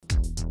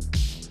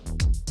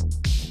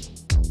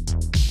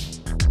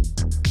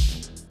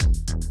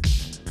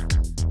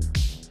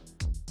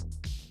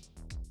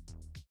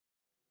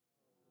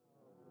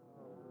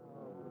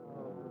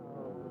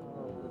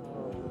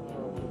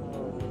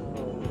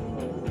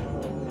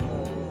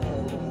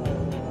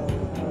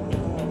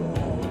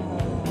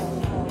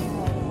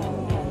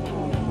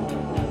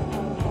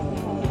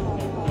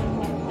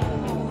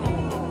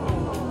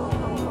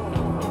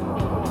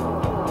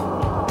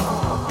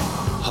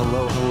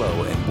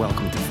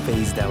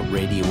Phased Out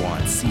Radio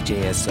on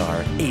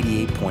CJSR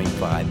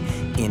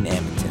 88.5 in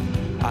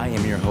Edmonton. I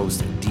am your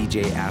host,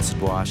 DJ Acid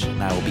Wash,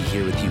 and I will be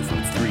here with you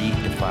from 3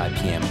 to 5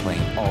 p.m.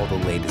 playing all the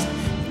latest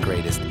and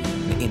greatest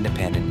in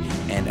independent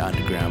and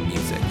underground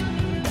music.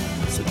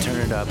 So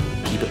turn it up,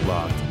 keep it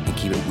locked, and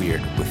keep it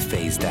weird with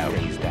Phased Out.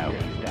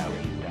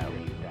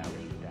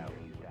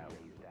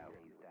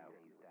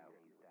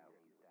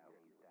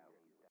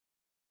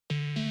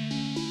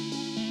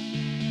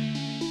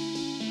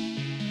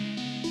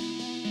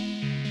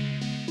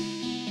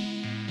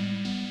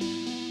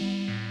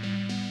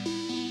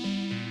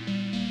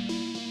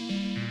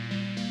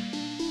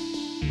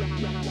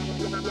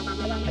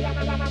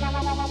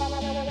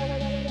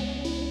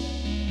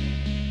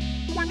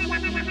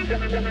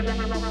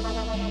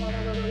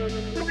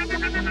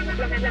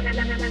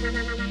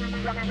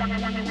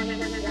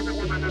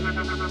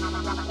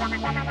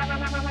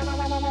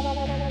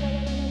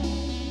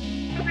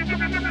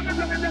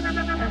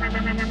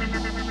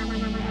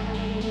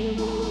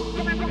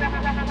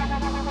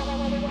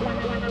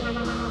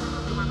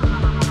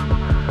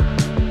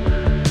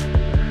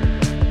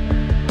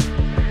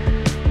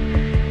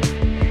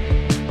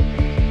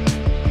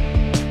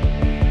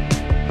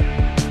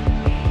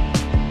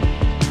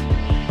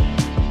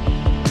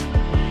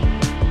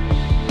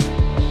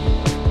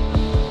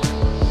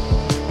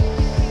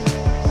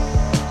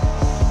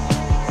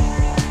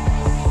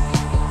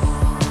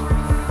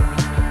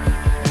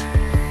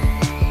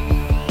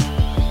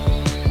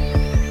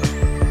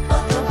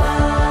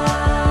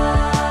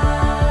 Autobahn.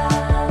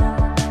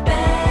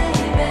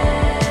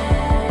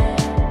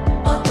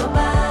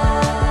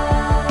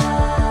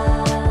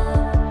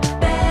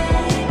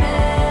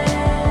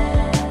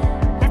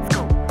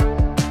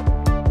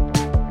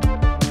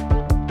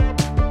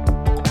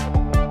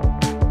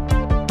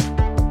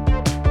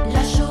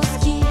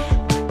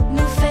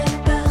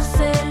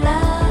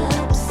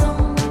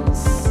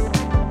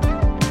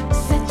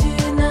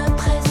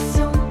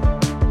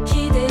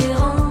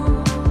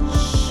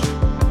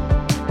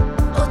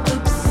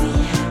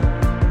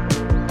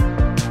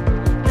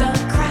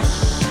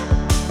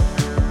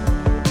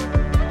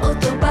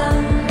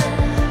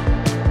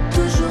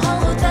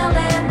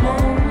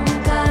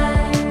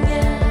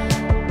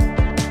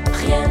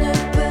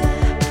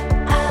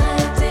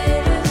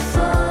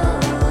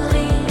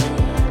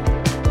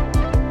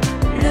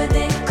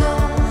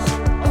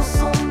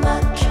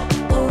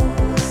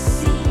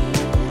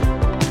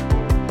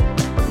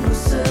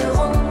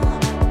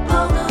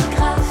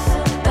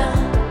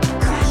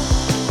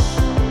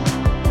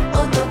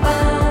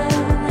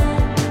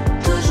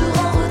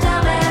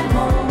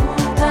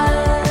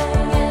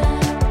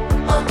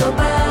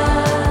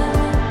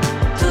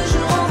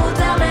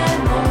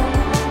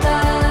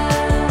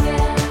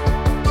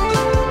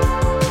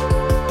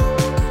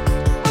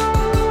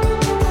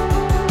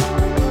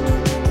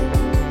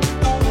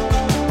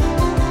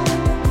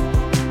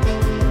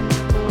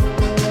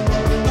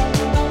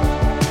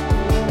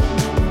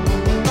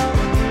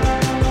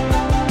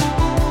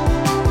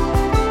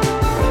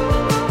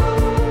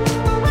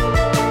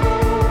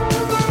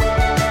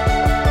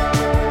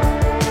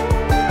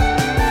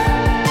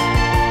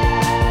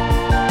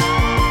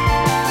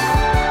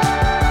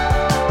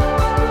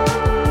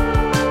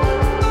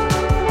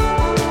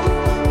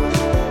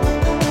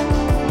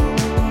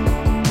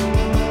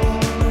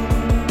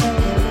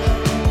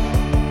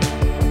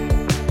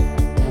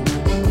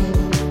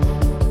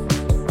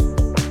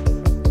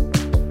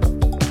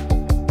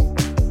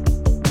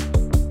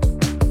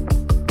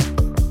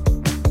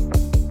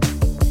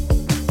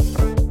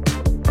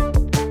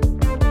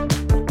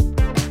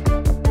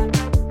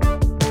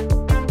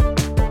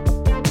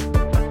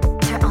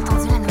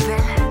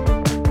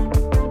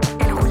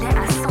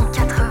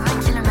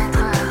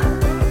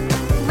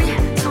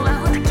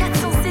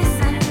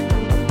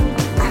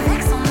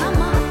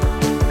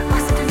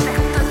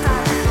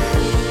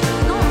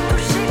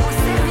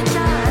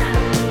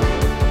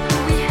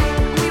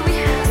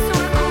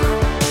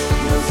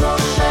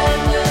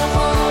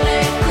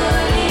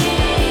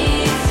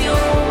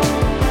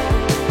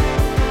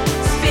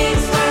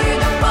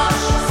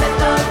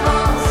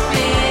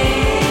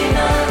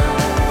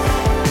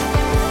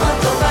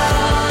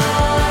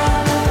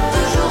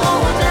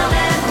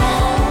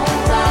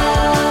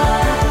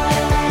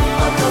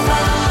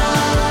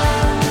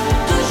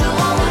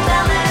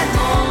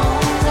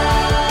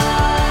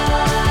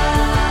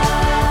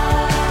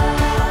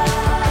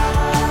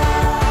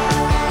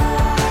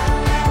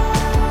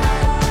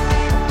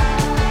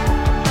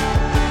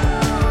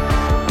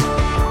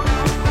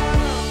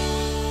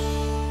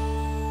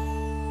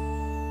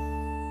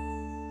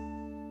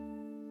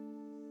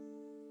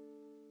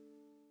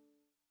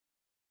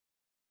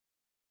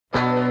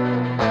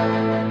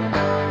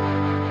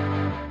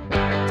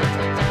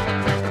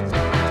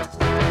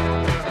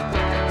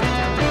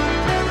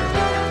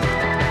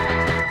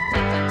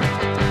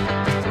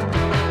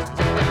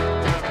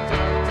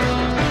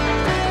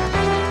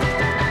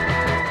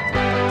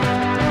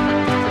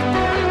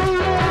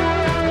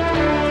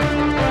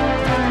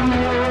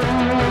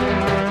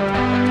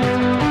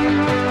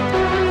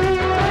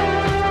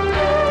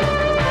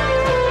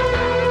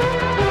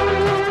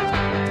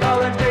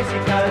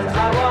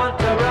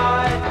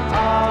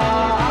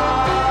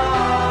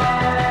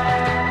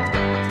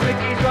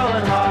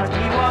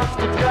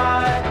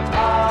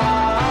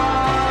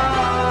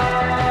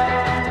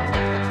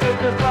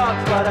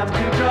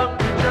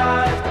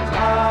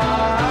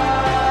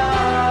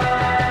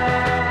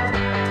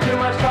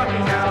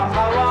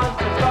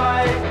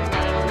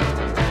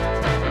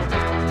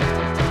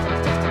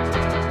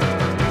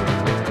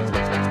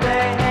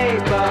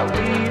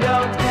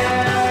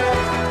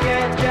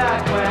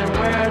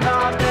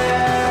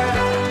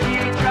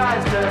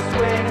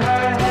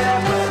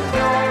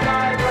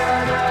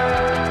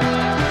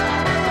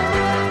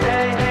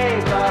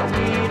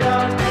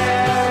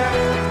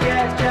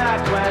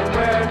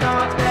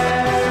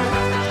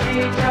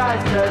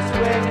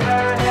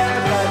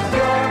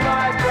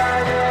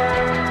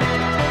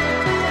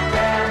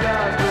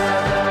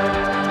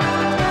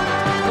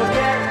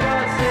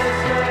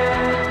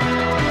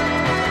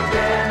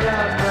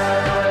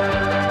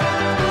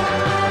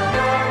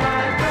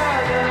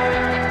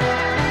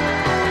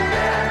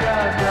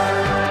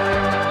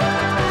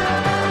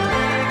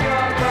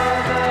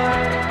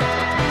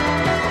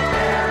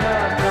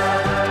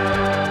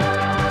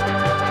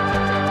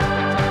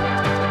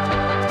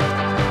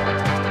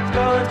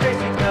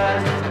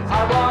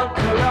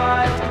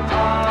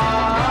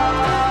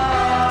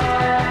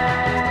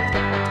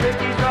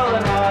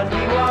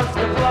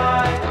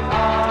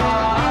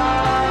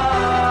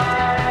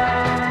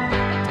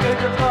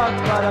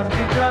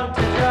 drunk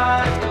to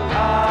drive.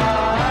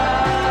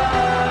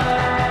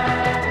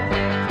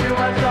 Too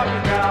much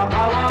talking now,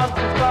 I want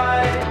to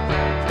fight.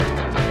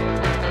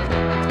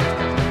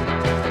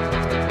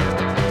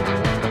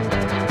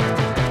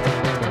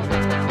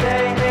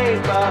 They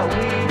hate but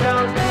we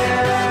don't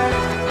care.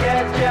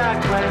 Get Jack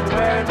when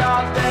we're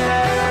not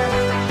there.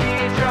 She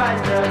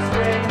tries to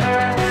swing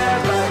her hair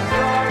but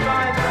you're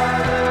my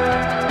brother.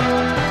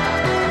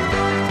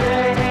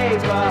 They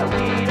hate but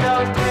we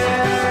don't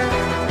care.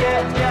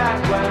 Get Jack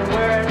when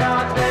we're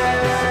not there.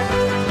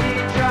 She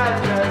tries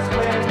to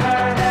swing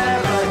her hair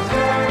but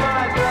you're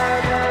my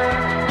brother.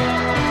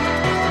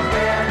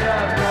 Stand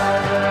up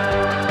brother.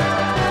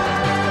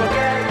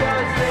 Forget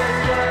your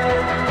sister.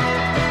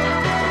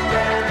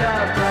 Stand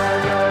up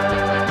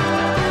brother.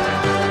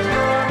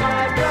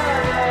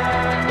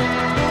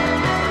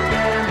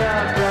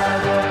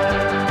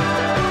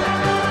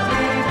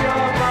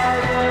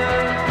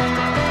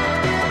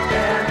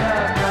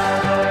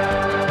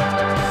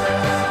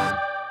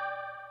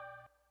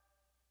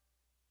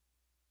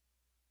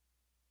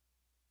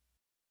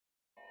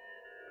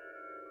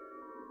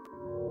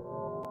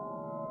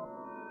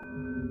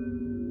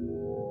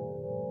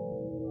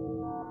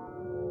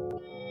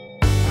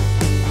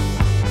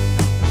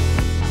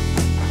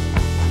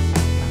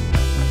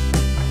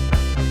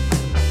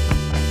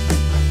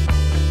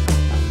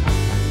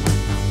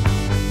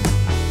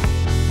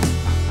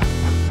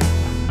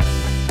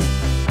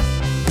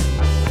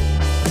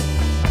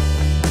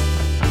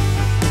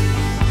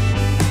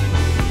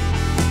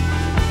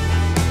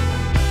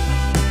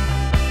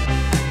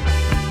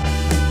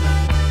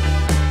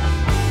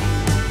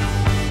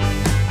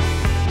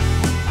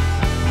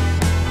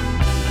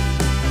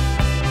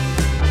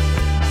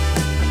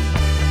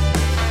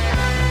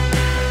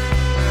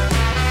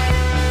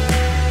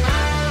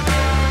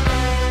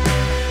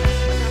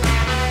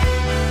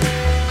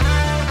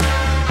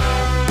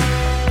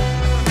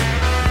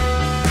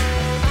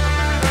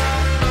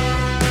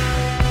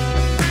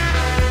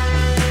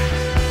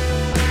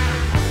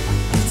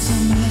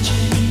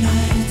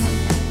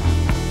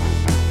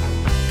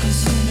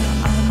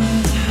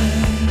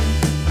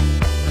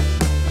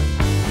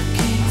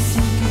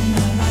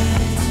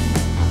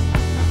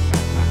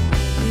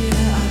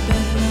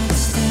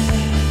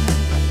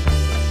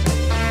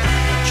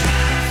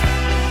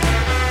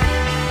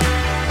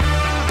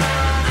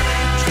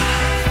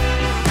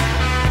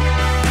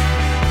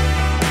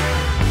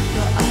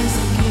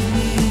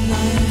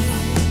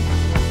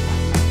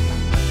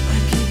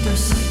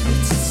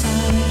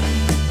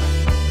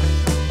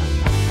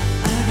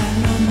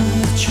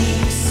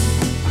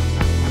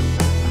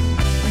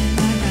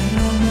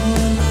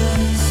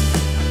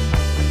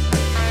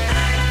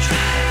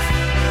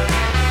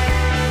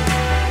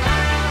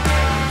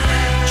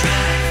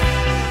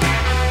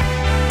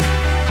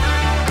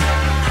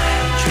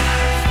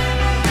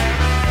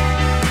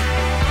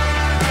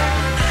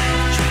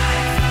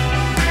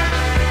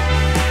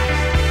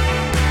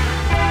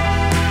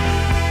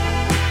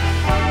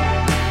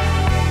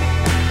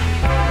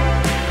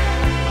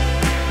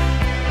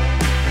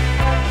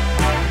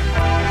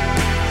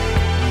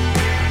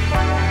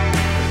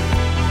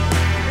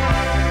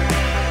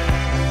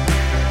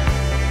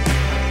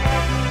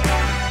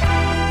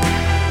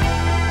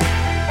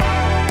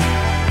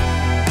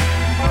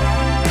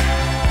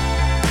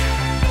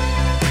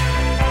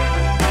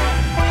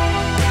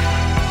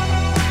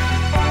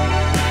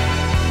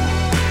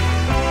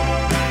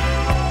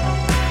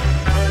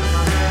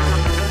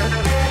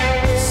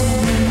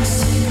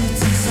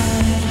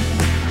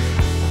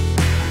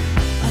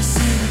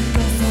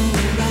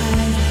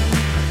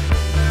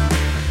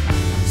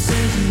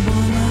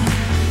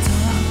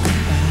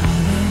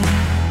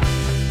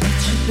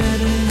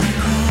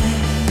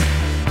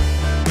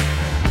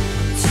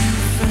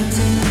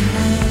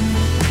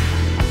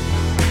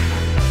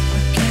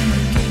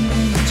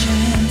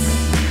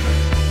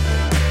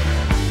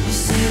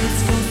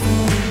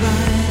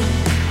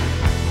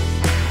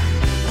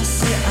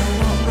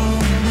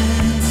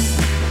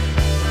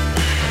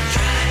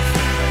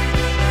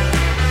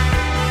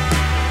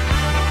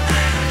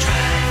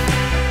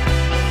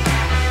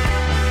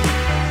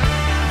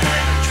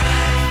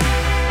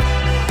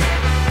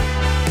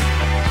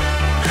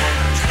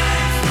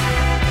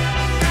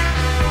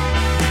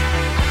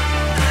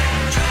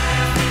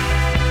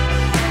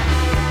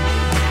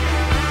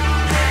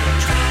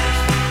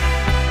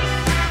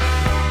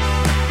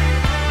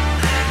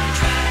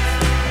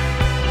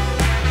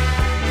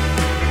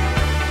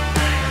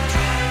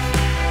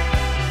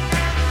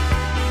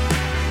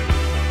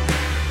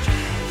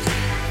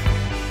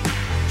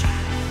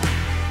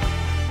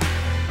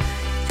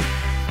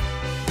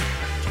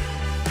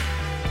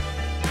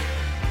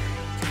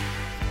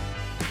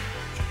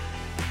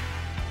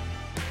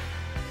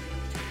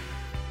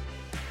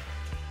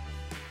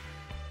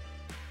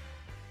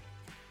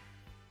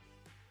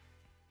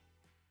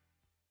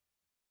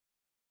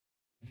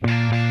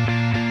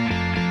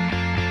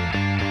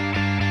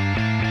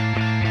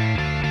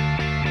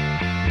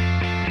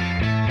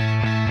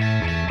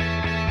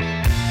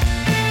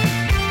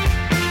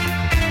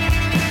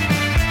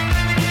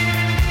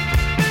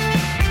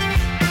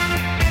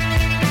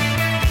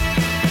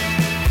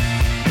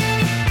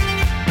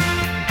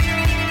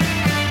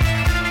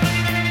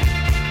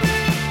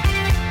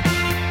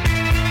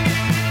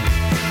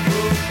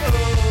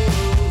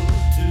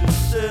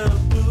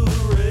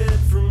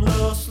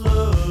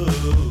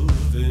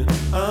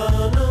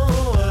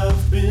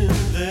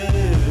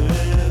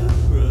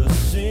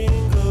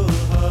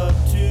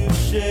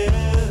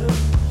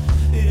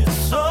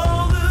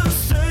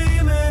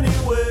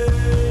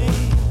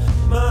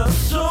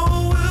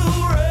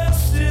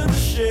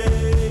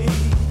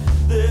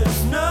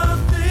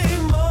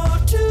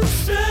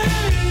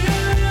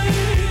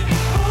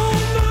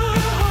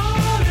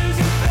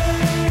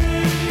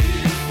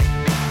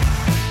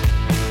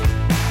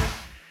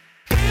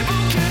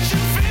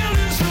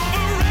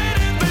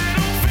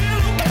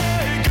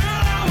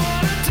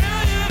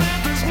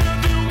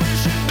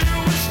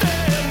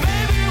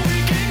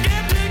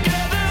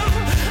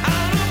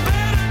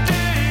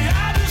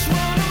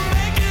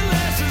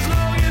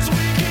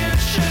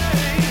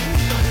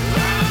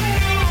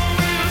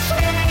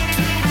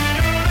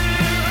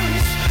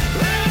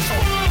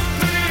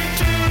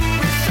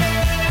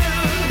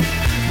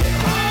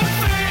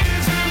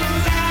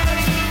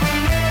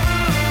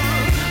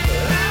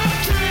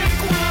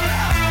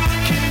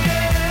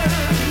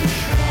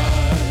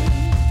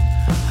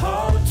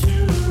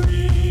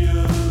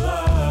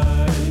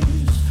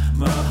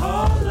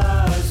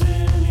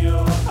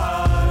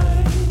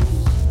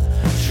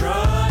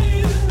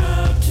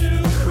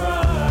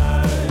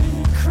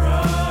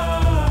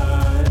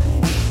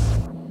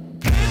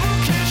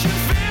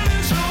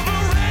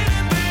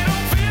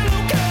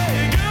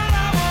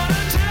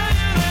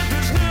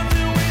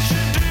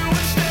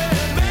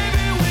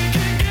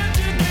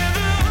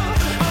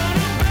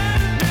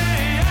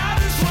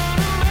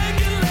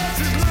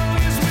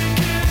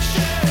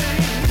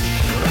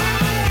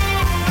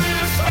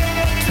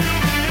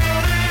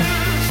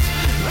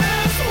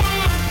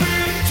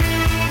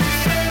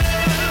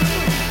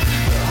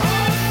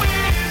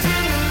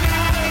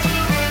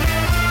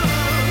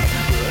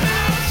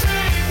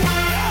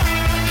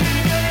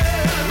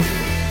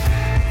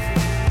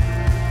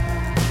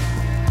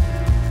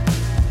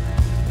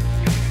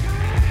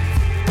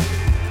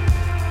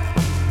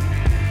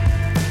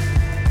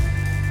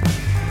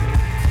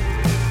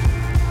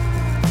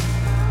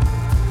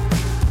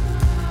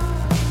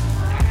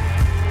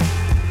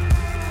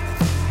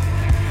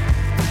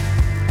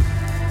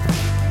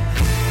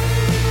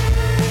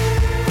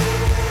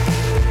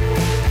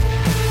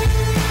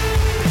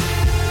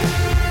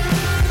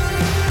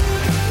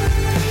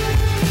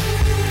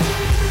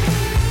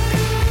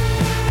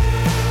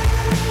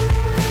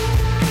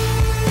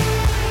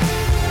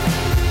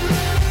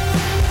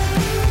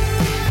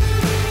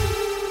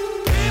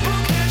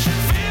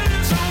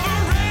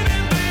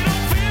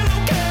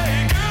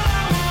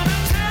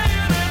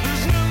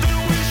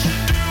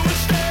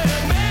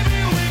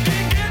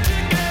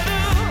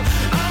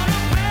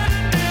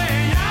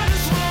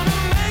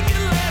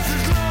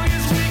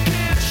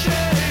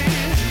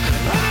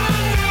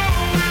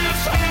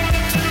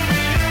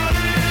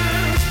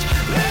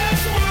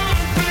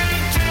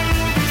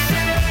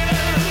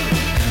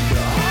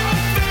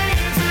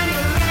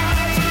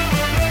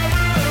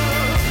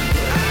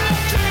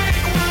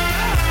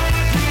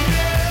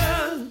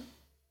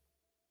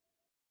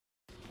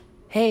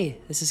 Hey,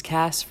 this is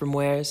Cass from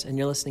Wares, and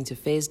you're listening to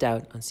Phased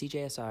Out on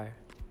CJSR.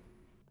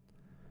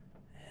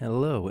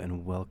 Hello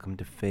and welcome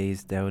to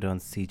Phased Out on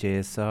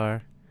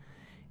CJSR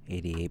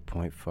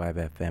 88.5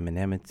 FM in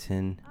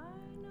Edmonton.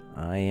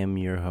 I am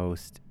your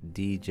host,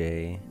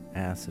 DJ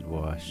Acid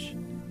Wash,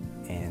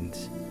 and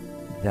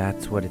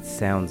that's what it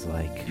sounds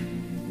like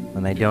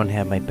when I don't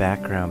have my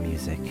background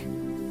music.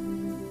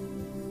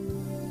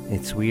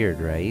 It's weird,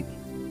 right?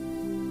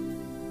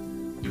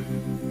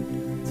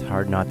 It's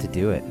hard not to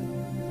do it.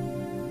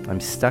 I'm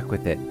stuck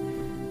with it.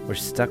 We're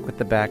stuck with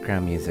the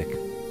background music.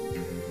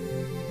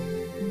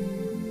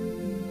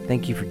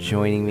 Thank you for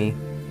joining me.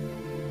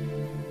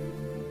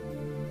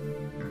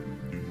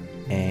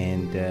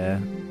 And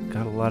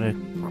got a lot of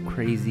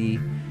crazy,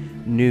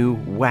 new,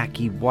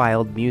 wacky,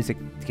 wild music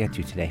to get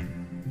to today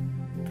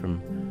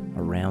from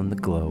around the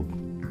globe.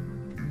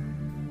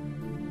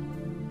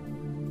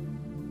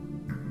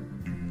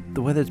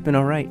 The weather's been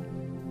alright.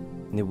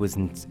 It was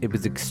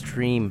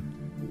extreme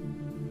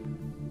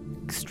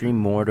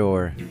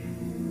Mordor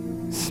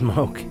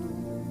smoke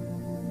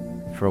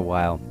for a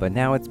while, but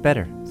now it's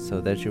better. So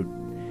there's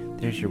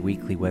your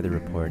weekly weather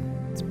report.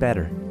 It's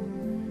better.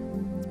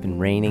 It's been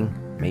raining.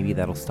 Maybe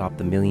that'll stop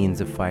the millions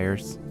of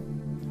fires.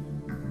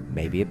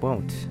 Maybe it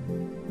won't.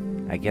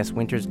 I guess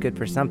winter's good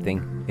for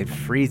something. It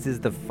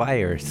freezes the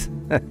fires.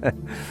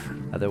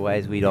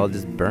 Otherwise, we'd all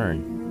just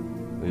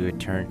burn.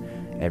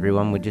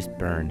 Everyone would just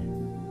burn.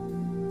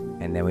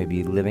 And then we'd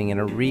be living in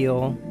a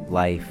real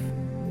life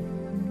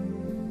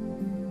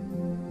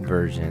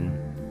version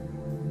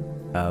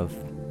of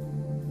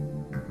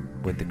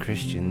what the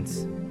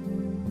Christians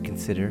would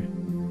consider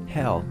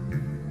hell.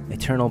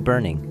 Eternal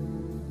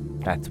burning.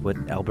 That's what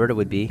Alberta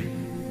would be,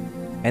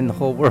 and the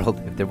whole world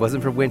if there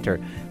wasn't for winter.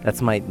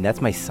 That's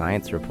my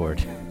science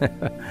report.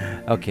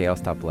 Okay, I'll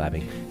stop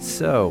blabbing.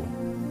 So,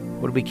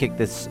 what do we kick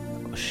this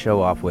show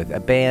off with?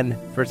 A band,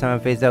 first time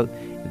I Phased Out.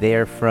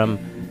 They're from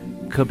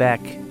Quebec.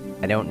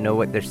 I don't know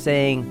what they're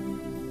saying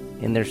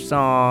in their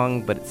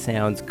song, but it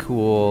sounds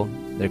cool.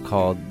 They're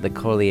called the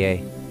Couleur.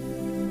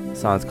 The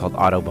song's called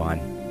Autobahn.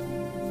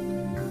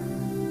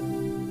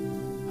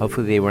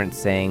 Hopefully they weren't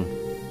saying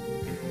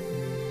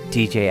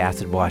DJ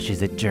Acid Wash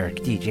is a jerk,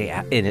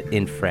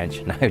 in French,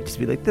 and I would just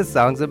be like, this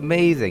song's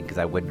amazing, because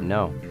I wouldn't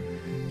know.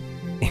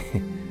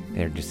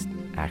 They're just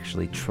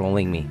actually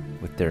trolling me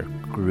with their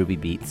groovy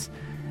beats.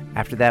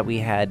 After that, we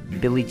had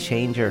Billy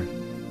Changer,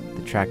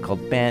 the track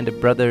called Band of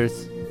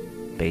Brothers,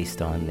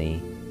 based on the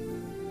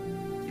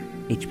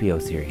HBO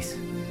series.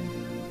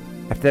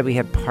 After that, we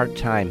had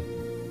Part-Time,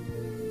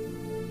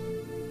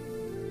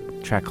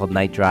 a track called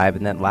Night Drive,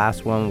 and that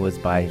last one was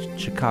by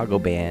Chicago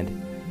band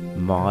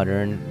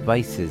Modern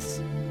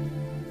Vices.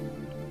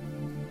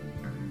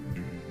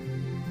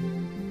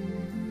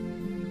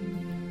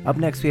 Up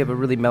next we have a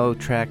really mellow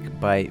track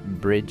by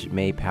Bridge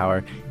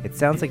Maypower. It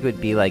sounds like it would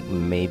be like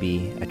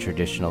maybe a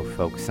traditional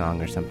folk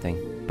song or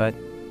something, but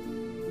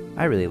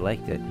I really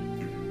liked it.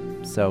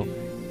 So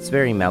it's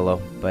very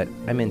mellow, but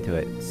I'm into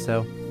it.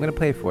 So I'm gonna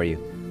play it for you.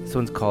 This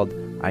one's called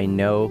I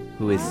Know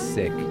Who Is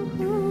Sick.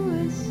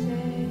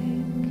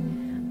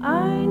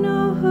 I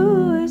know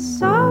who is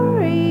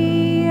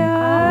sorry,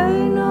 I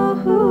know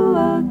who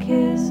I'll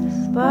kiss,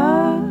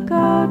 but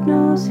God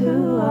knows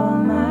who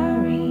I'll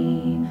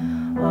marry.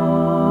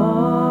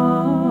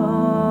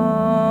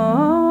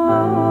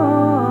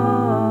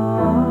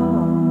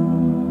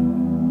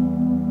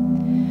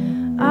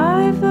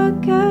 I've a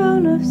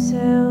gown of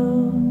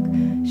silk,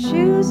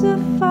 shoes of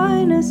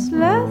finest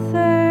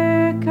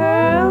leather,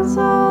 curls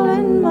all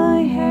in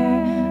my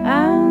hair,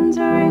 and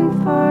a ring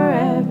for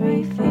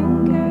every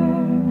finger.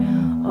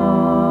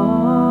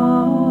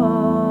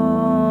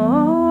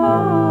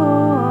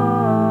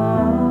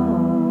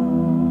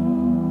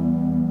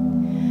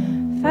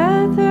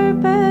 Feather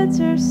beds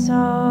are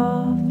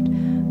soft,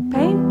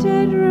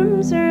 painted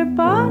rooms are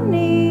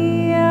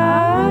bonny,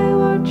 I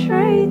would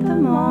trade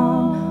them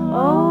all,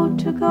 oh,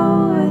 to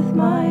go with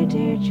my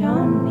dear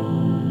Johnny.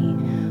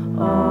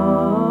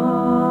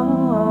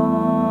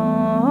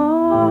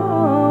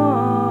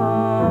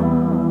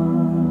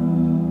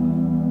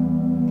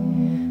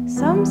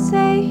 Some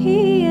say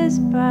he is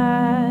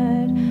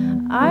bad,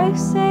 I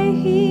say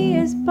he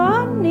is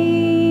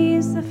bonny,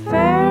 he's the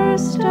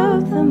fairest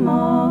of them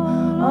all,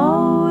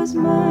 oh, is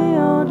my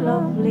old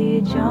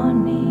lovely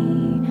Johnny.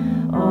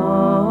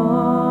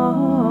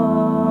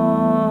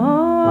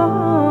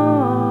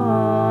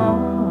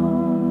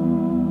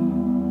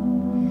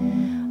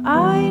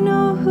 I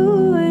know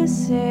who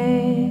is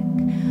sick,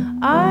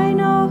 I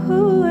know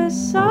who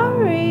is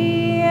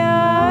sorry,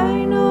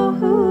 I know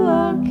who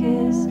I'll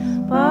kiss,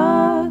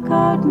 but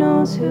God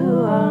knows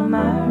who I'll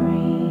marry.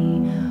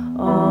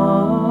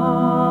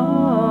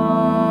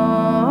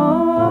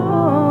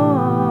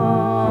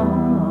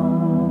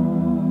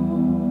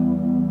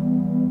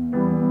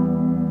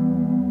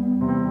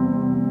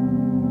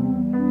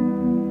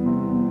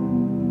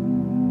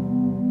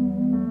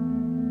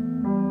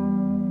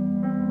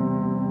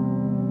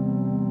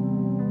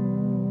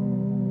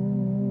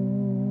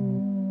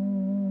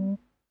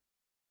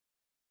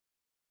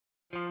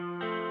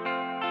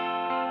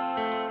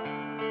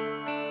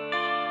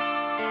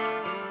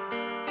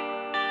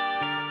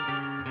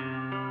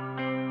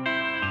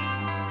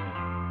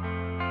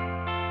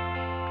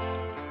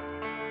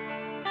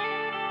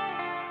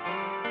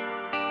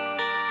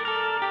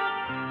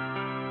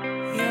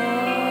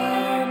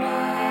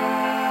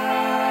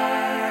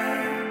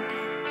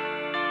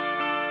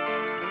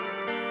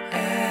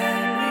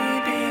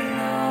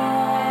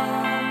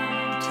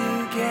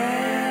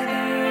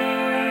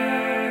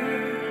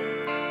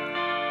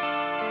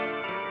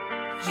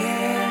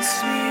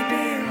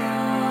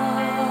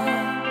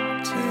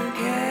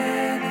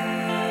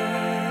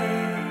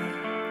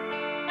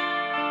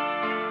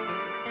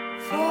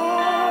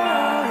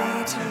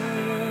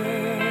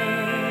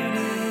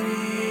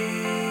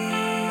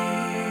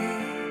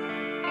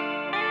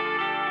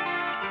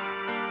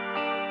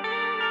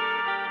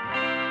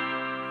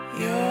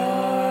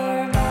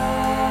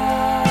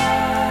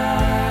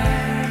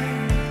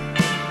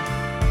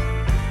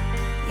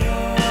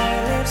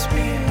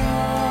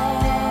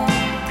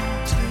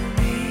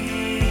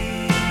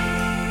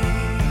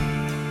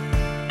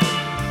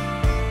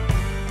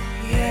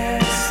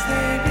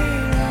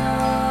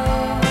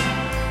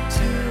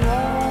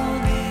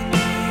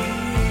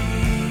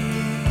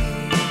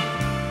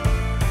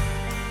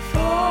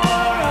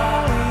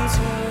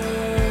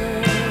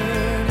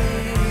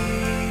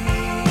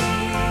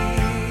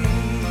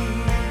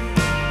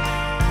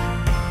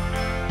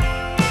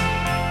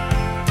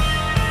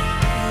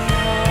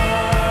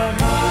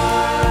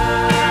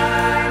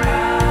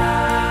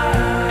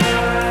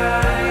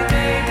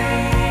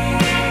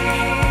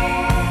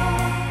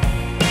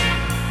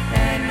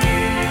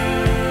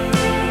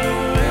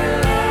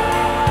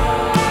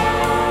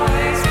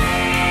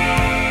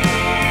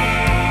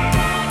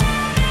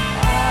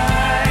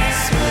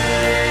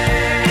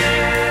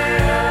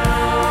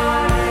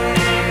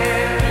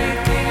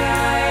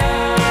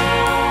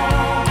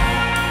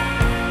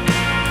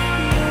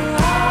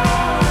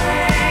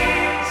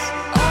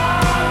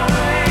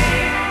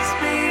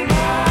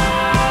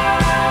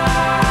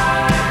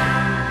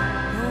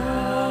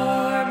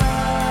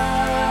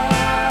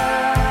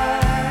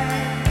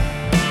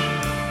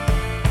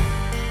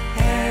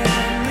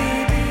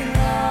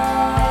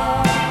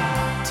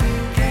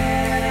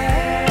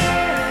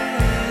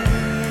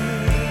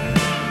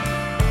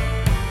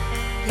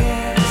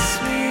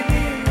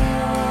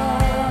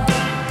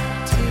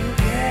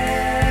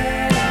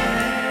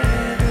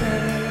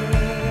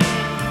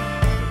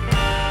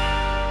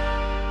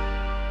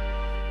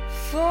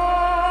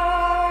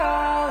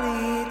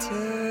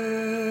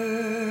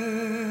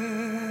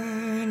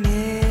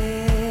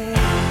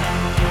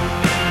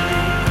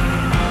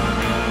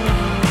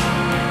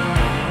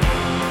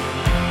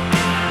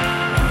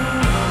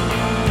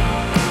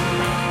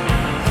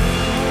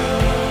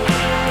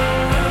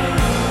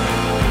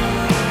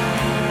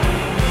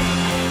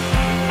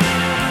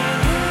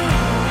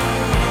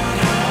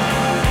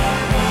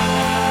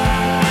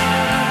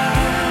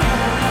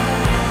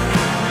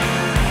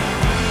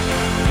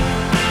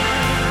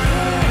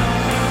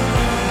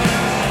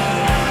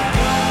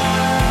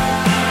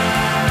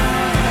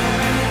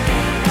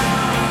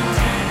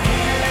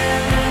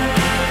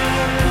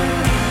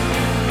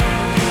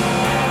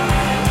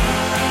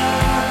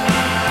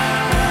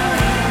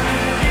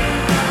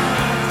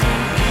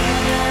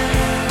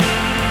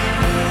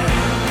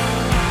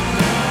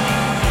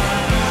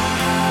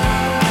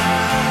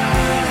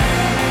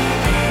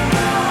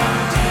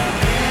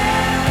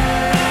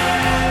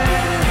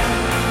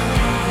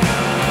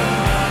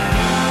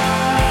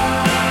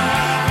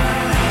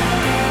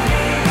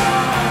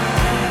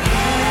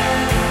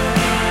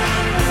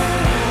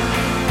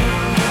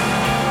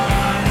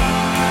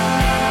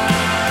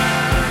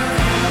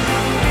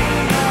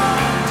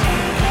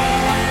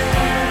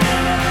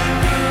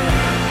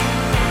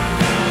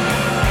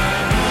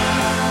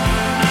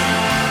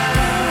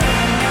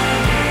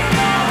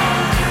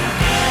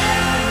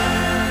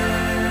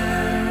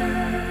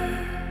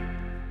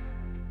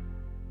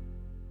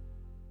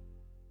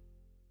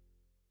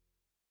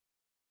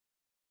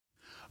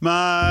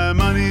 My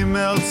money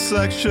melts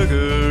like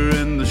sugar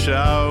in the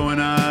shower when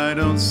I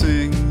don't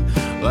sing,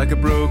 like a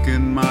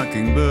broken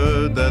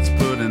mockingbird that's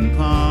put in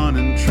pawn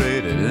and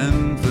traded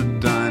in for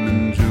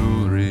diamond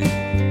jewelry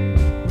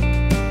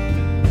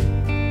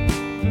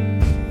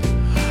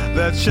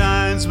that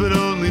shines but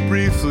only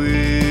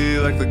briefly,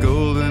 like the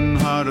golden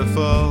heart of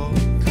fall,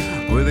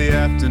 where the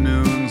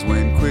afternoons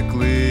wane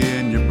quickly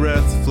and your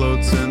breath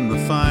floats in the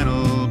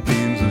final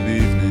beams of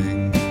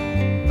evening.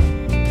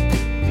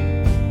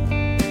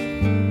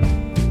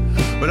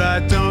 But I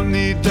don't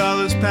need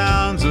dollars,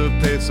 pounds, or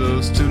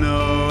pesos to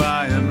know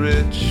I am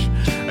rich.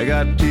 I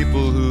got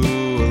people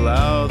who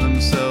allow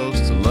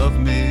themselves to love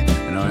me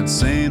and are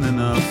insane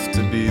enough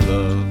to be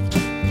loved.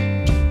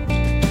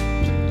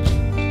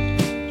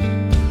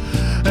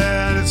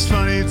 And it's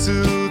funny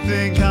to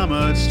think how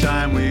much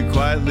time we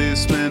quietly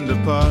spend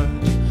apart.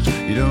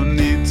 You don't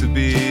need to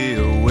be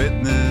a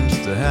witness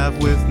to have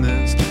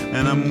witness,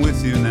 and I'm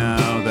with you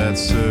now, that's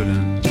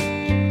certain.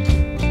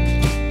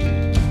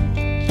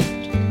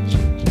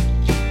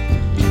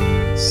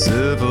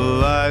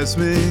 Civilize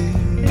me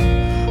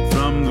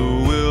from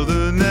the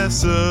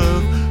wilderness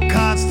of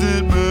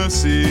constant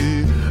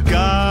mercy,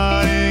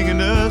 guarding a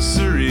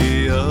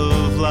nursery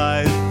of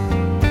life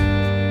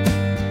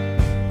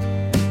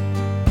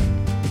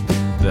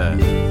that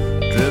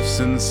drifts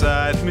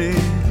inside me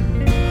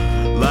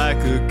like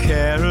a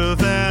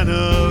caravan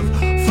of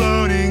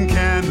floating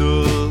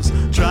candles,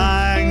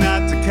 trying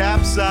not to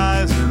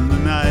capsize in the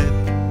night.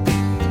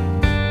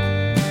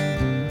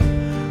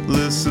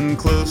 Listen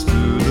close to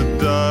the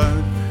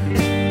dark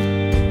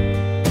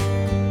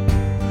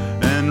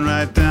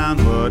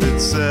what it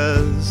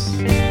says,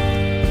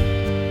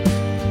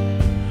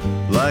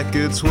 like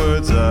its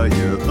words are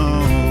your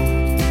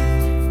own.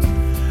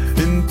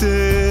 And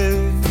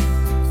dig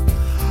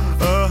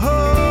a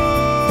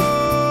hole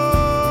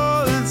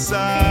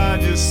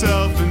inside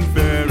yourself and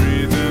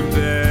bury them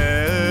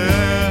there.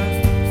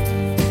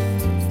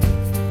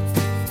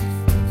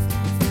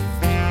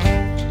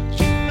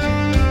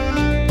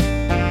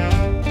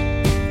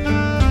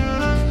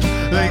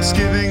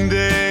 Thanksgiving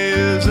Day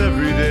is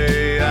every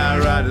day I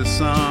write a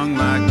song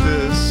like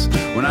this,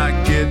 when I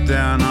get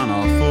down on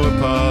all four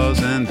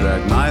paws and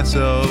drag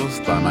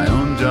myself by my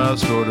own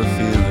jaws toward a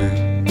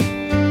feeling.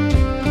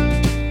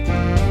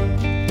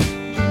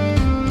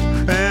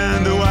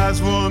 And a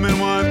wise woman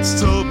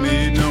once told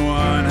me no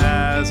one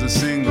has a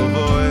single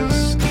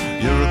voice.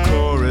 You're a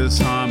chorus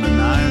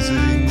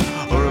harmonizing,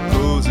 or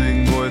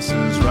opposing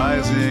voices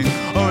rising,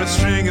 or a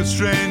string of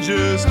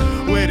strangers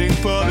waiting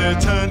for their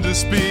turn to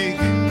speak.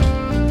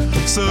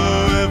 So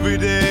every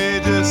day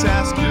just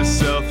ask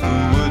yourself,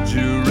 who would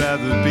you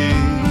rather be?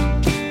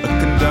 A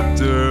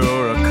conductor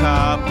or a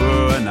cop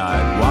or a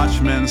night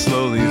watchman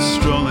slowly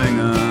strolling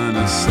an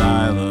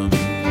asylum?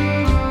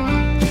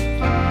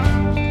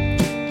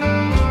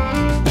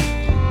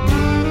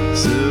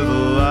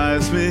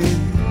 Civilize me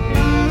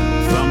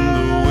from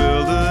the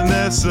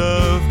wilderness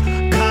of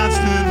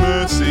constant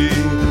mercy,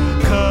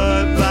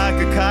 cut like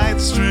a kite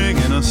string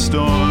in a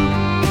storm.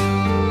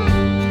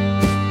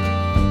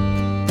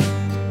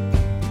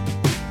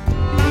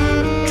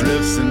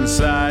 Drifts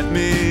inside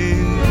me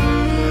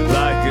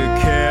like a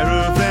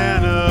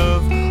caravan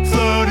of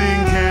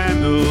floating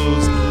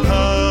candles,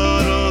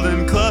 huddled in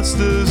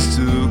clusters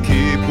to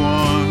keep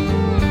warm.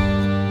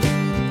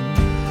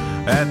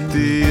 At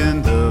the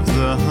end of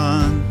the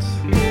hunt,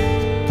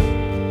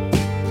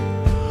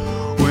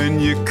 when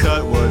you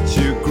cut what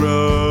you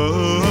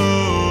grow,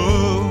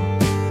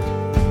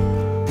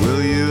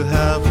 will you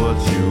have what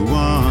you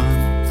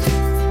want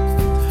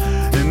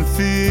and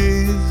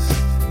feast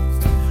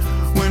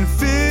when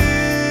fear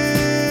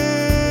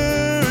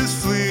is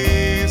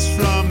flees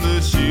from the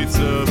sheets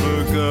of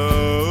a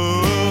ghost?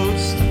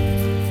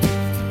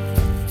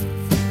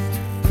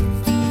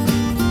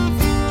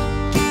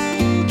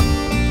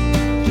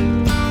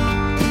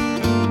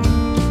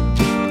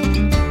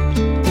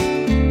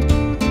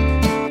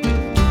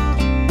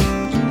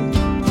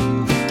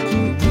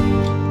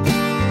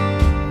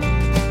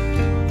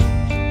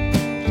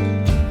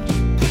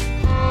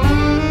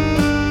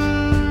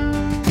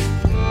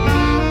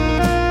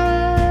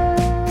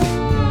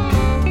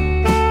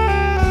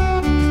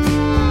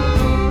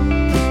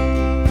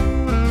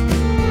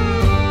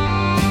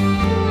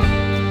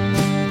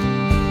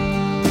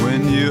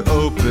 When you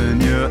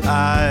open your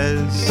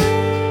eyes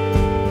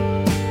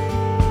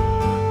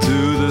to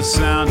the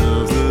sound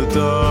of the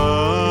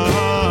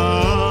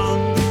dawn,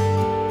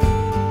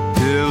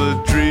 he'll a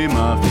dream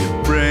of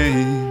your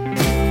brain,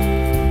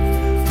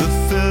 the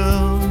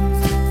film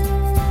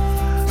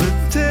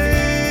that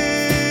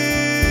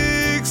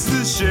takes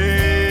the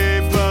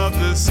shape of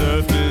the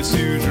surface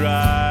you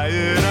dry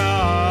it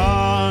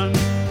on,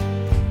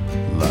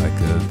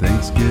 like a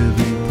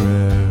Thanksgiving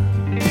prayer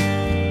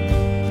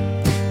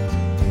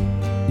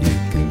you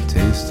can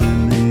taste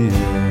in the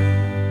air.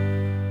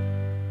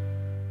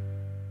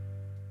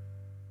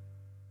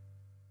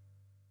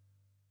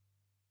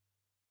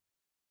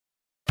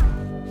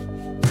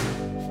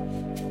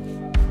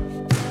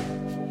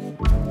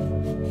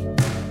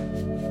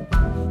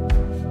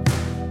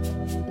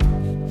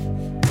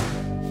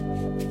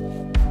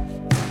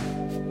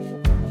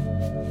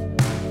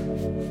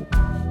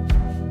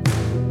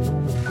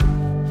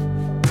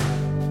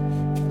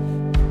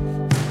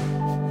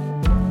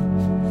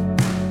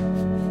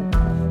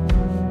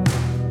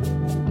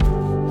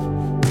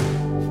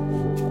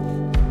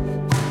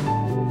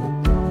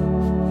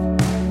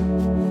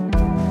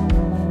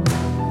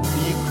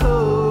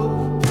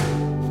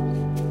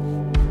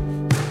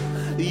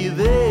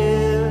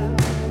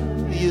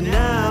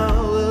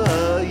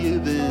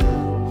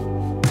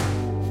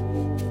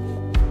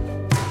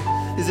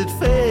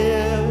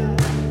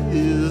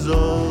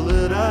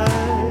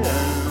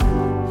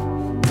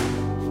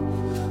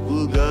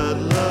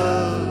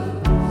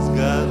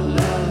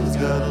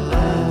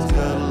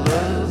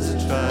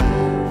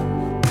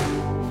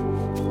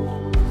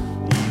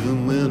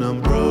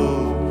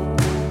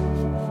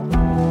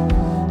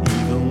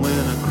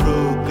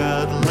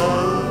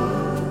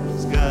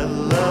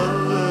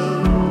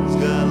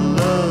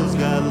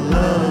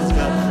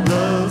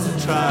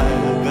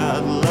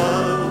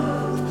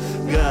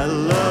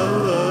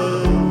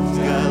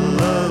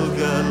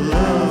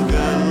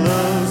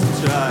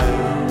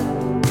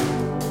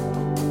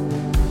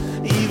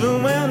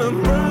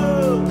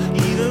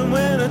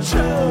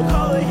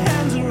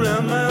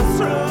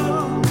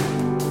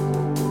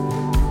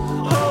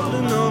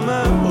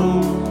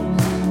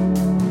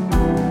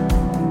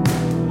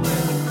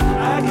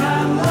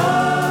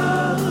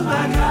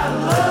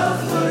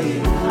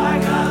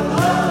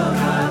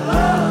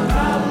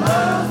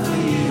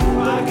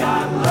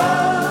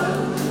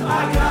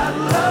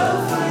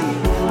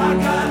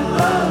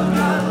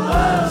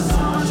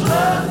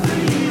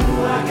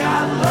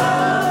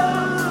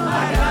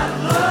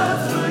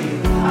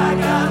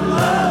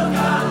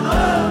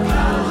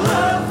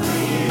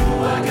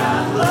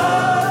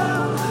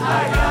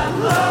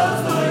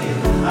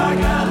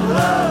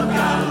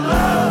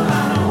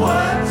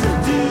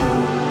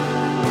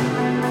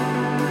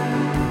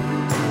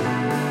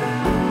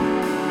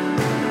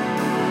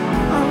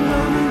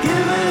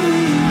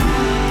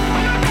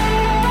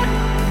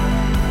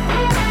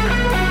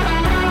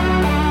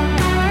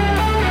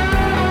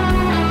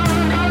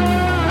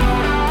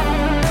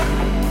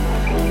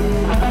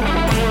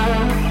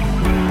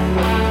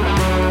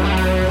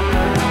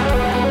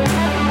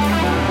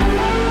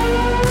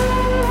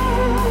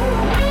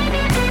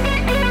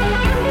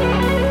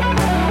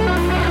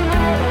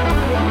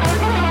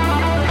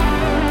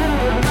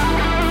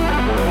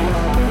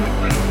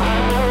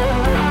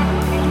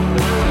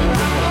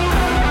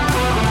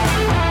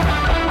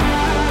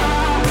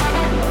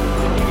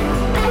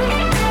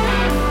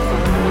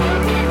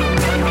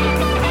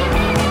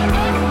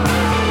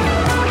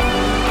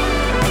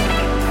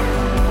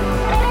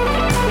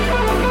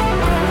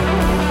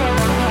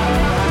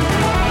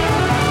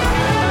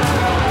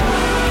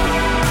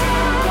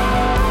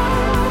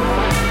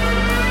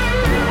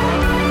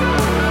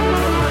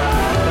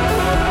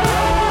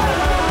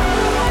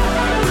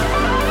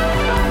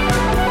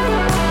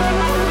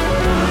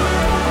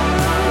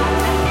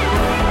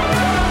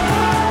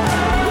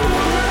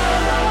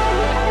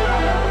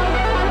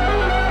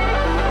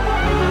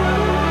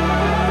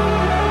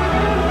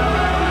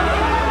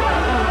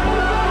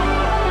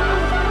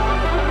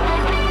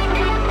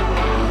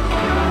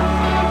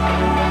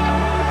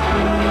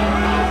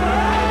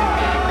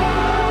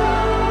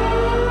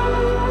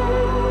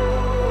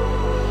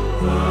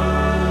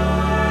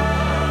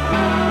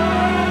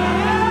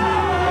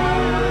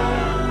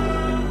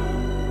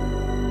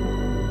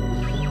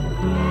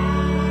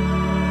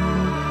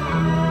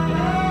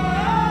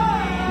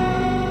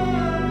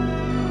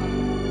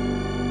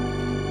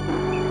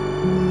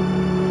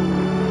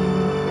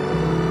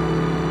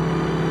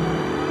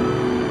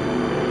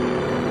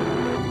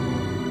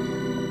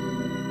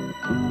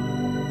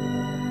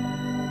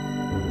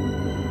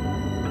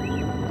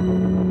 Hey,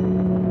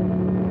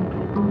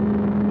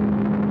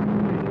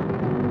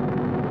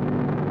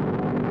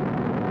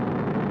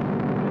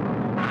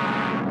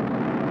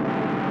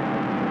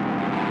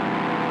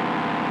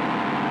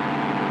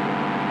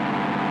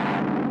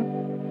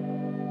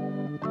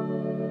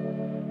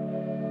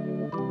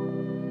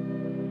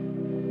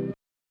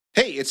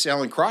 it's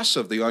Alan Cross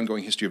of the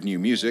Ongoing History of New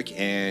Music,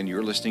 and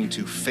you're listening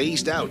to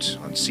Phased Out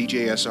on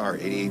CJSR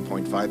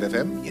 88.5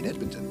 FM in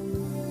Edmonton.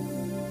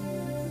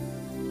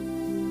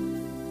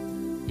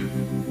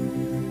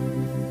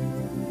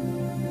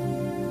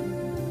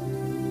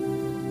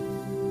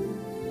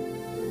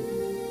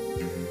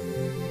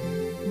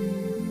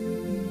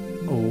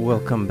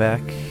 Welcome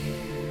back.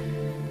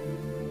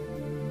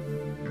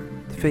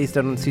 Phased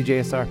Out on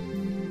CJSR.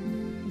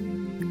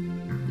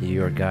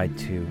 Your guide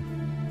to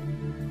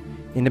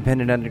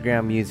independent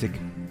underground music.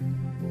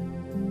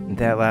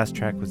 That last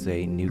track was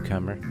a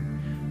newcomer.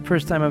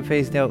 First time I'm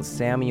Phased Out,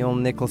 Samuel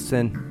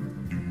Nicholson.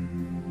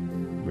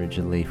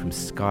 Originally from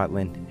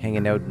Scotland,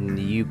 hanging out in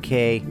the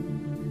UK.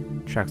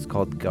 Track's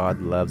called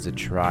God Loves a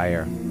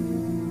Trier.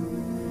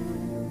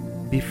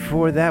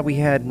 Before that, we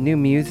had new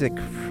music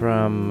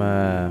from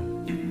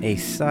a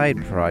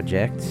side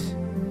project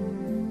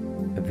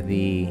of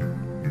the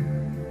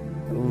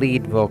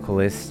lead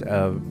vocalist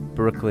of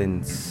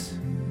Brooklyn's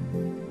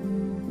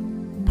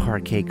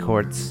Parquet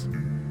Courts.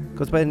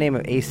 Goes by the name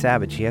of A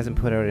Savage. He hasn't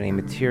put out any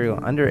material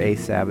under A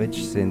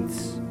Savage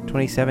since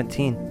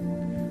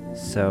 2017.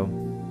 So,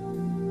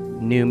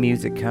 new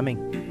music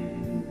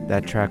coming.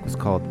 That track was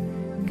called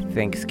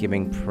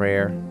Thanksgiving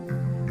Prayer.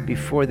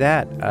 Before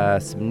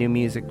that, some new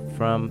music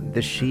from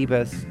the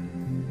Shivas.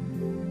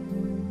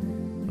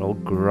 An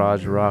old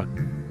garage rock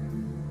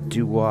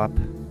doo-wop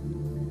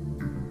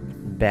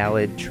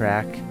ballad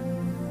track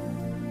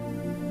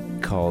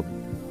called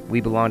We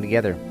Belong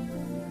Together.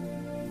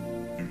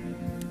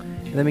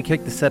 And then we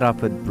kicked the set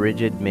off with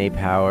Brigid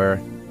Maypower.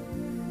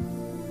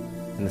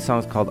 And the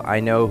song's called I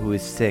Know Who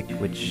Is Sick,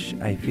 which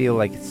I feel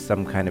like it's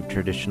some kind of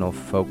traditional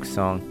folk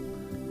song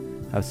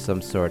of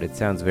some sort. It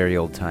sounds very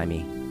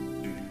old-timey.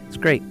 It's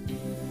great.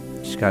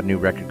 Just got a new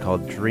record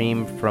called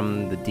Dream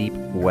from the Deep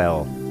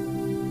Well.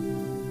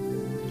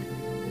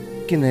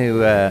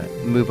 Gonna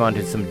move on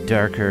to some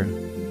darker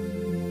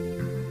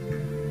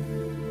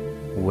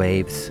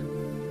waves.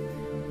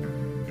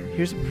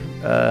 Here's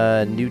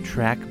a new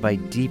track by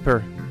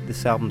Deeper.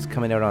 This album's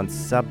coming out on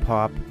Sub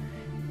Pop,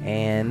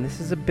 and this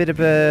is a bit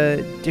of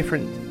a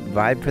different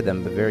vibe for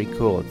them, but very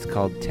cool. It's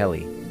called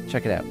Tele.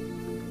 Check it out.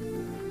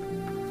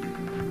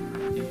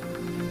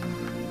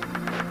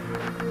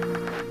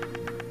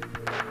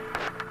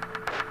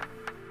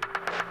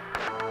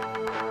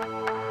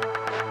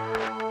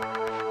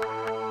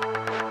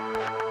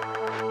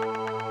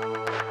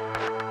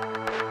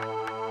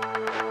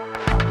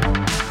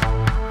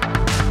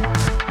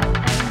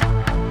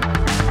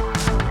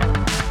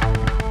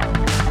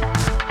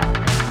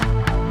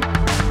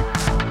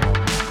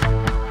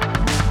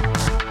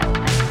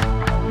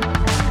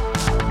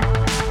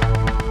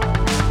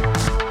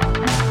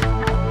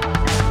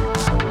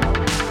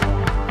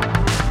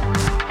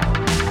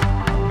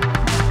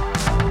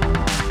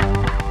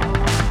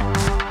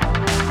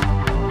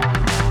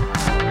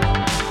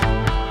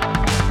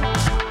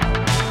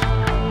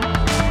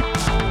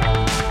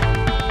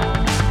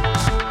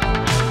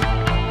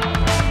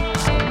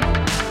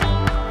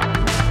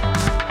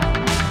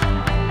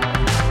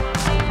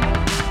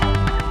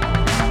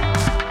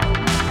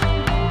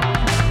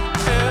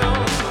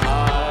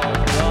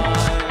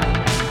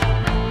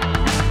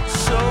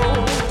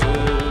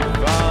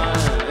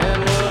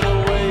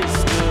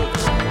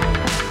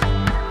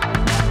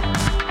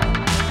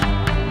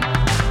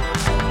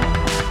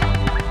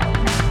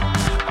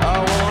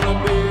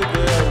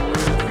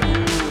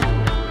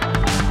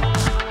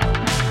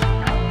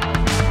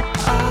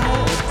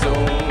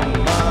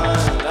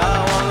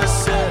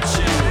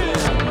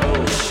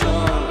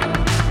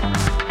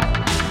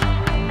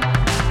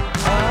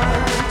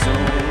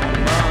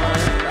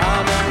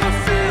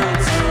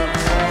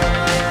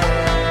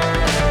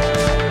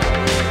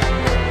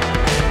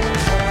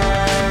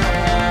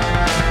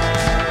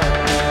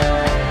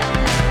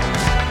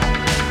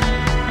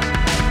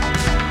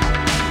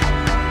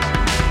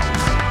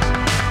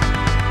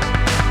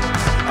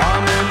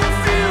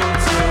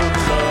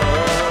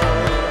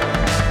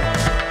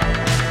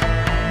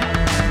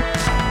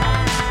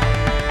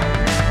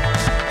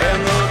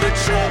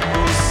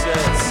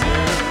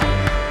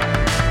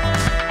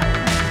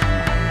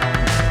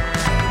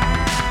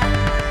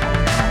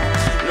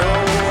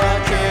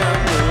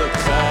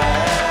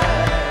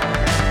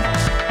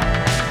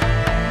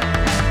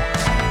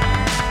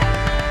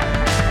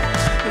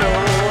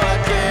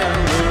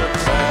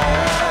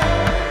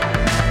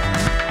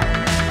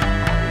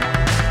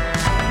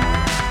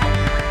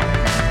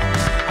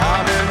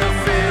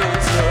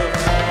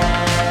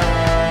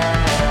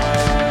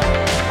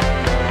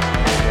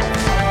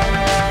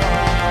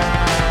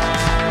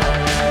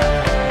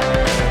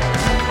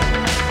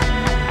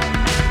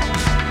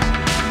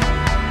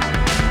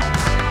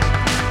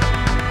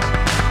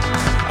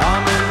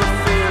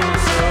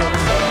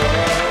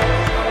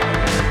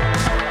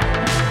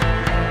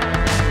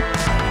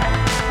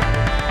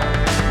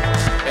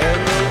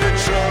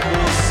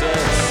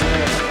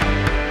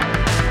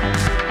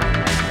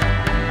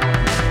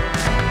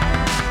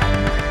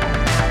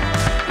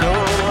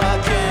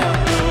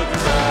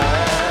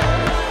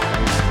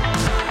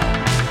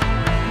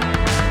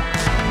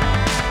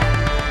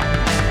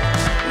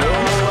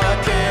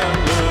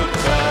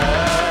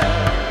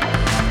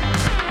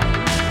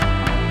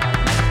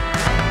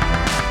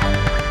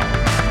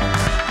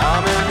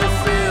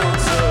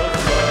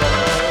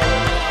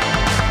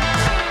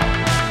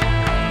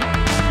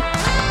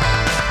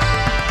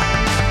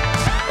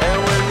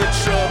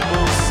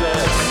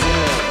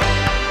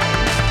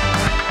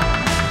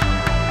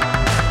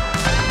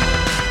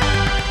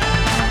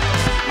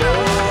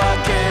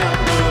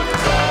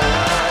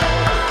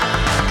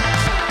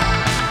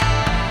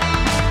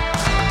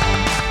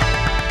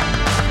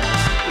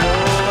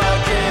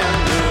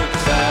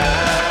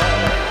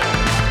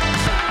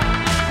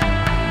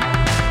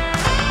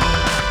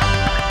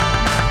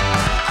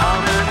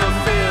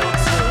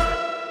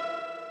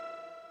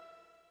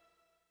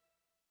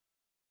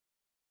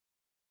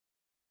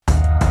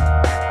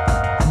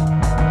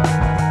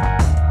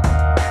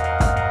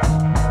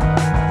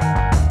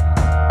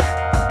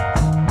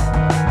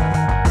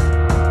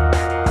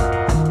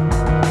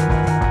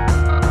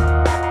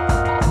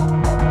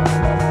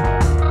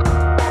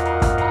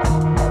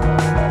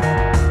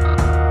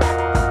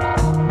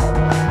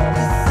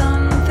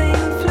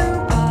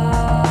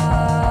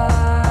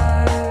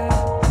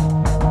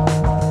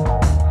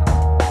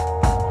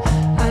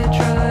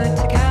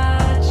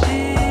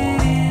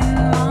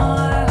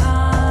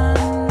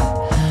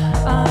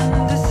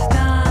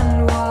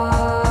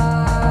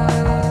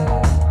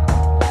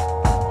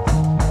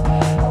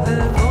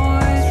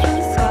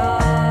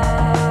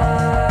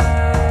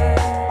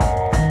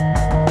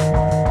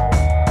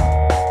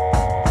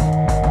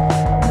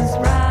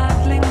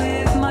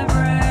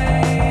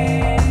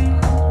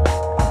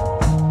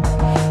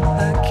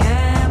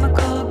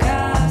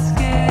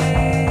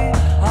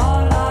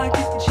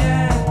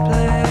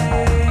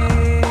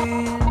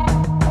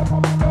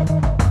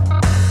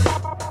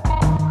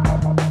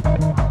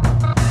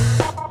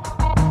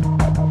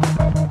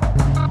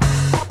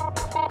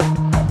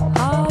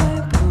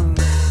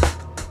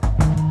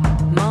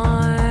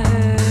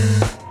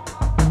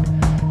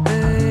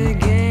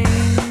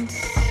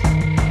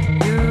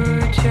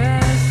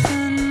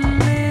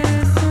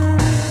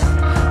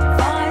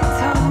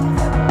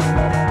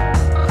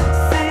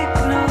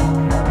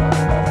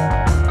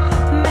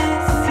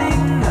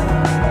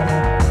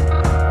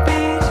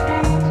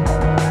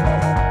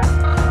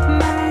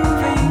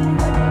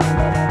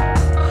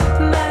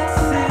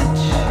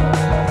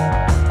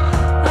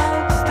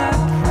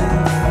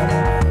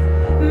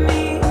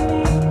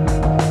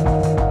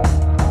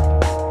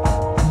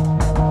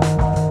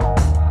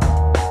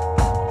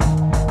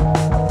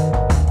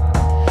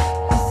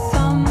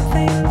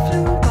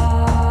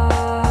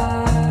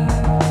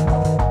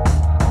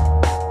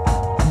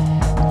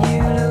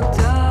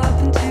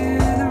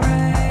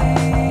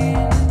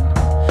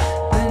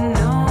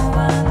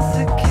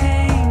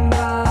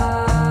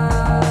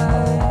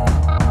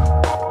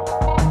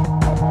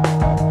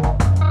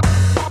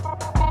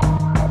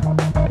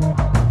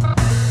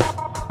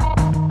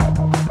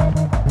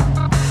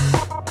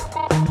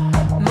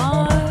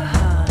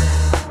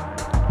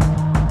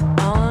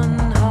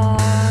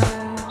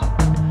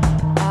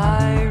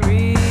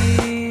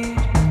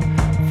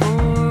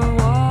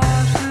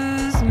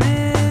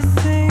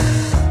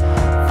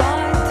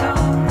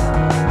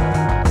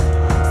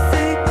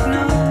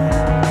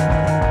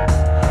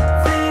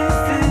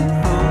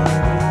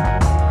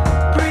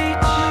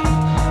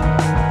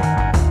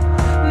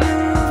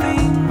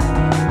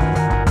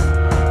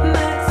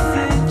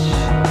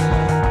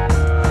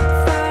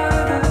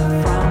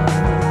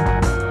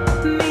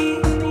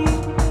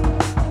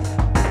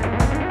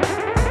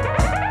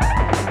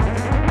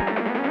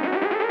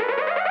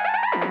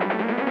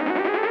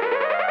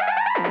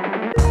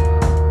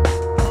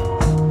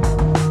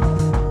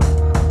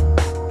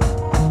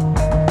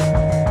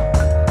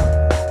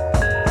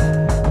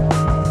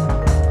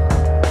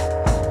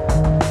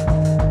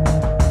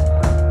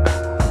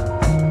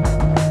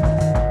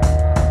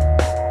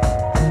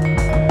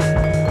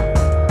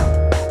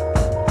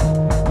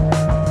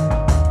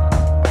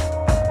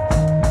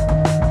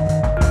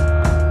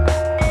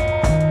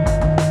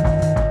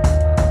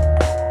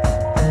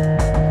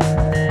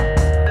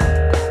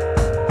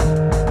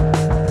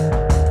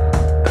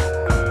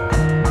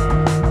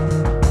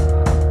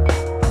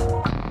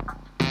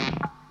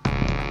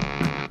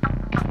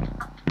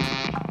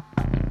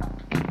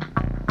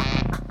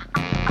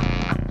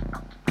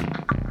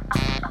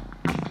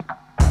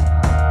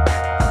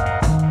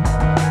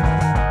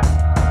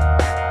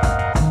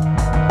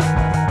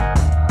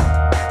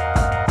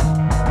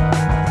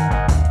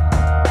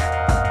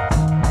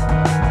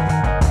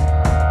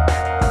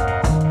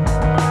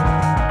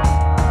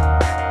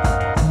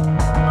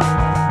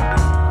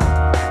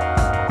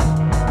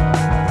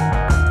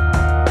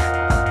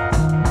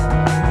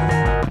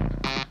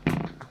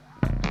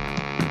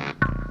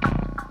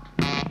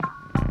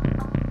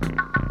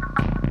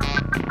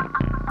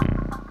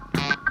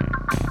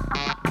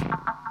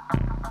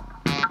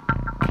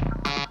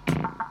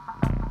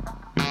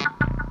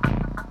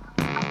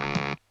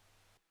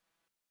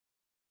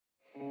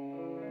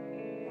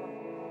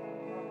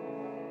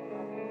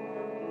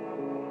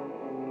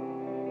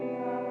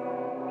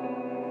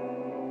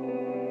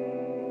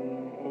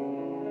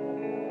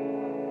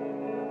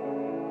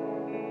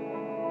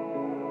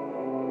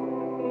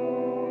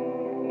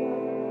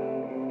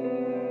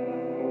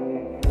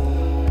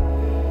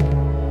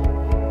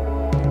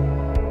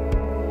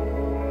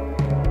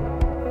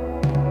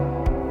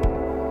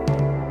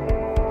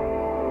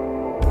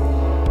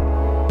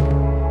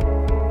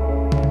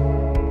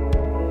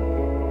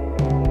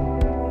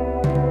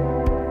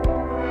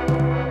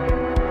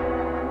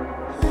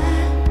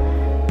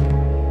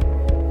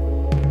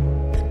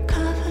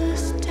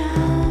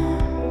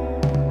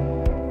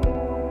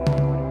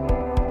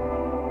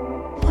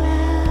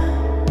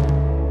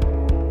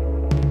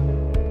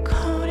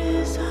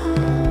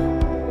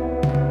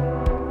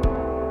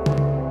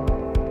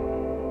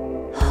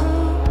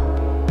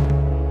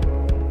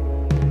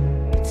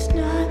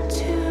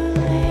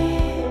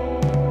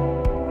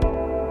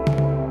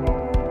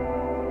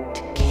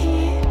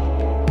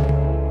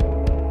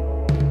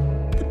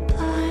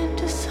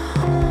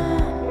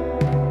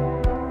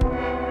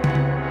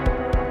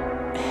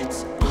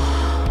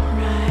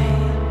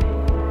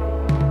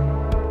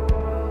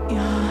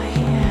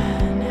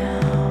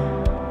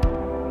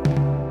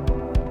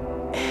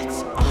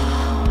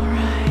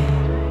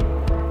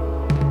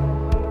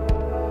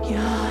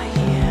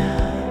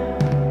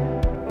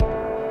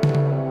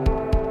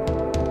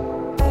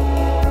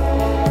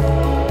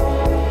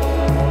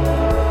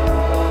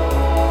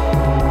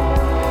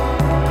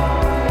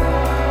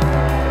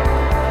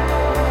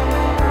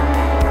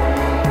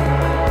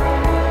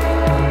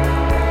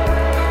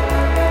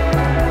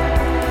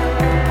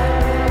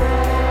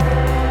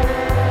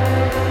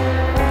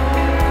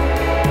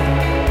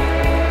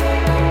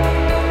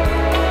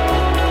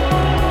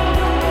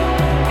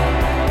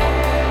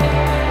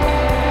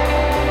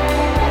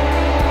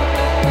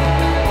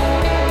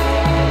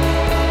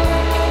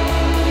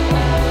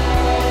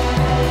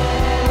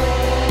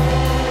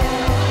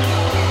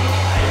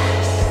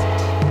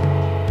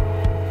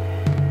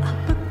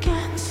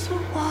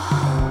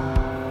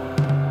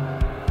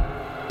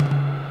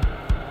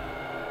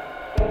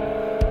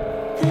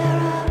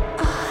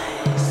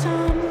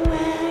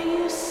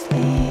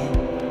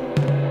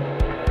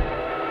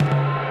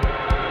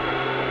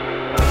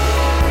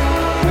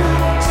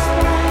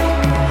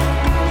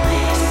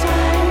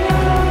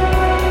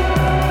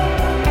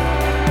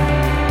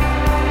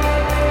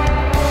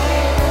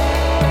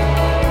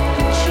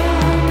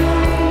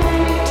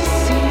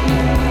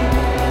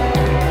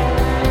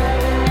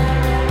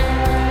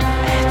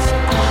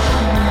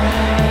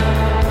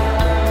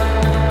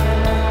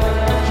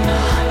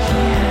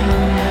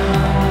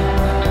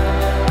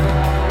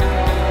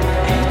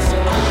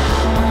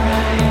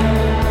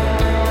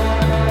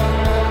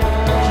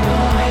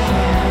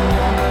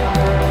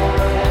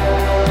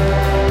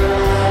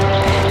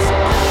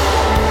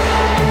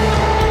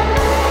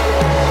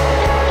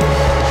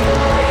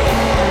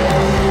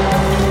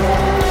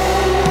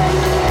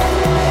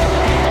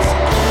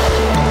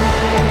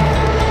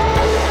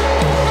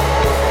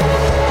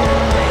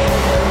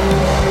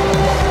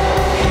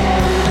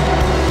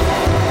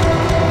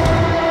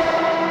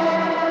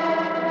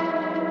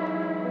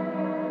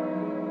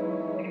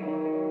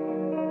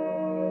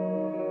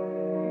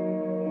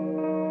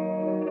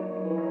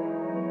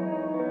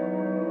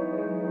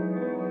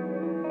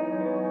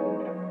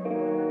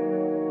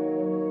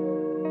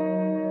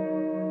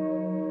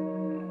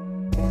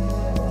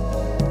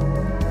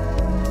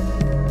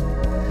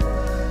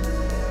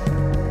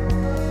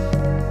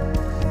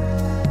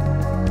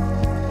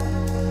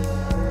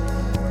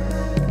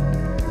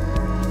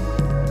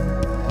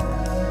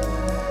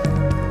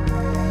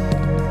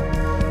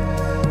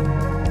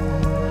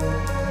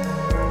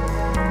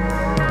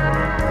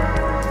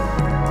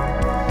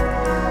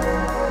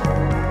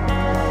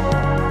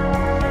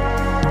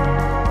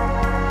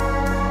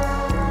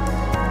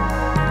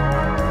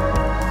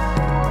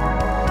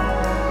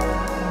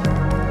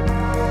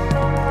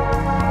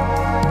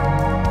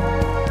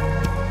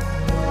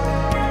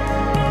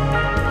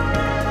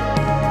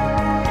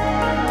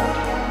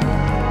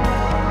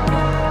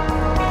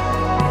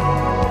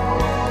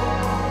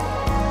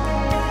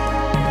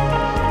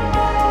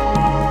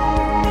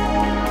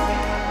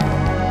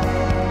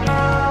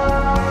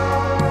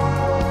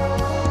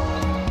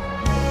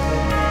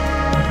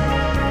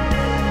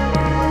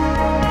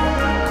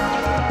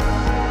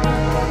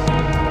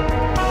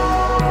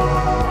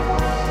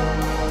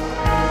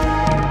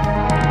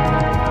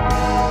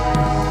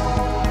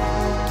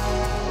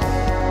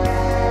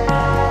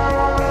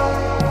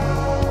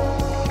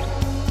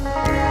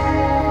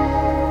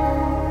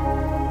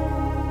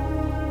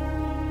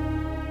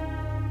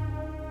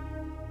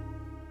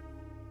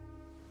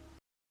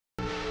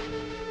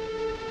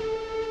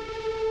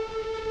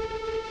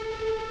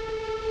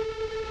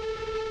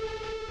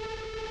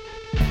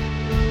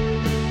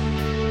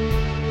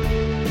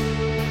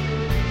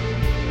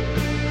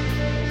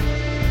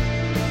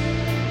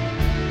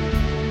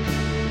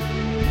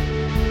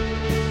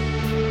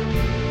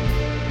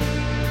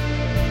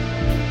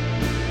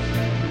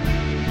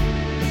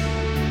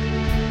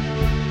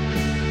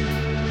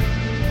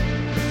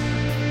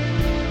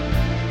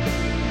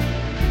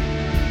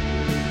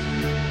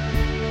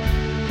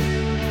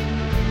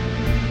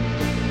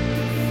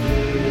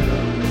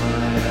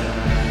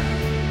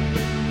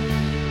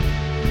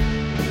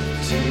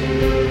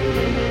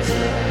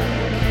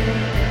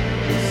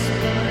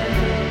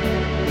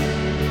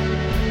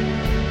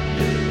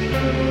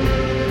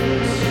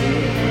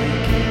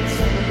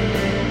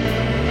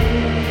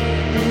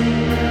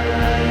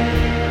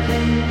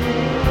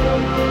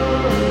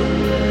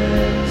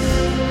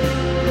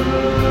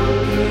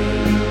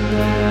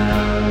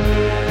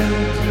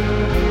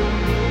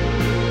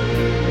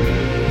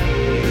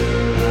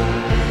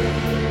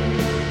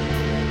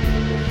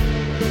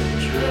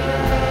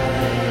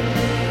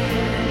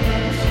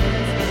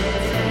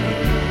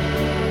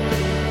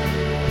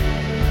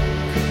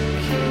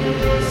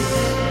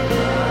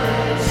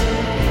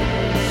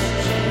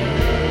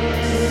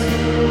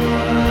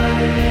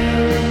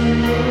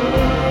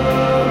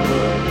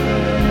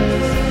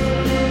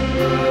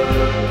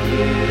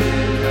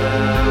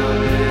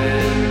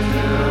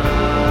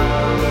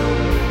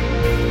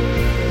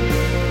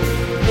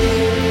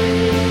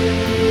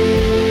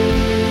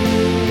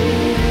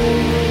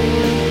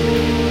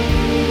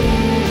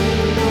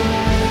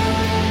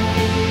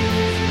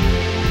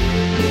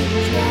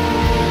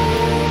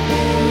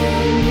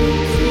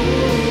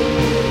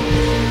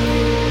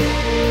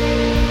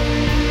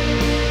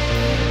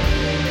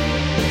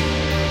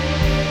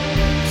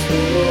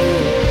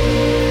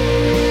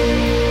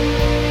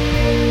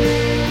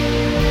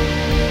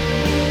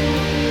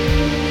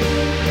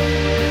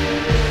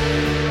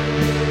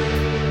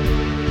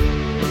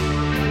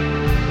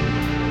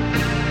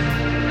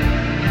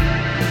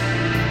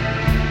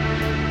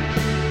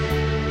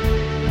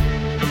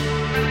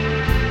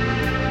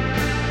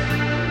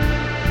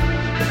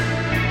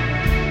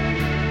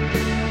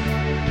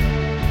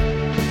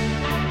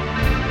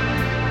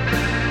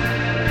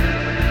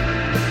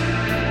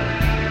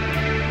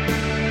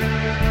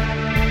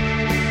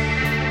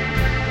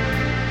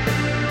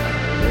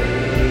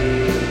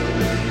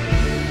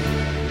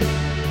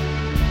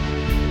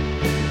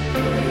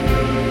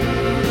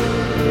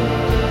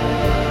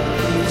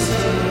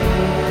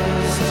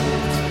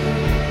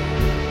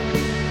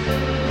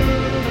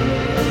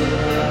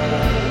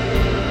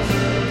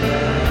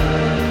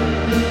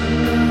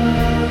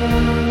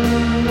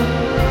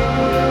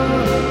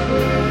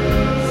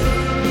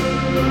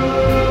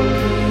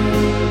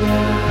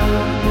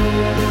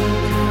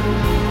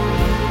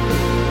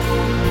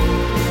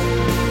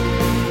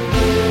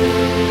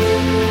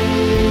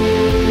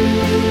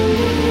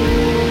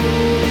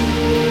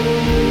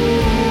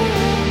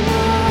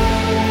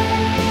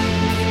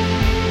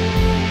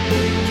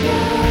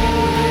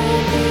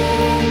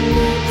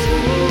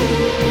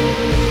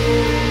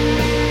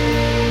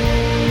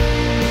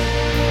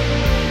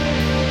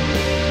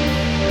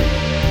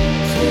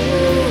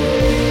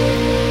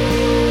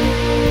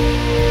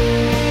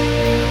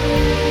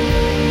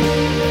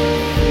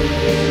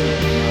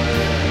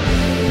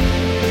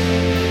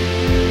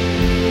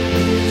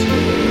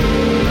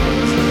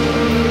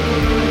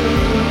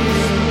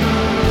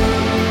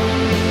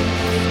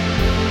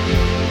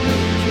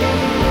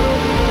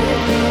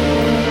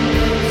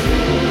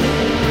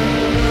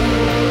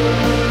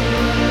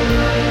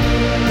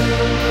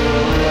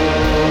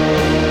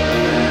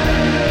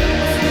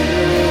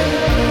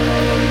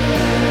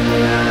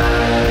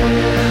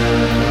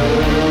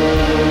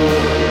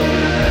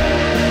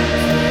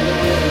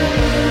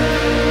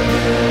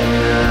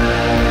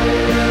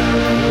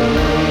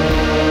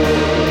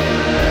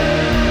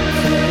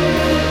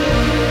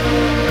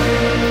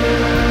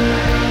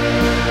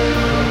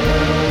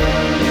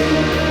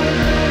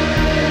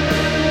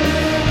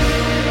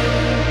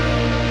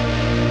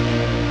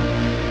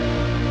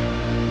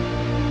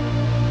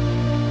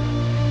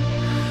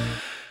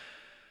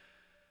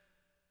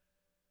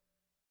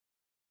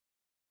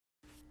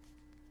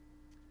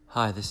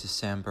 Hi, this is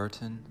Sam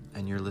Burton,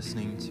 and you're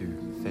listening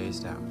to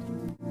Phased Out.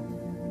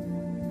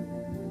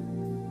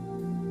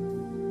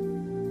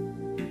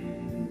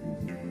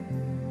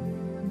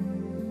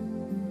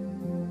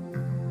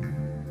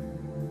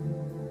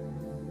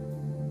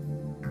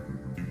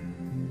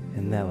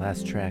 And that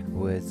last track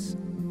was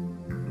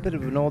a bit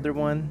of an older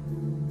one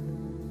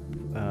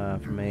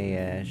from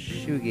a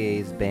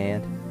shoegaze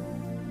band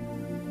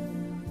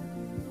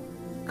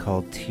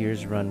called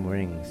Tears Run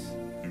Rings.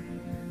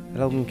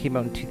 That album came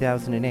out in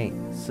 2008.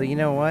 So you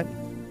know what?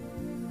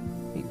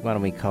 Why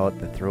don't we call it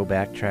the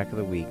throwback track of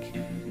the week?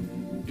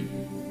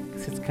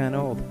 Because it's kind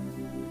of old.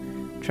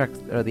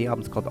 The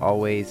album's called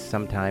Always,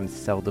 Sometimes,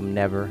 Seldom,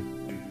 Never,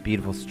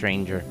 Beautiful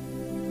Stranger.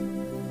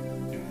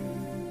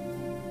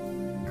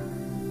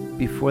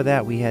 Before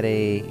that, we had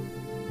a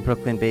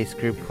Brooklyn-based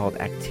group called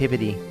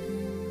Activity.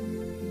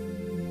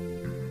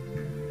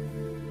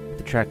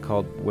 The track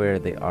called Where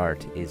the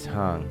Art Is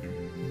Hung.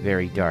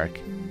 Very dark.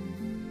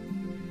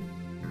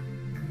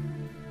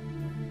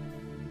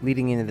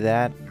 Leading into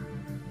that,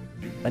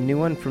 a new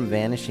one from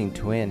Vanishing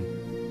Twin.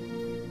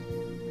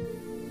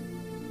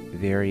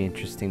 Very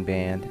interesting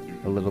band.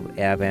 A little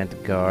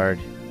avant-garde,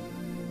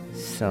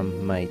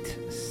 some might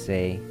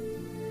say.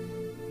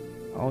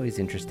 Always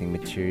interesting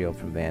material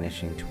from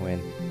Vanishing Twin.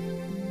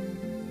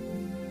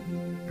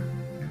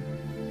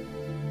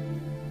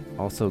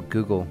 Also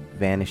Google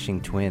Vanishing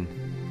Twin,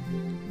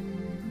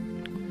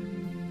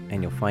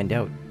 and you'll find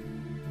out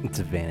it's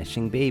a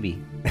vanishing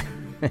baby.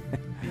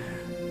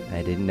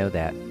 I didn't know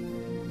that.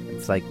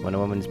 It's like when a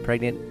woman's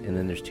pregnant and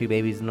then there's two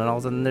babies and then all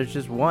of a sudden there's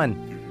just one.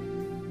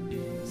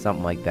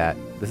 Something like that.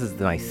 This is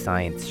my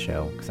science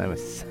show because I'm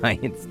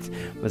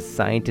a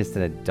scientist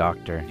and a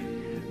doctor.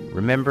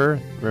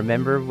 Remember when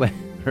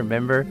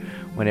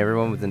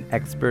everyone was an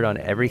expert on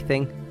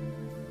everything?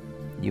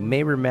 You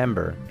may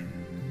remember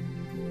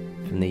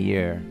from the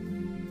year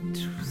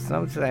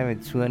sometime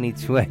in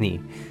 2020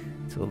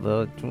 till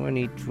about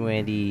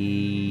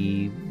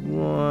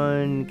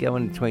 2021,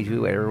 going to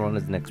 22, where everyone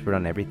was an expert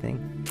on everything.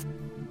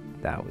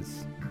 I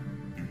was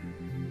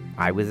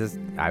a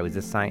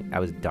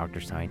doctor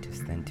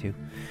scientist then too.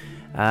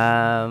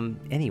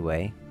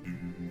 Anyway,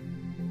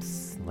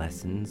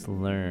 lessons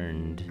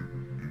learned.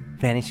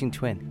 Vanishing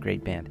Twin,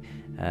 great band.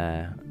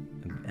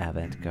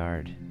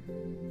 Avant-garde.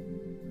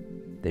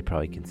 They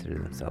probably consider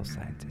themselves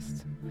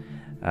scientists.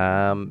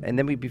 And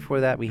then before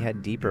that we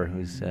had Deeper,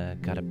 who's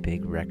got a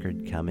big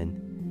record coming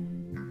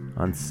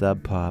on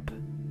Sub Pop,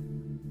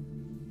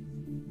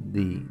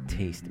 the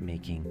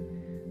taste-making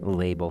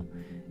label.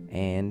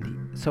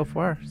 And so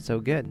far, so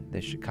good. The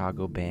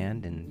Chicago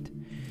band, and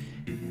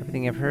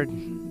everything I've heard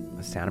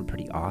sounded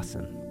pretty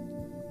awesome.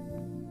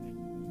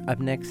 Up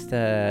next,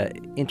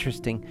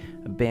 interesting,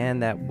 a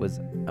band that was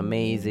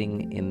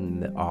amazing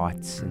in the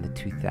aughts, in the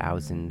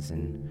 2000s,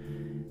 and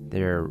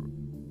they're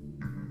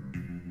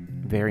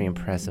very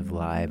impressive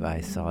live.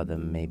 I saw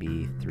them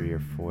maybe 3 or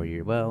 4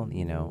 years. Well,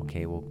 no,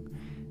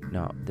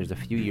 there's a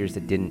few years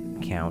that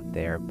didn't count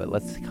there, but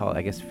let's call it,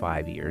 I guess,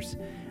 5 years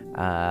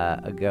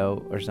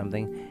ago or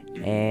something,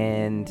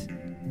 and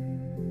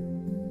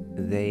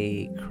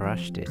they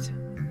crushed it.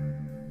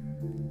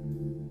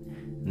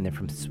 And they're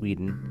from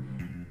Sweden,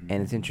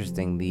 and it's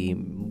interesting, the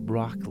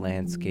rock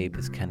landscape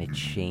has kind of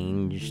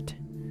changed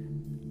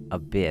a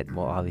bit,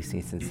 well, obviously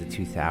since the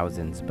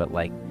 2000s, but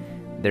like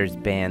there's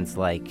bands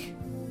like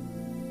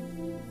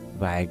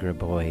Viagra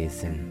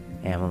Boys and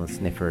Amyl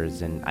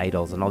Sniffers and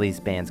Idols and all these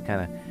bands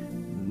kind of,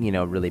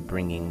 really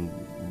bringing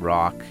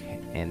rock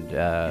and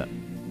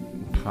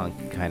punk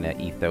kind of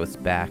ethos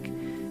back.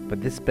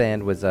 But this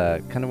band was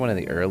kind of one of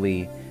the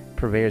early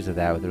purveyors of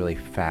that, with really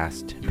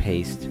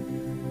fast-paced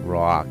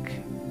rock.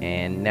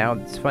 And now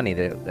it's funny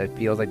that it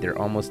feels like they're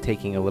almost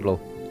taking a little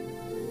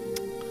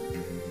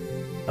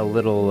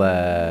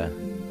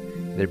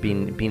they're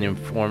being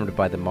informed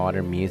by the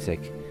modern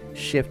music,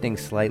 shifting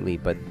slightly,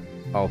 but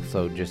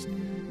also just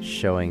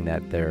showing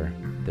that they're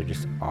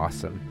just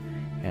awesome.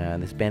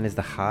 This band is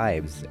the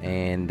Hives,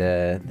 and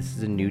this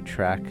is a new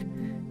track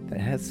that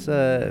has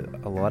a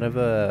lot of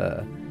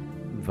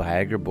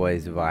Viagra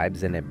Boys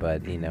vibes in it,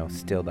 but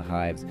still the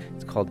Hives.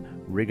 It's called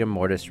Rigor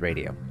Mortis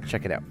Radio.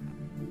 Check it out.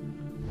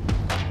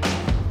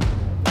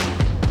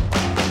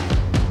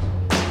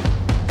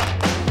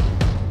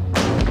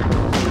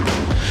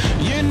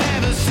 You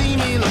never see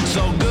me look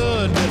so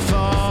good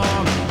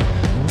before.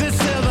 This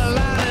silver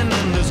lining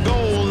and this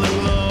golden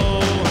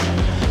glow,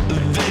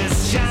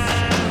 this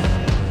shine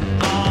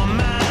on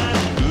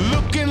mine,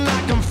 looking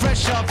like I'm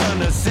fresh off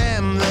an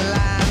assembly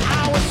line.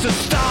 I was a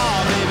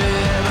star, baby,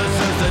 ever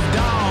since the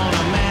dawn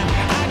of man.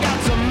 I got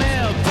some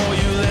milk for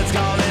you, let's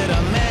call it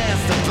a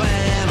master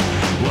plan.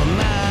 Well,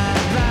 my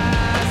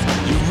prize,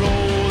 you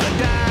roll the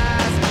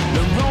dice,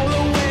 then roll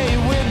away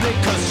with it,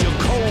 'cause you're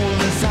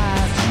cold as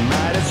ice. You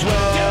might as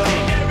well.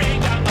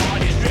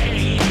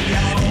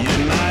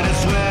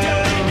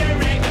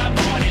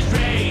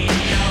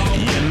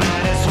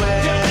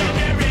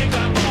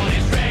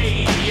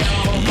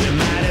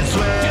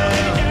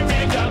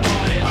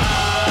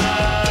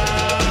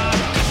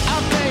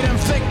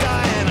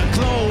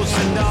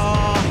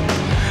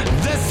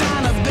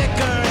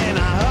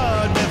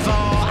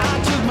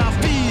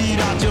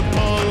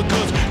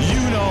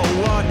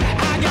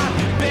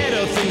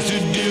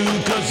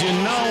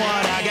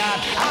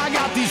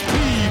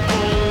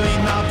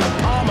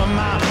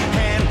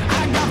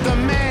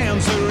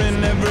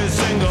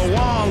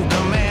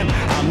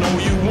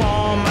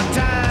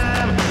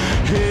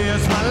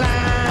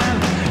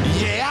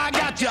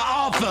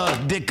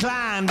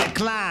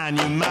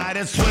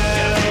 as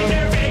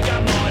well.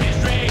 Rigor Mortis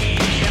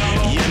Radio.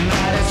 You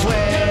might as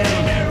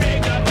well.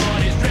 Rigor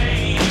Mortis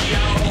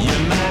Radio. You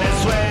might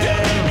as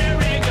well.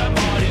 Rigor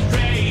Mortis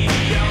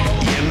Radio.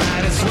 You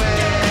might as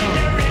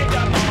well.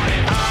 Rigor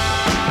Mortis.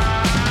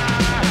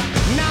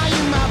 Now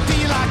you might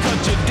feel I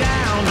cut you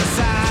down to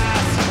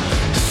size.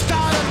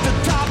 Start at the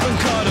top and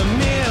cut a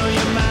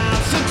million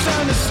miles. It's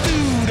an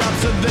astute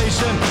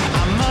observation,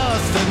 I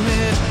must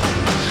admit.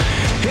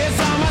 Here's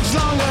how much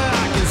longer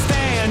I can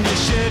stand your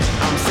shit.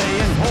 I'm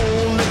saying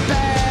hold it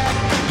back,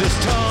 this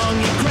tongue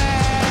you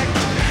crack.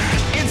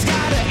 It's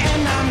gotta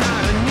end, I'm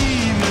not an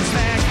evening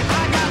snack.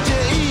 I got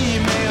your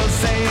email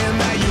saying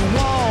that you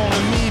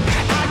wanna meet.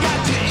 I got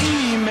your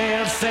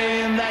email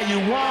saying that you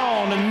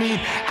wanna meet.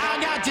 I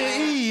got your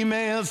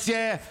emails,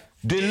 yeah.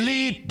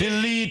 Delete,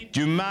 delete,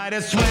 you might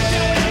as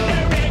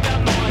well. Rigor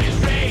Mortis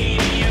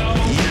Radio.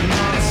 You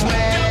might as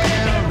well.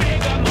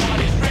 Rigor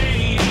Mortis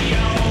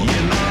Radio.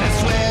 You might as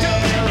well.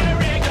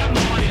 Rigor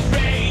Mortis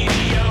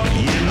Radio.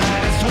 You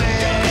might as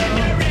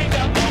well.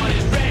 Rigor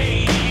Mortis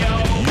Radio.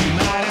 You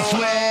might as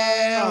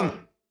well.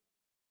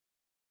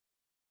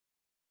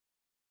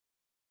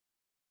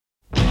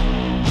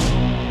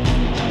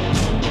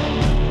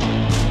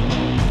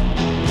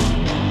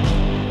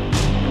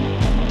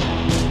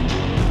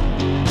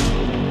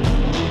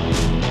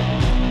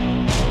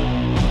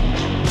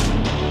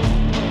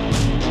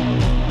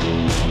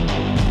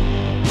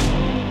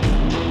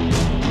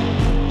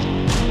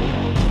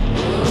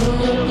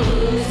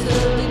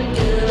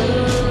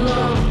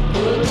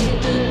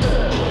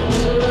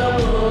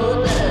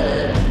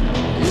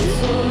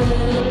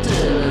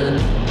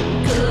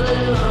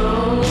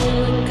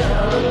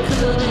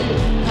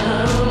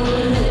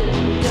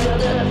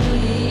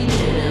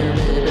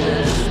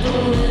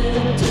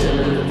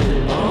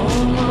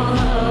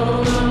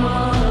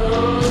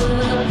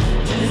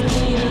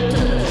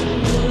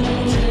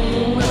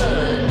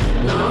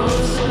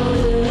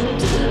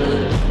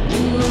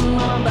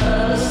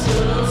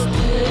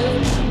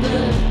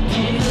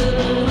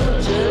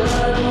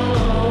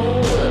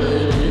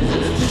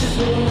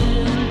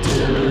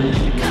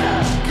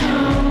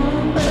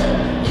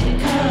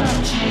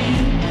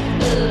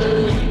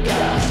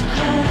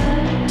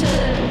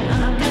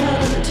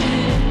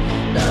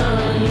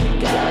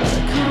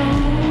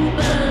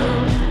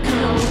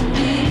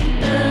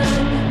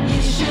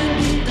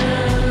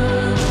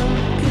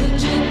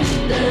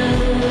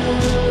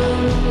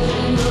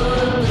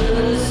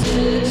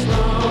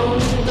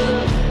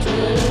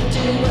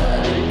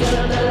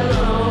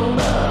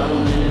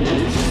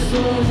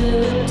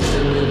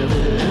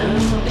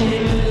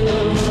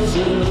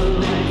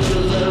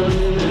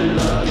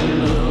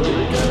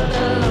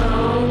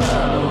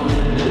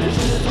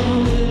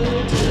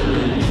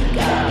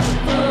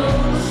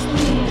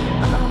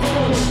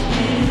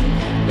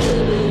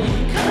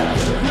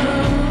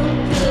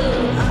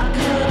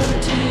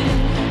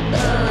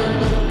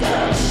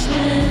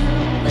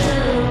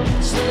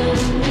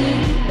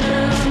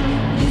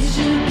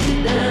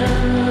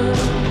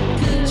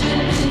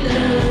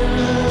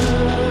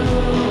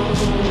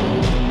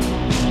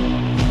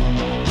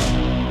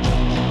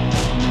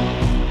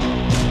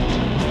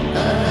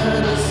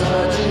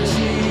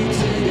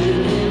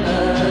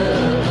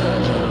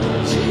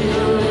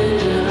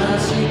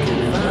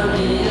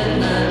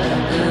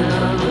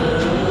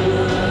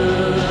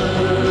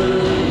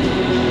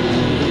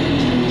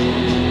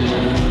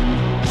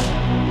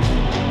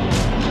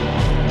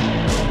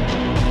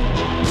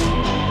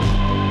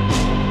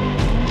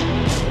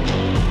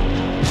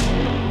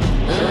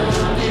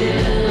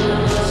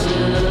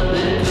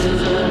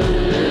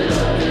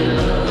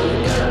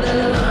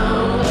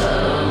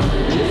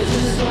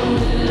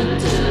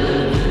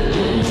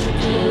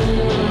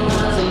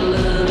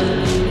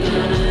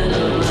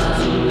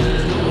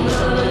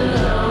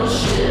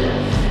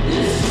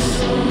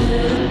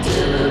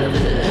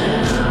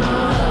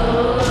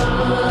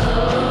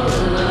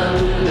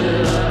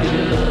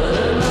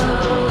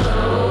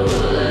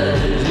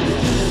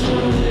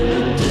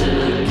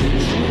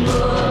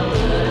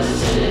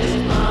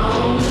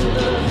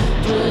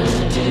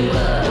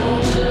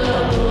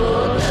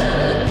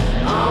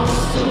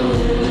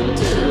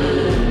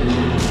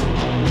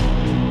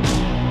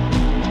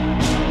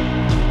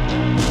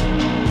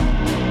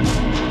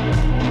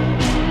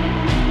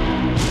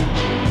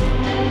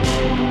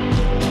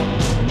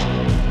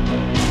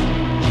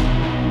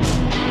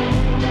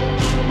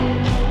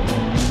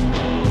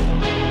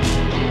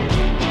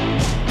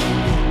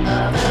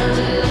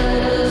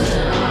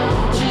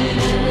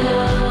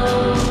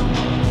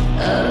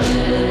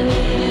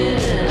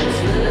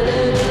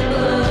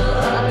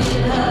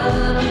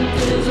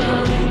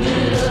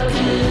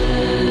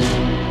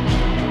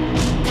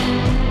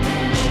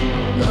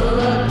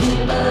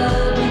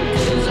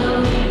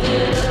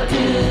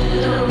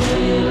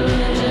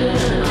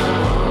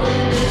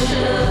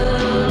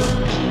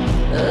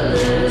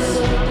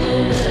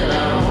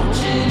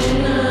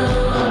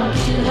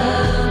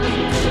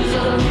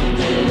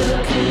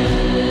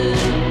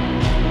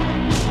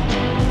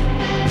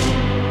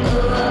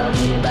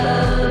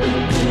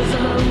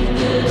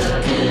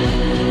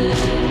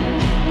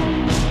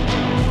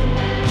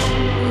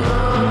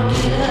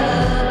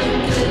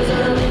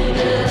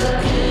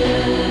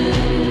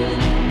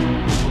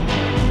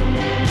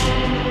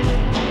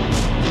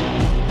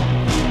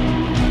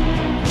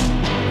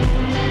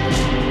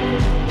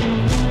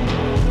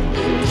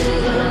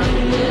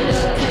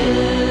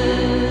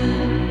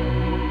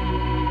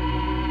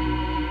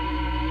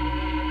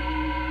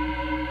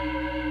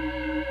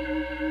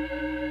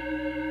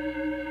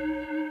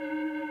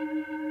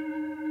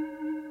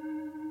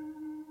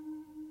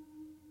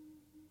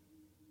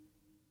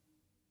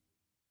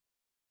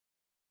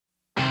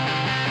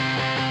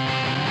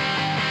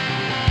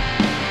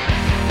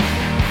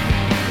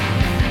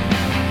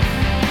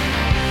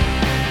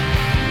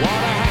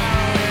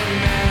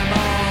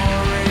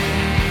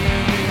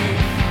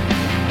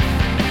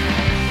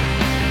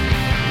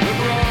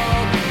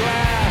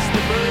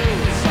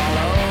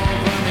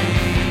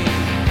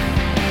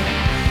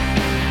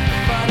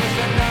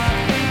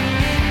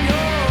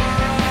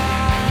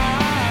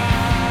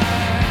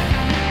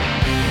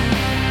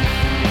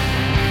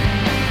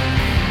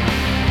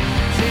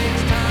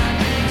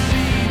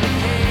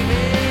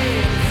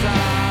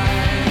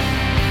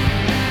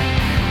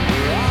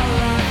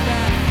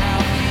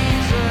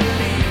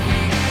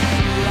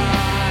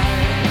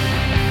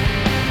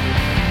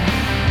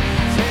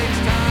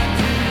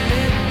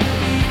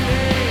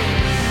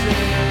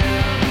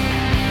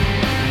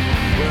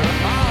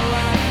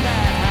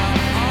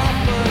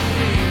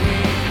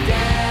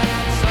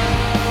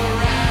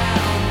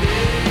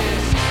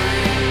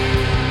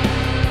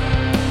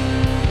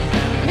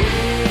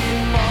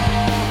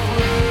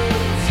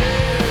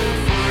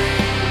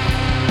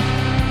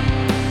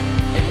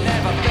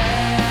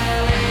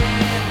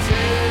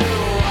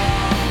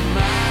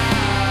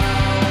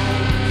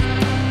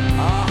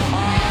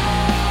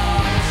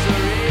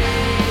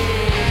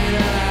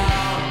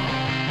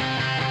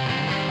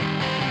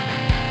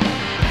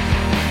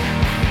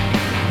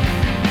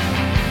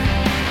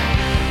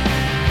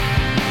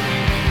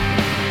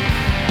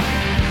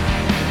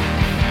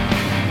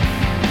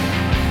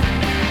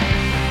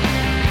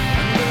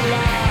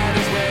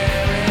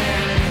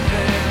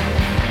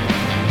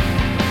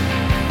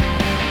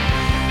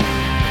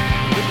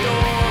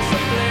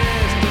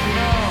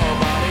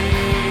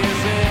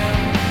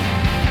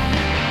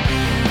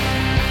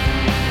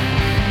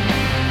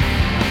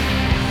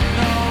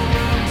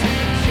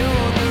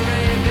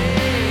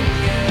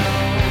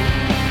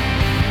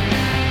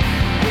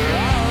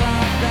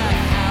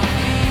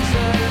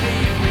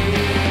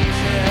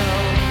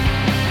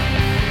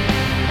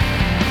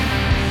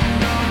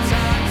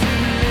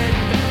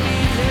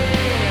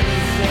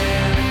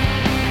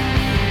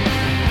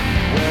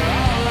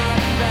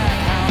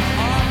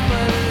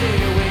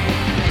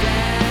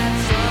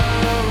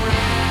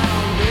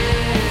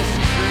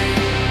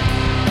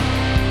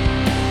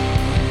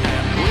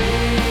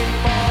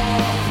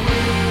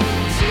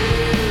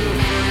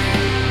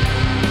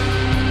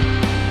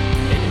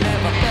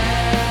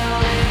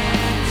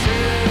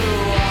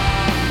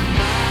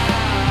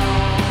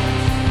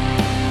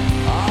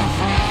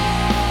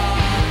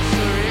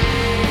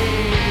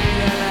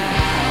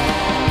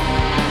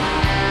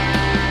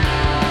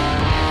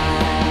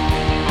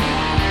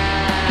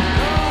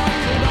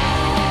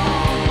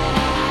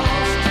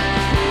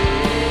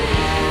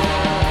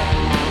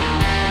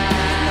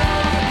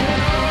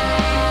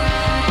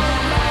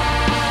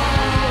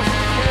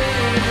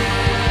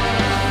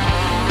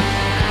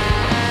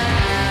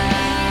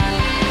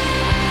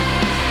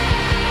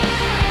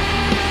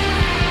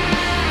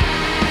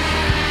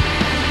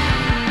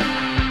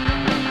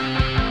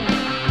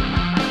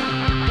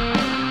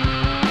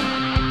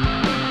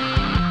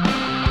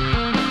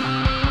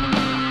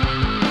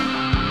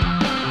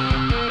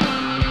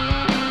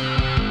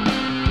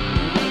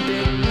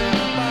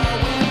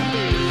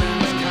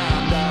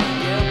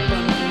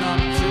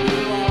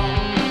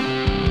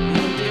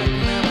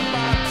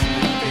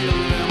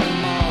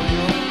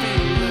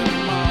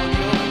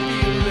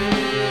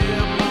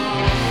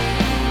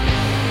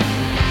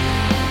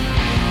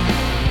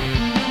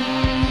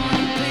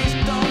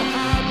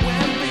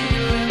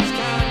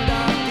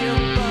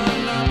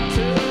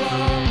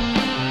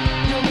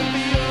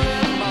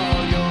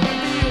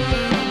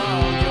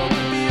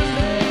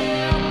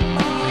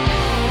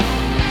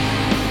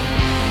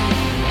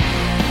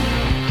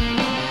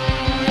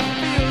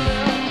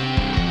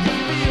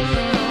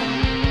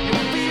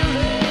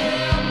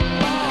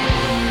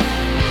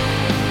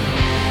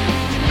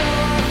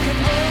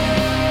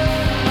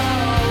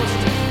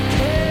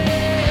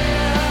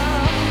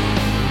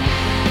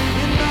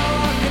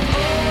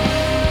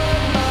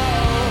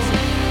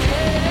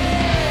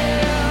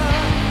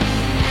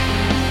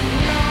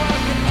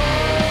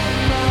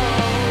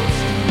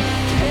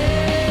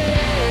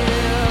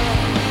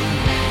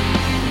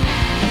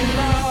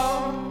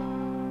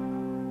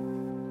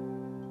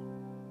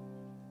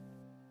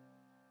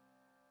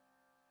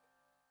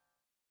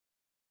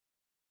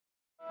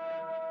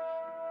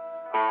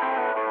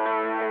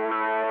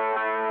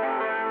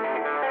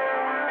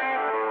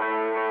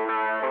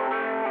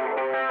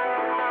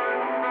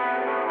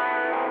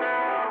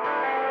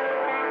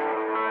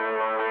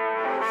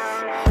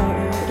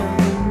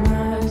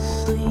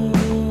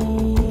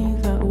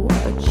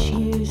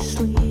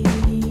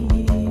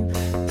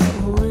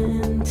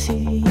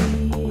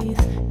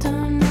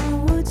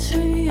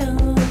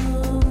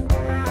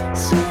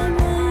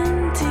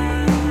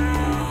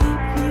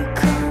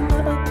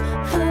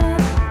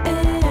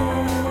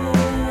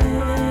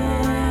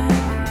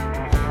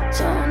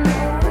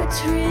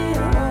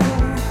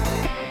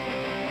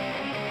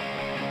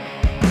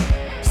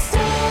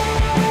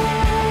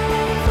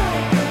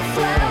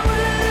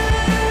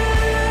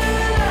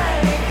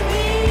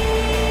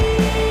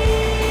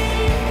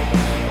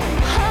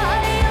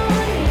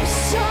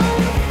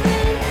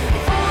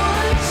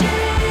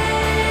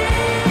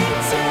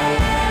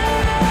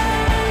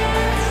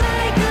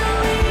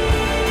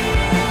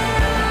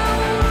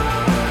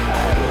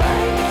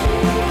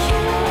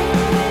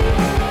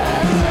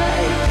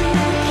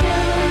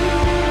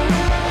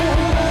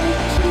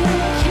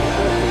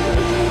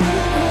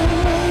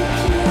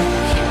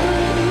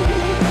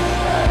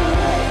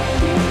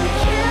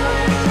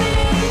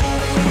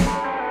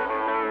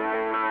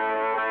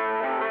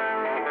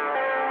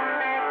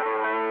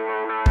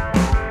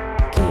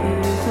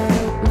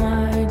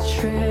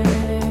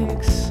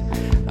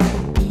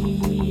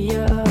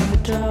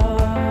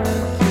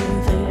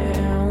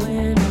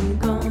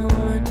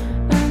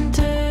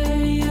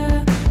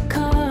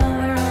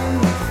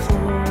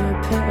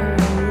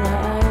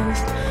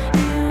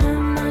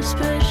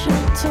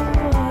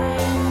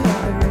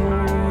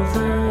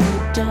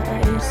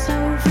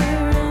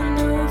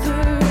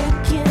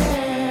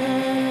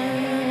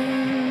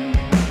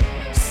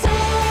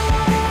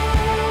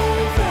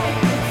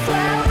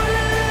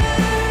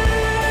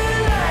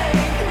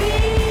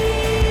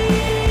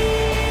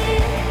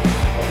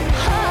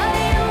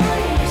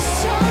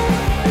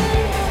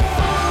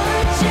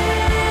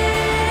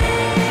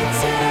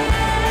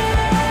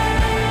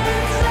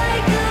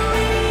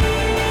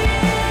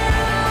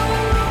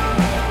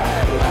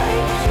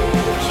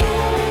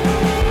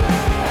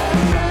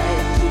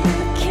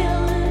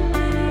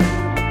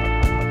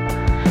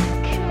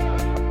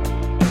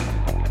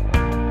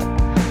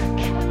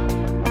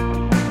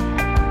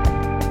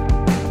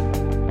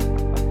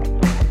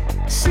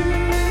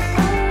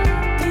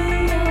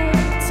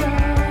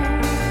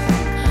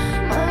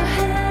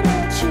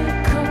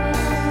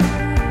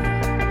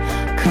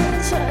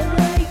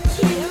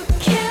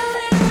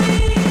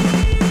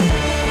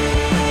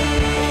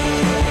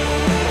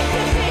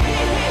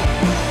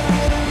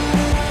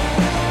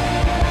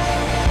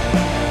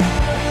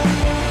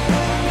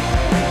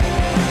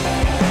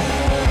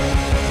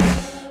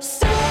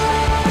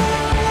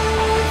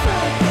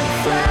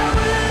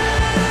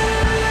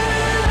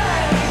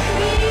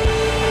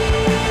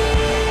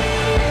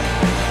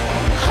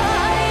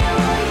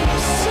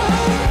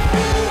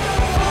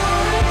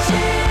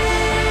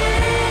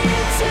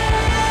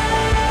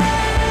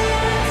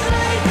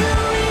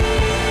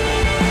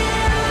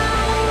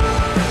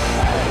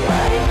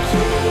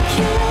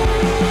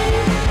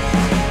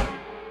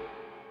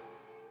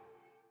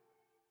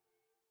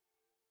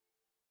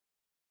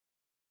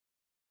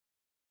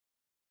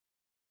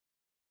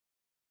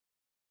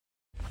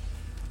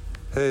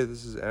 Hey,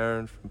 this is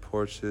Aaron from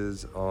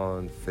Porches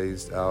on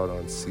Phased Out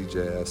on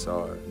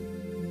CJSR.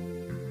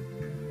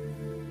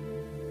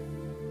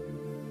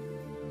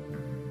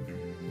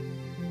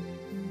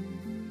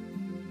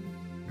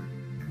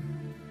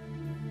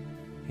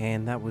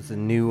 And that was a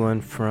new one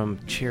from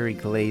Cherry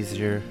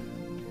Glazerr.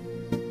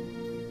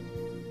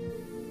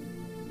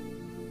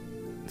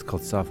 It's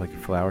called Soft Like a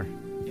Flower,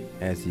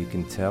 as you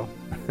can tell.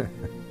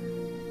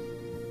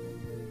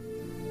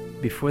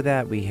 Before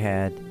that, we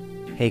had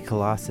Hey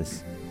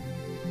Colossus,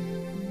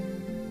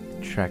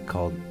 a track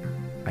called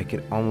I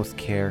Could Almost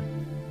Care.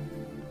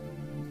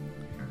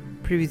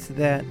 Previous to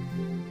that,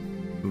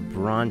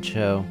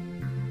 BRONCHO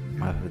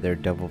off of their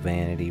Double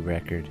Vanity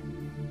record.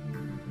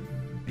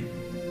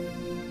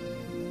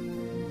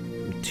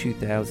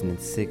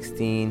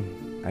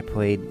 2016, I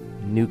played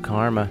New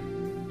Karma.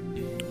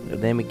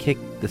 Then we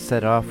kicked the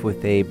set off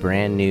with a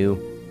brand new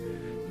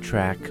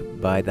track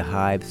by the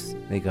Hives.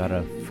 They got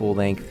a full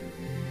length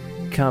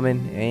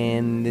coming,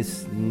 and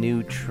this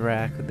new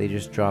track that they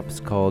just dropped is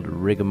called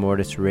Rigor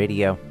Mortis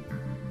Radio.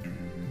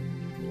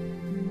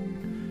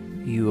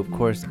 You, of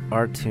course,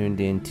 are tuned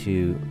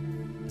into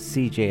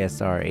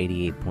CJSR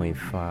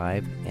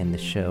 88.5, and the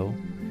show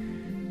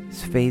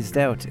is Phased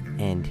Out,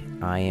 and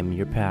I am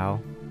your pal,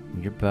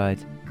 your bud,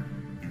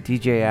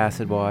 DJ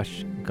Acid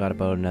Wash. Got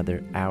about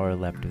another hour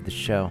left of the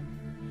show.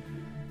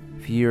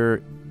 If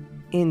you're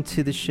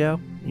into the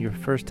show, you're a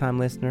first-time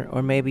listener,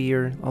 or maybe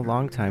you're a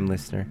long-time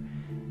listener,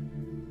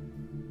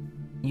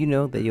 you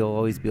know that you'll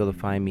always be able to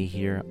find me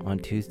here on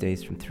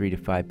Tuesdays from 3 to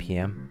 5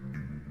 p.m.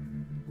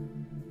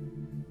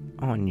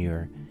 on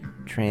your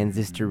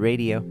transistor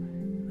radio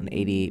on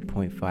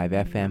 88.5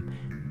 FM.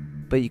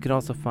 But you can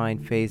also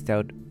find Phased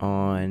Out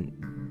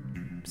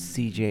on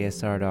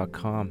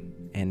CJSR.com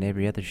and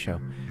every other show,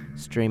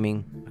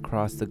 streaming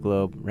across the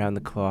globe, round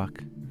the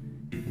clock.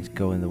 Just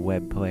go in the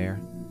web player,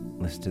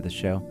 listen to the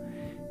show.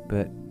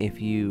 But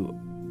if you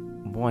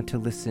want to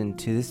listen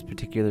to this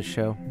particular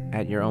show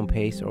at your own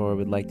pace, or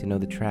would like to know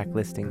the track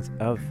listings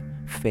of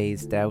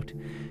Phased Out,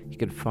 you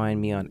can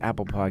find me on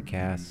Apple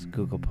Podcasts,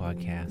 Google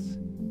Podcasts.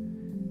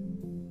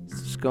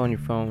 So just go on your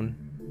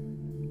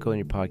phone, go in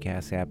your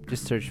podcast app,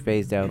 just search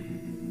Phased Out,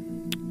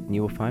 and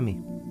you will find me.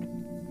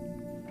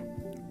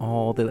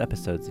 All the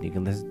episodes, and you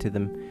can listen to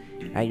them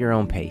at your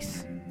own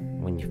pace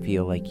when you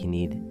feel like you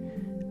need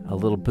a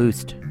little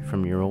boost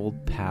from your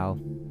old pal,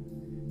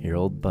 your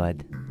old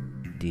bud,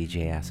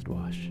 DJ Acid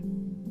Wash.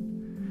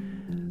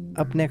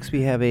 Up next,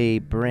 we have a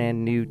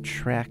brand new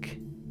track,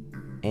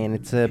 and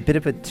it's a bit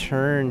of a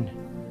turn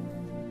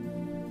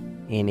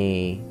in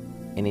a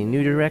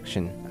new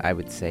direction, I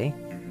would say,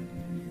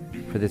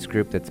 for this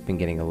group that's been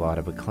getting a lot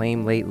of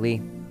acclaim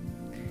lately.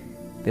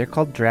 They're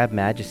called Drab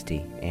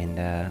Majesty, and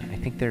I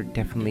think they're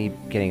definitely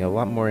getting a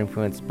lot more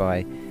influenced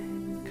by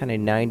kind of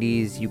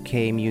 90s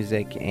UK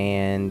music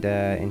and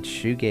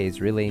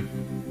shoegaze, really.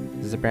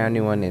 This is a brand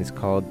new one, and it's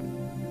called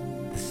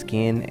The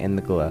Skin and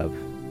the Glove.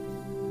 Skin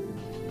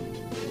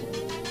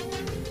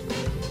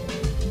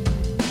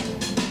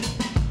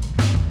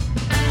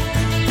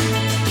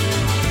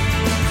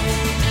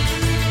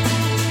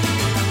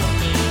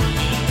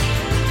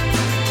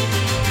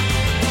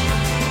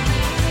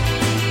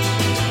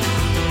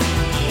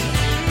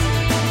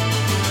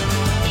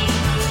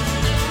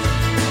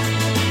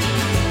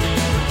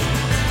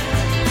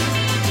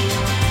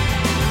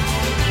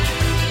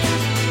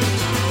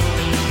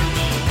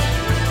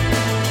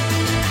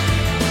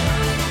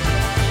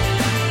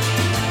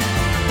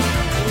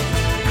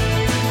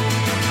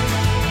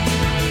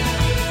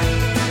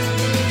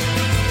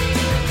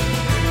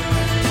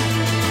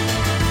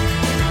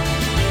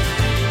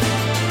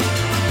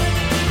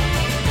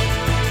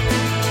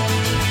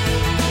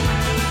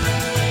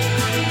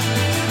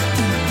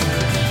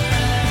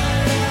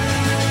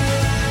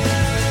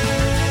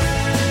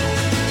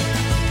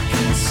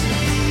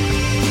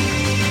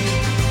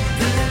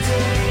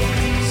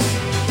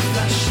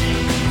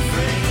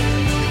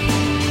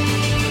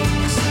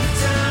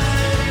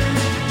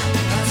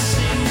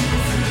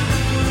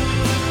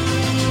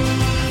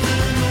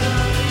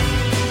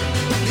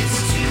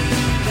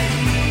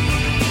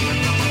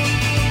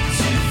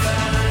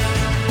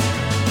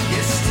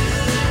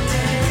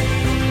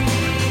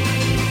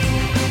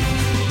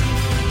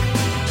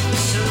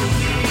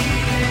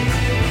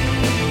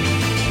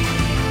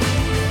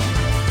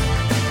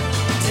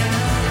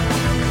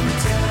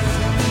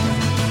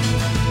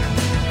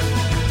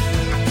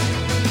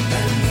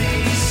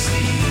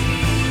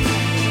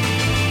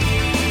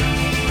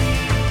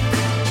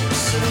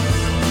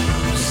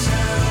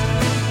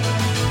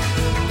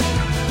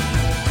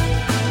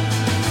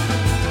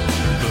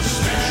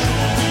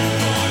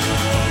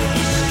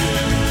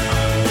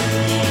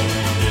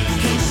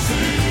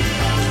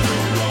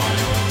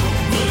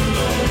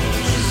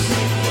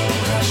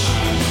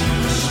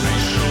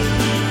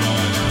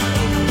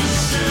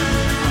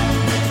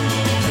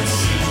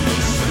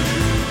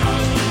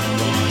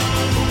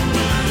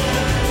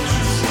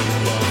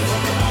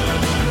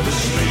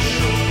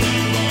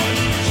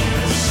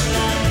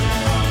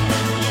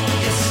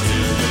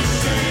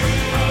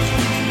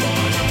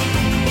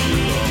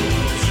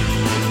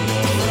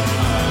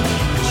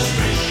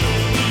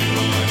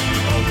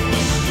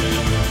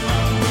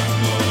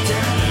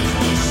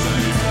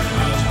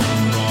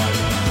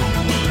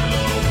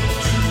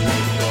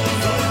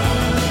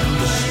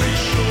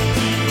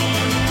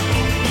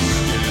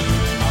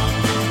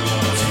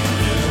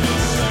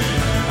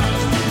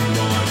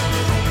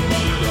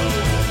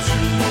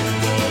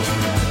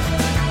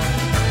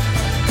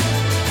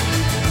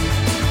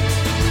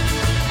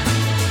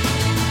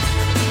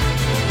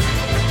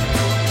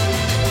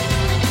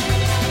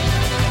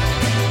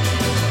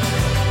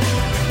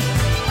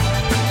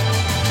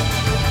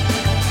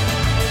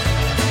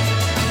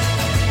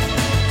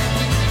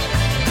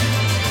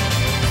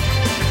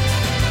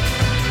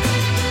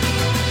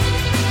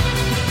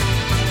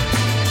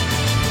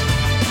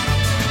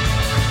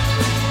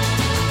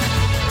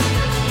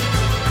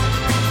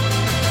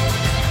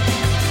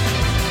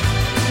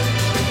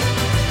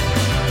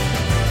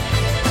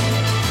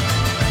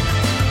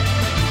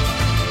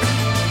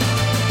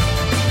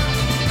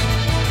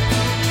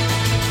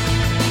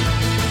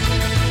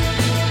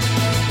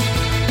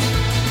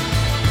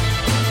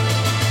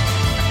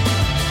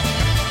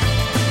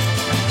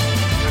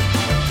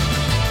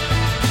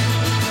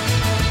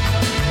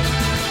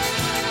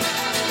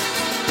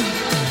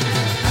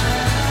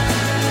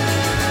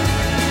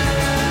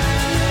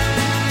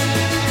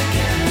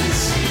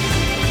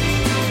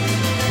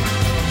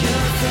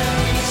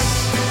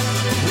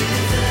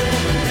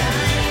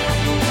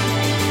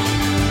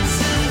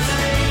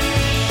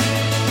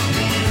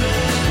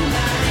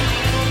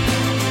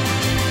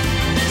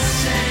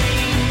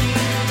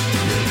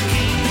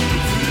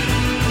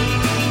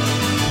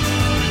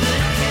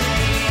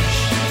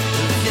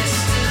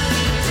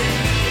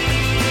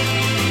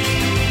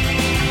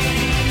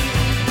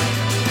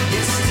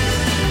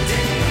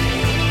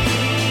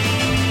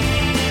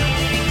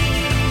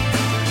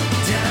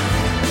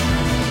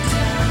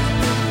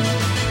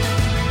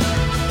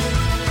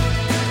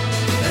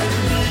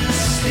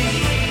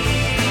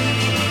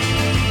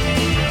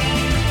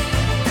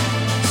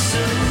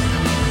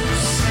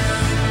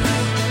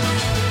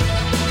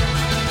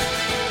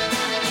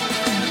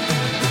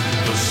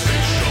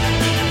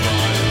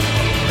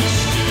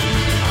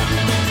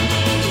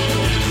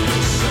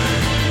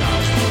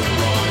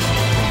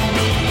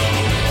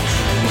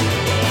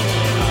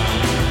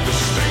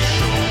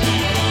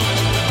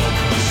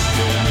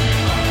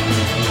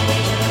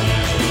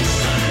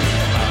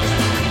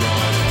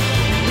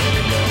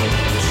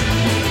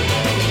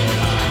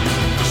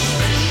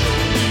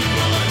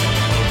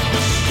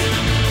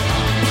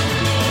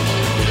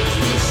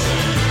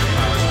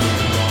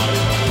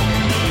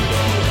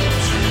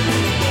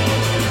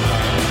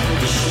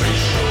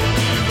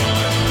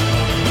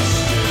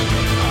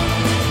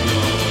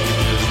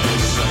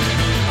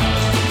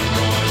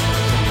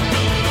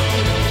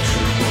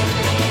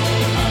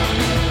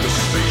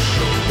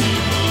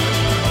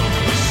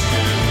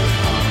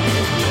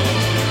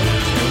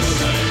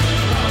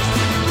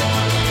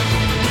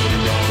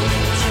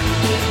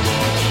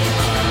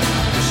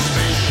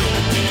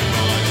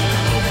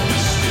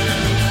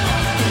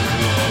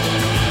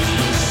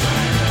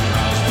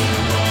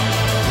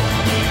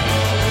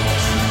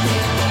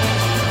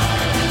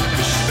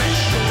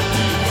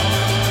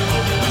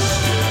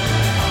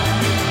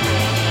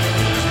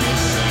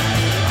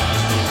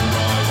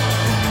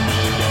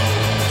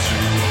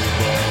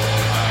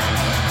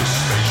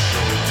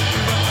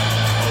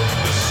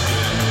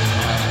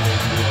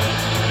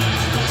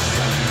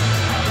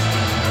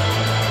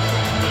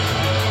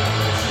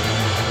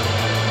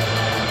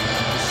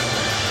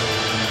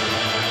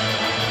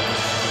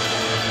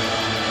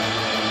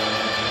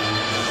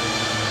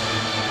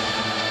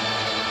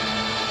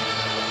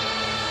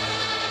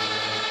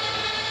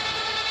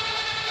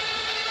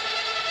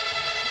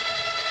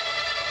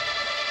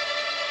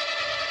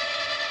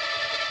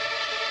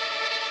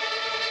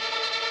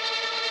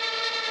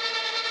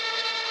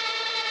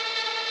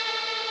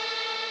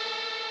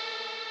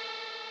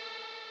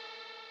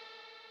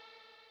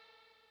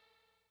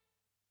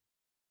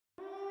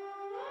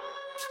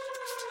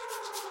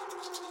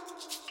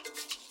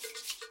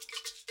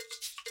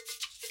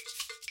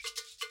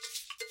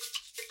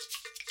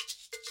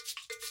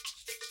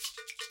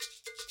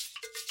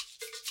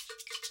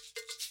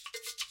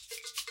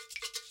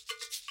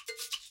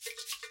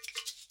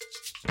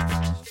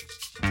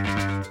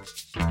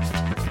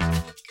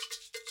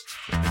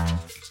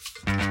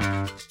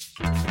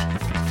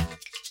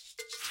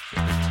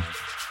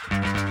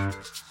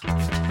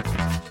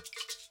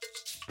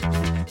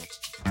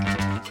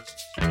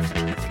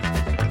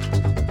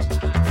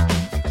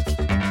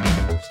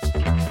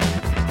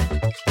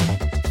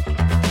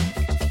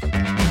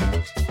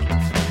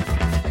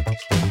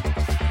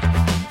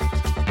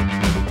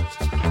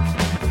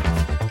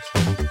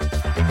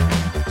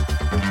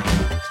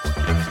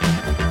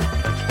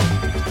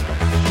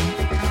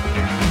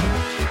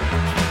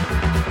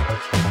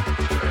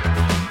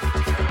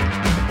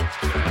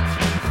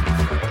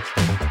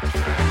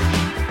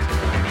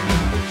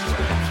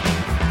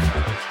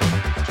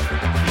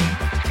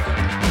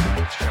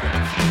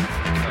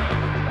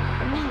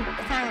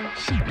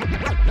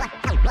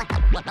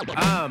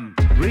I'm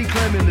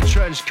reclaiming the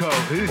trench coat,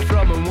 who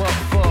from and what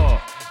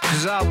for?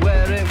 'Cause I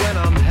wear it when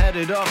I'm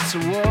headed off to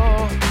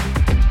war.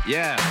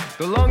 Yeah,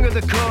 the longer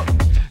the cut,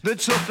 the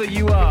tougher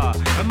you are.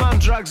 A man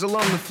drags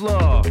along the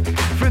floor,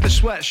 through the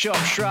sweatshop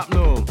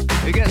shrapnel.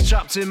 It gets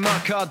trapped in my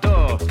car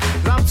door.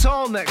 I'm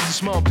tall next to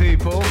small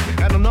people,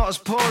 and I'm not as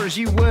poor as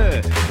you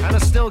were. And I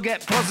still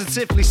get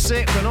positively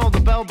sick when all the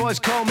bellboys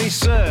call me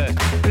sir.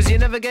 'Cause you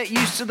never get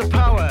used to the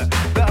power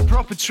that a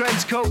proper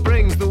trench coat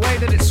brings. The way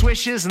that it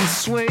swishes and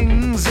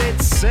swings,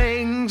 it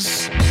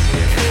sings.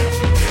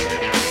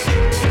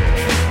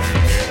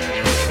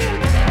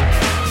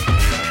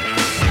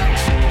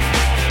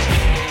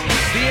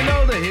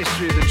 The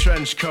history of the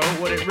trench coat,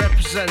 what it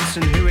represents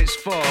and who it's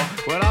for.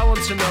 What I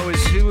want to know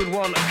is who would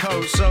want a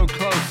coat so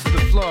close to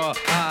the floor.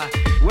 I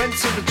went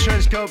to the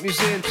trench coat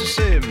museum to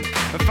see him.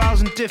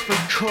 1,000 different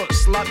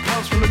cuts, like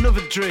parts from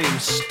another dream,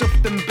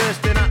 stuffed and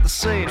bursting at the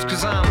seams.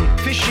 'Cause I'm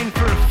fishing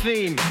for a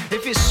theme.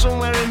 If it's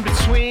somewhere in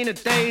between a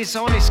day's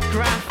honest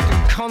graft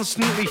and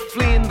constantly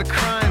fleeing the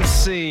crime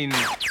scene.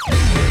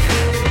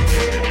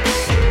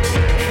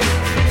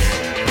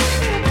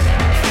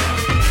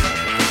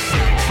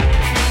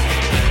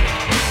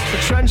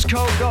 Trench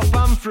coat got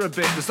banned for a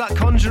bit. Does that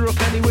conjure up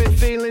any weird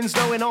feelings?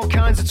 Knowing all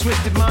kinds of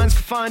twisted minds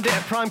can find it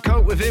a prime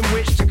coat within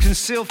which to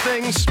conceal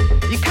things.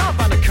 You can't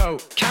ban a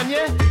coat, can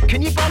you?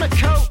 Can you ban a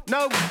coat?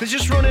 No, they're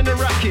just running a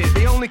racket.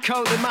 The only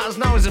coat that matters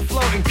now is a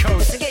floating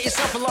coat. So get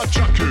yourself a log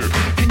jacket.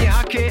 Can you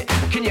hack it?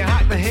 Can you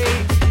hack the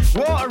heat?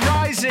 Water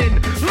rising.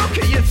 Look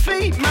at your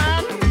feet,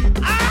 man.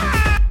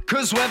 Ah!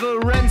 'Cause whether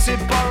rented,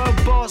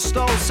 borrowed, bought,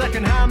 stole,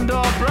 second hand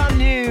or brand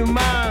new,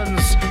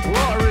 man's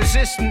water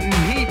resistant and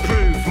heat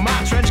proof.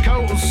 My trench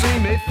coat will see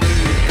me through.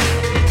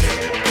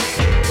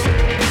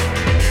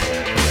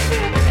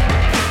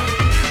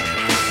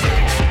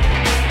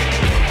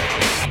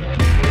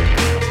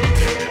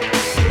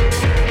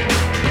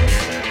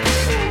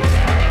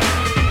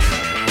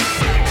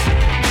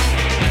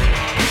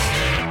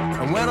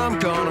 When I'm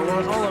gone, I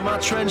want all of my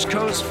trench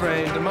coats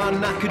framed, and my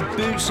knackered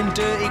boots and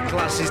dirty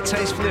glasses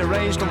tastefully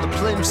arranged on the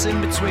plimps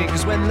in between.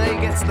 'Cause when they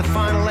get to the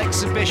final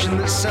exhibition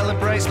that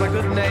celebrates my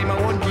good name,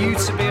 I want you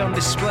to be on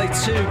display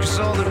too. 'Cause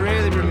all that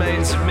really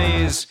remains of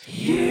me is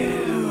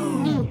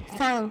you.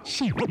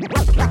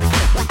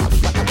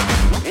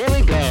 Here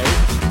we go.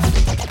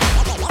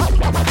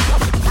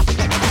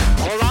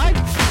 All right?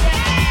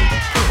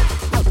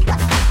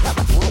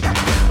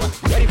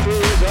 Ready for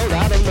results?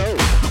 I don't know.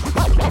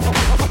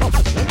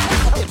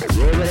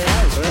 Nobody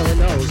else really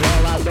knows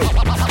all I know.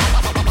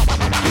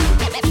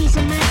 Piece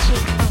of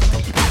magic.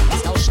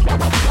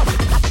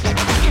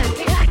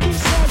 I can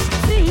sense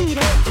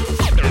freedom.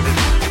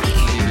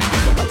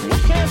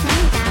 It tells me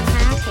that I'm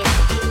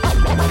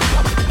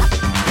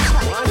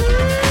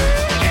here.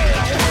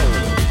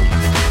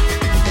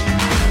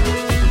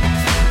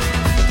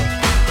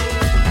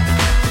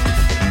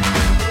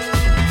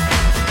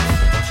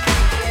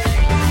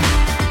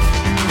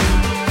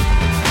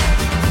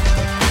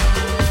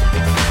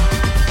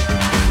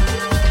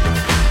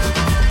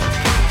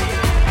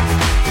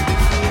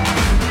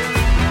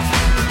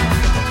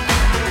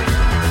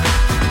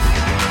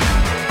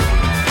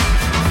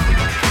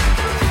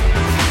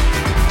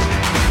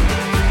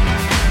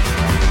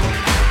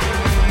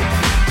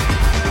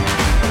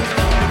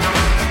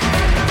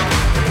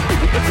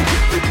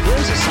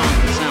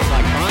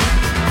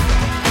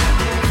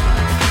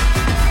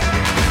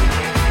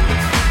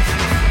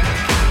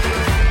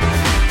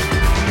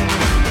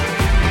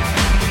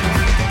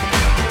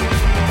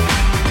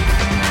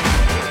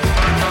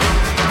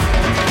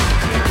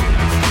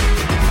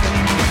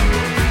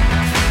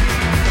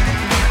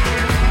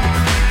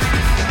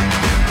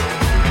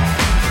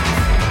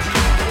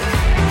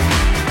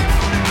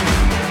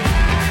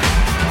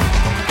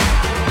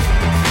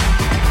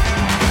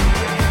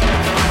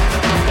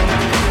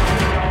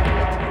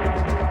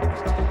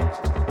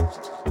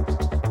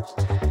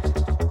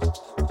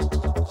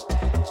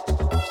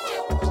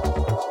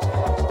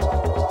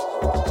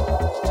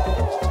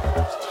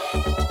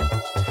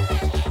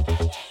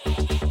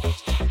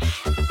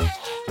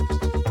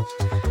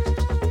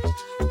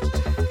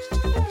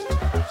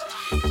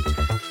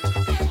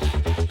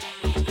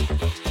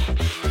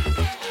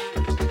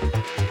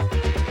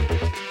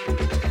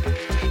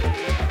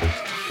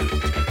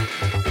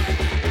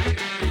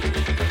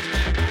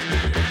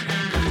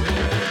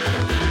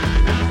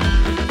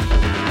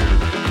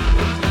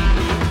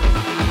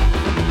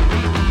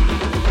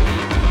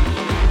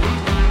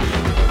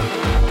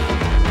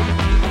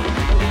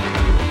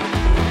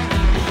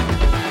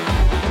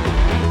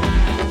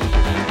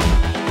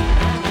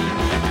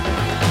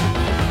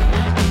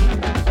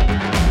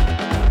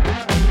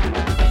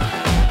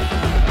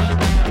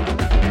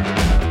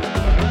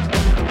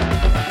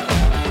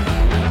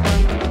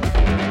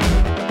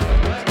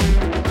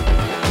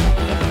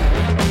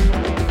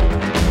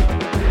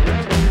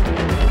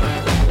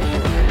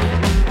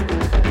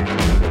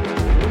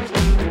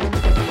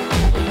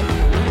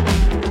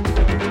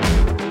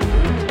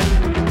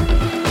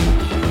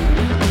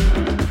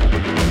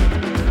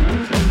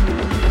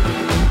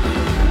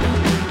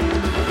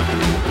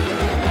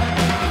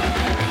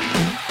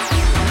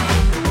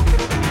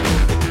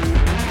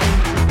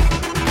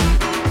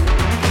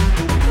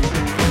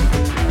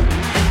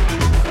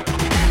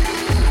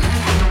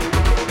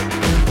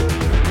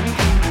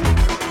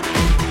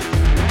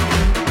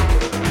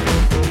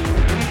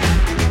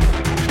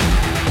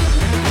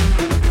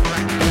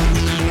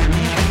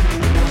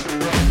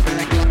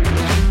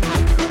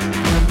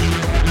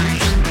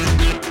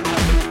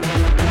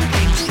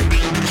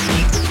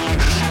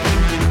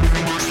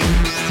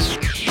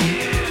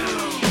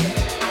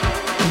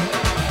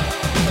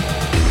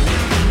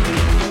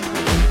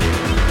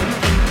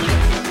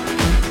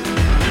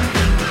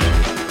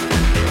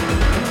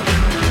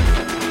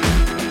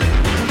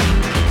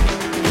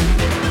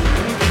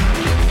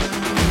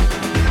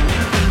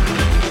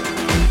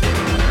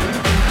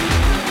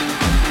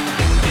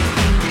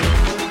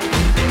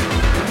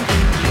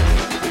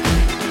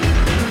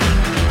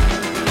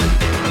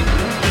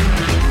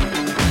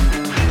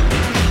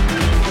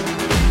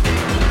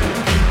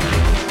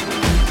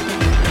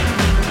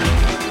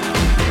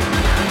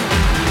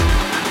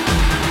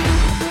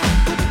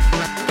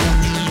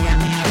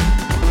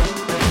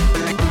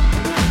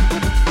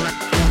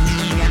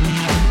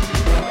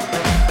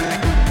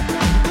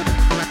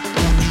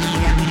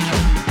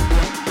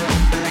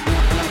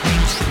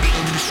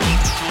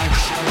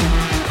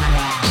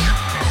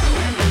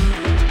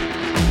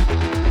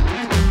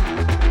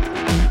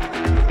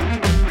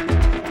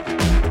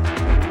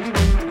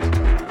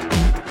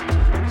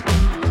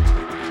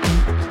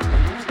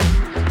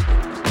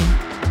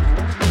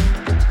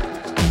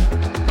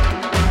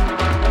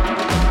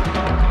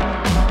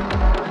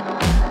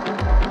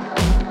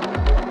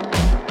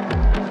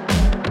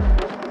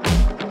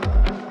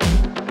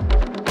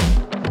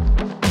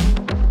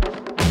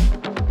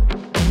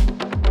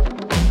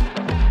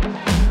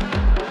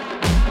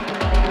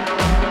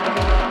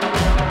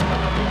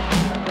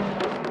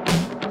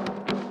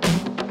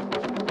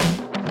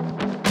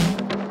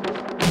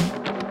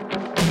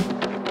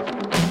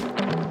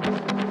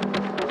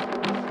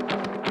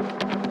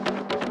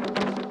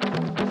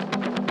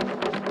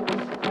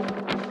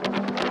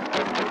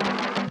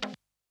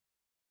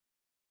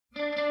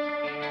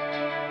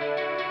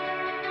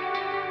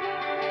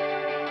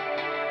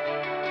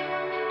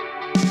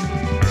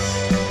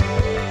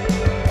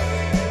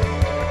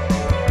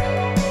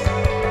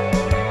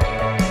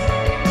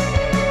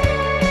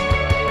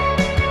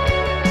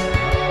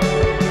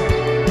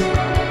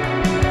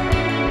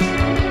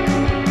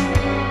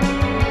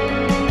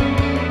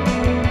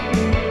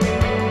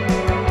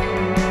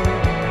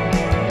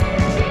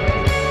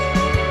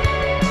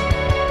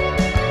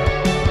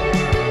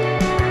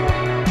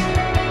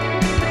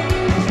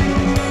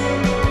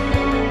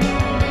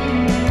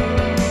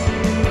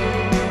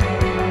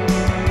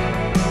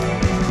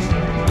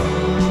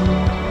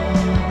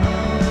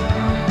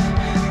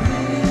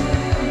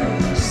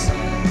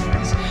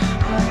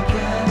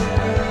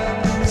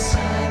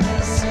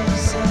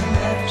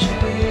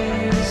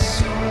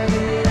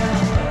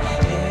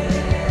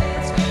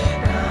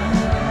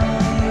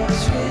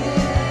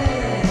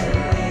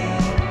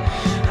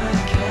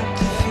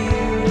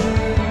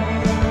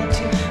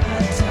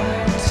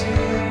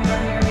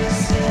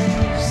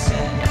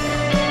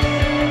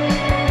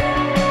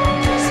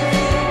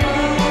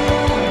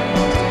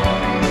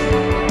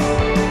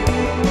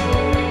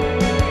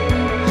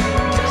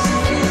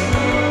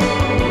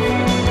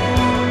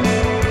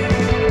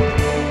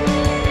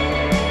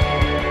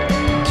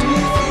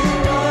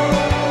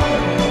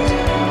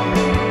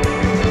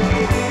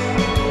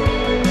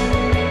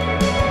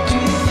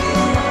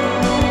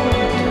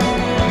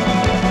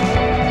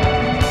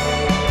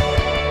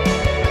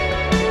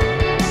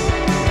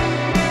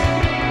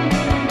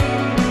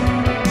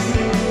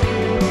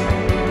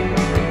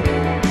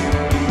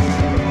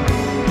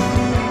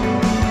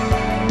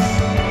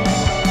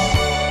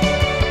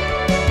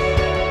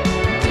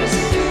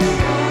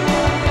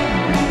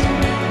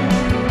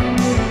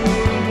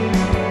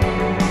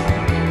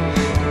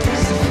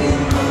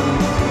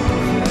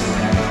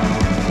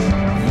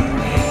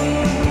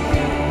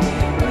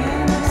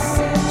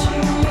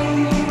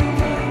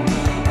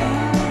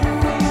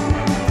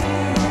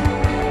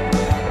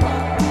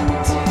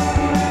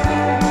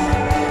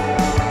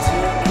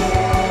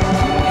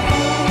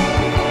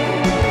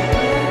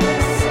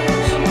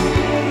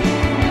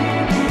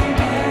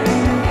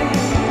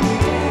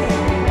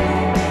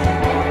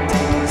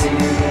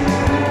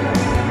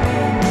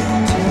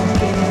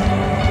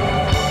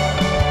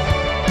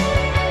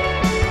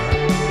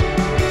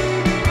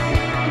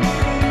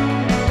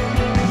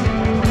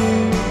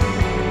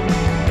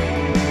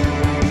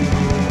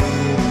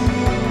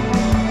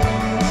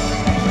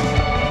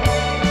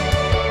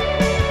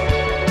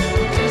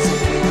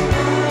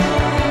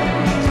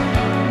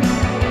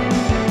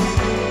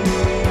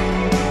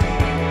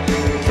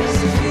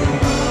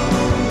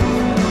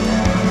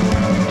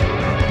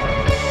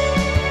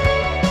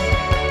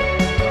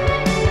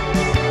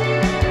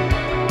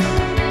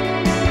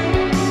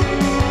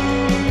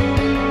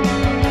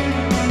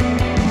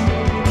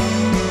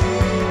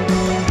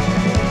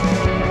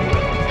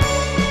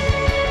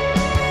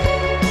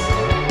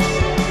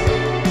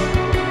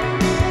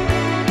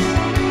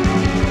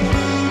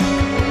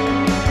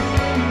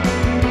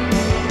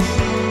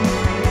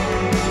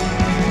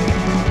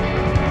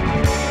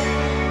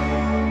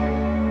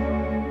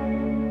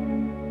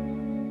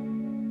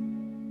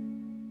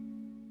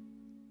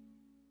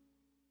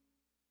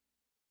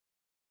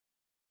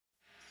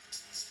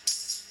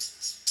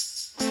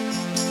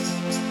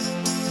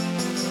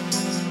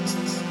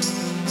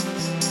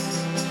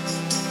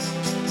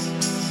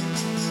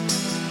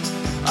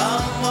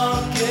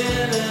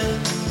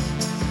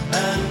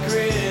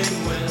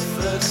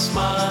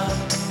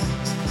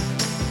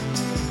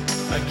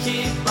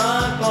 keep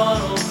my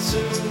bottle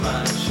to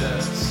my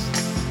chest.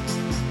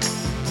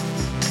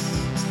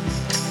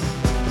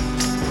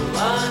 Well,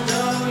 I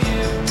know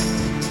you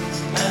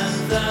and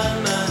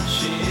them, and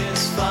she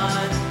is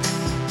fine.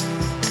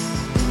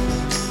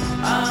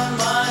 I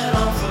might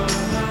offer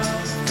her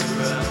the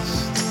rest.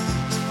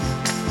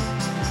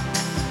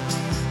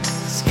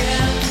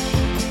 Scan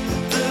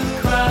the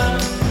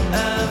crowd,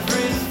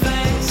 every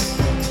face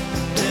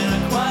in a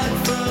quite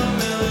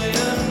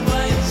familiar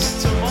place.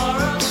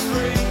 Tomorrow's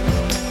free,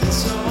 and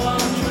so I'll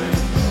drink.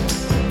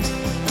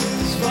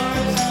 As far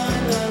as I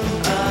know,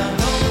 I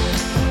hope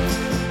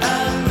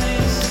at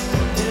least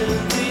in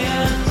the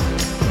end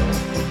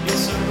you're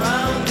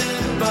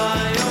surrounded by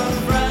your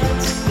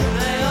friends, and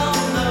they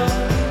all know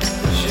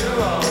that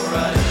you're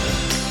alright.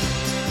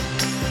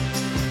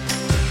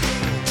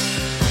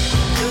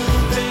 The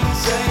things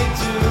they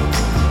do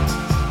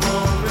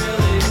won't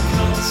really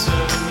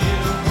concern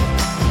you.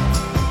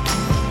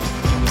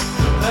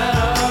 You're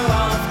better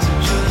off to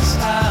just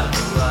have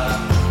a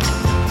laugh.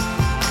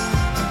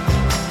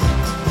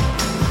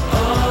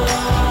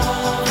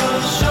 Over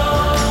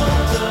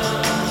shoulder,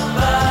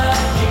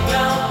 backing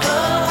out the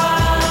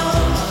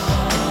house.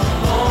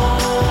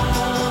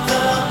 Hold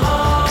them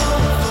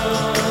over,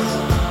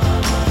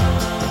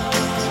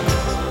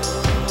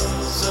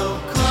 so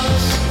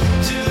close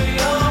to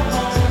your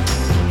home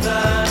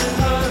that it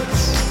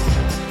hurts.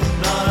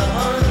 Not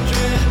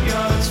 100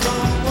 yards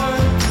from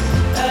work.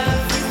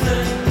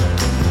 Everything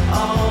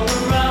all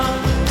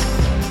around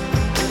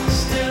is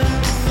still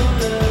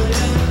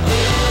familiar.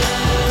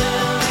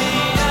 In the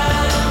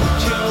end,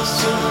 you're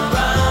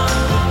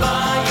surrounded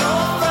by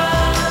your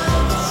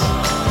friends.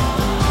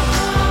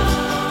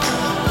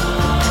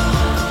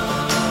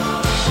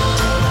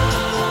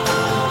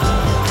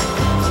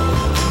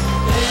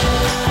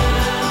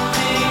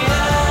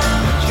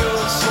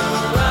 You're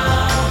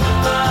surrounded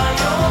by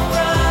your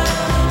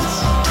friends.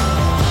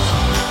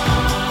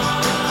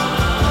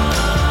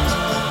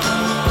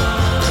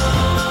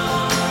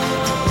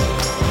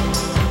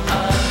 I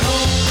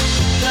hope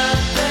that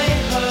they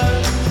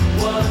heard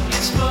what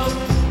you spoke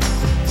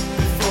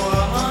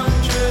before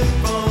 100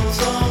 bones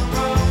all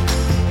broke.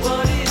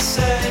 What do you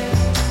say?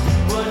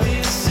 What do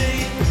you see?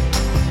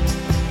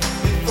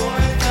 Before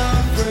it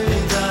got free,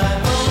 and I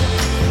hope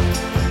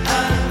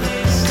at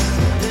least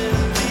in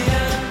the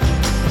end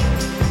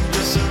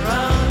you're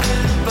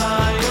surrounded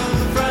by your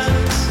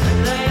friends, and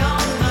they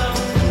all know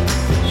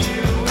that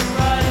you were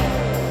right.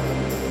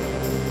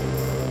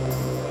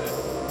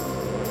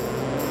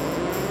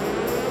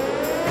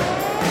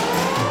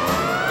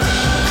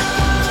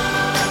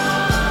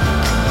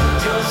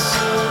 You're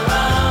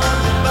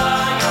surrounded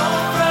by your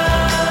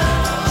friends.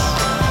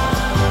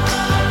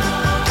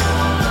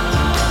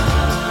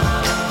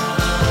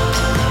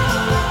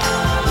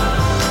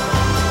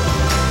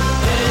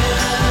 In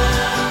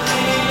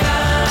the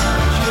end,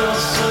 you're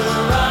surrounded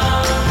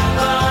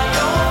by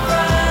your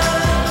friends.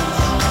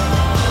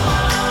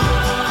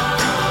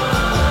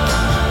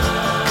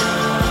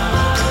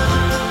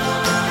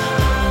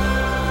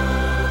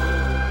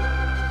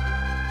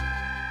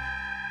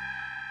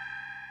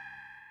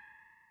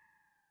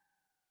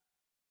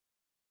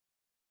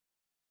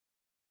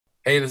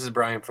 Hey, this is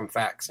Brian from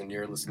Fax, and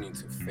you're listening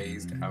to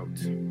Phased Out.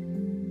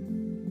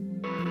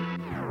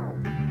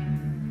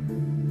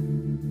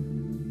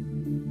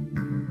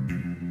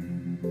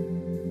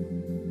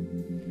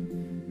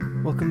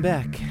 Welcome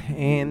back,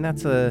 and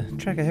that's a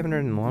track I haven't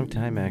heard in a long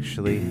time,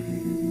 actually,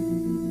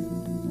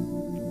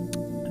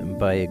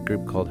 by a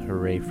group called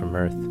Hooray from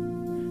Earth.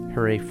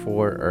 Hooray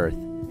for Earth.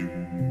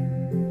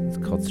 It's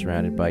called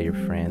Surrounded by Your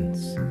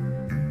Friends.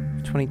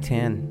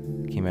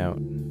 2010 came out.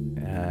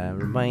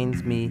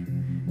 Reminds me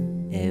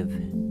of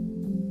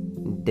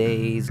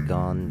days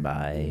gone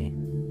by,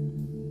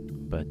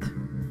 but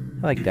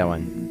I like that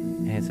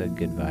one. It has a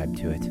good vibe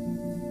to it.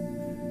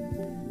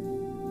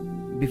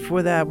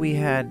 Before that, we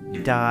had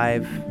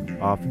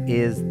DIIV off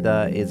Is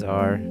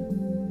Our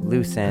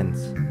Loose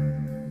Ends.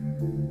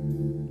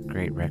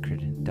 Great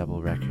record,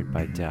 double record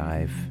by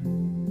DIIV.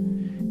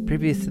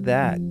 Previous to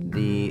that,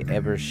 the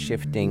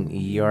ever-shifting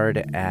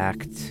Yard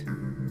Act.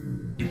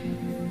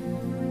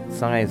 The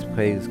song I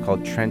played is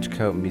called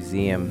Trenchcoat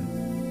Museum.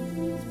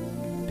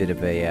 Bit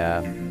of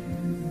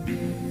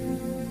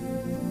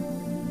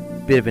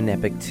an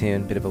epic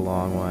tune, bit of a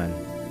long one.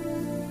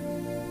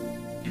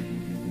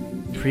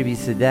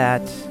 Previous to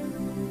that,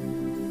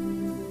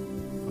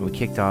 we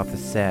kicked off the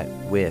set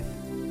with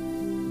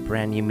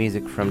brand new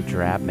music from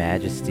Drab,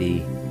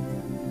 Majesty.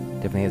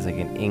 Definitely has like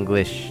an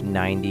English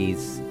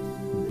 90s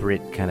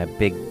Brit kind of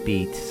big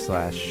beat /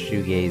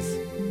 shoegaze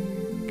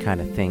kind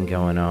of thing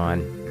going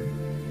on.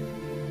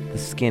 The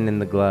skin in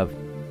the glove.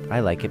 I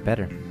like it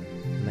better.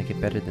 I like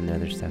it better than the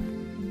other stuff.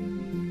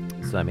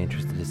 So I'm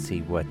interested to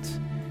see what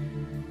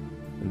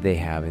they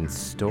have in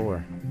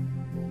store.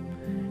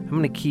 I'm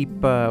going to keep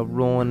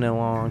rolling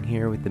along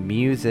here with the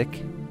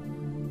music.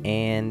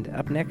 And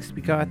up next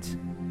we got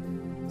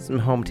some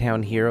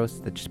hometown heroes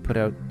that just put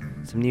out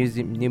some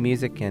new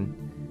music and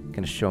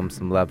going to show them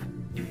some love.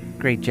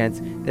 great gents.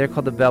 They're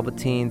called the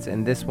Velveteins,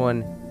 and this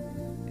one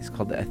is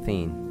called the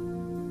Athene.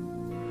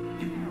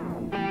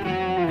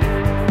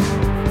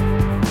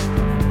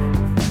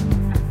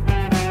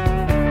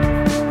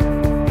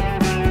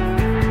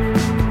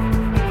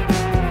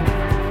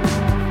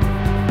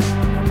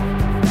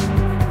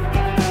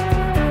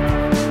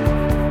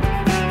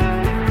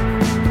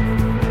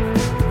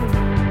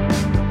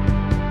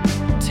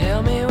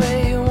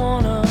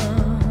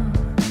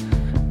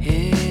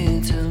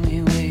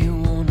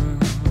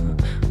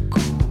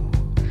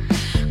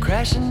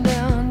 Crashing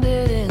down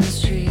dead end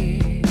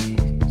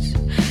streets,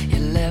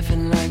 you're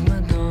laughing like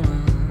Madonna.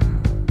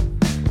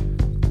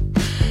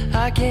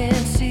 I can't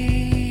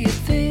see a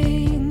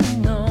thing,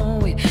 no,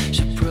 we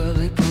should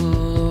probably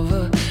pull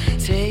over,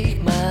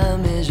 take my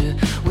measure.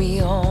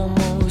 We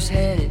almost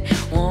had it,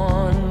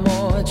 one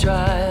more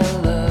try. I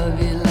love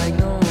you like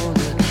no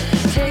other.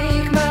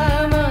 Take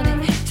my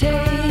money,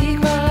 take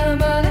my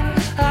body,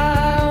 I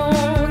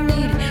won't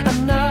need it.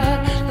 I'm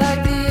not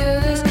like the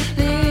others,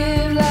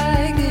 live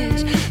like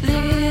this.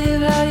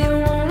 Live how you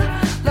wanna,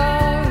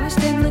 lost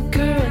in the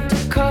current,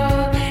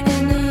 caught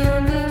in the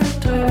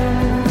undertow.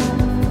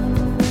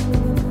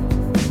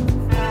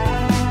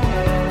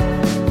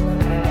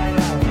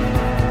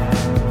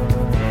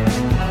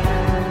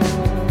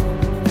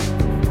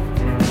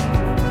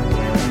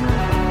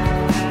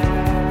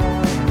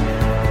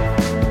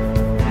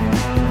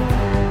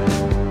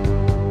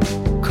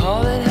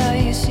 Call it how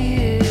you see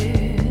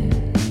it,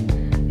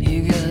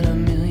 you got a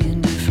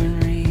million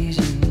different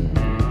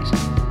reasons.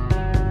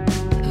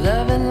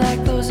 Loving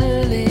like those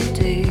early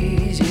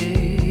days,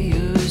 yeah,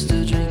 you're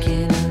still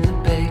drinking at the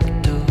back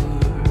door.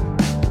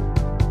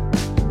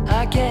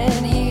 I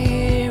can't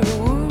hear a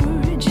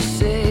word you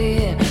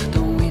say, and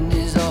the wind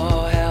is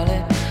all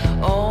howling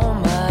all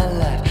my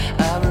life.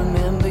 I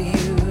remember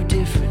you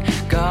different,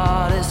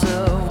 goddess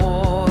of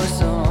war,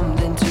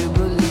 something to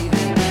believe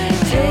in.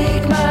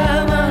 Take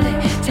my money,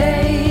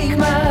 take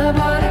my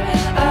body,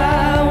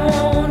 I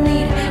won't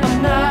need it.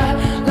 I'm not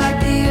like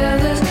the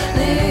others,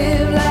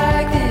 live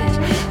like this.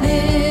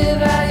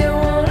 Live how you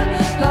wanna,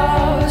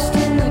 lost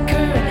in the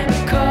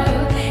current,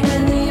 caught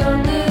in the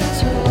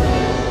undertow.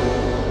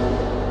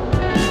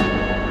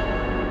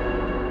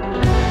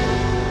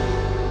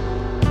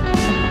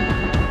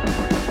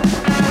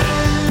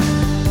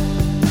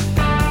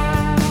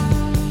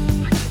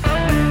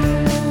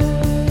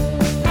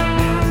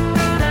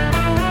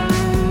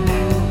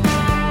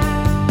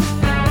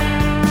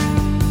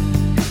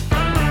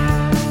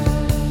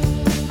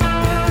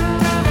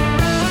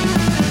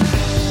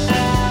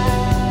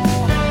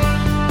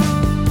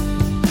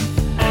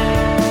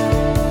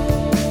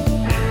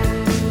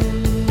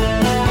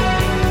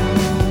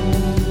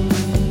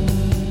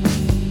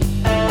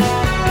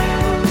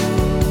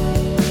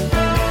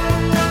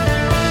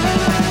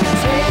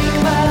 Take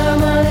my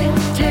money,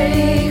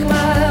 take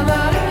my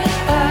body,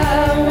 I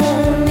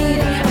won't need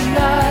it. I'm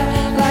not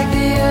like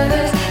the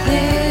others,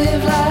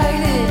 live like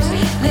this.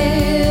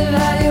 Live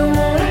how you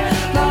wanna,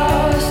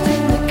 lost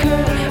in the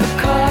current,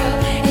 caught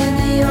in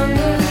the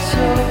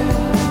undertow.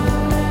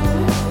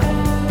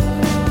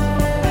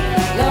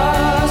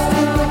 Lost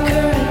in the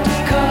current,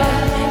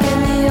 caught in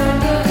the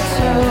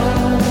undertow.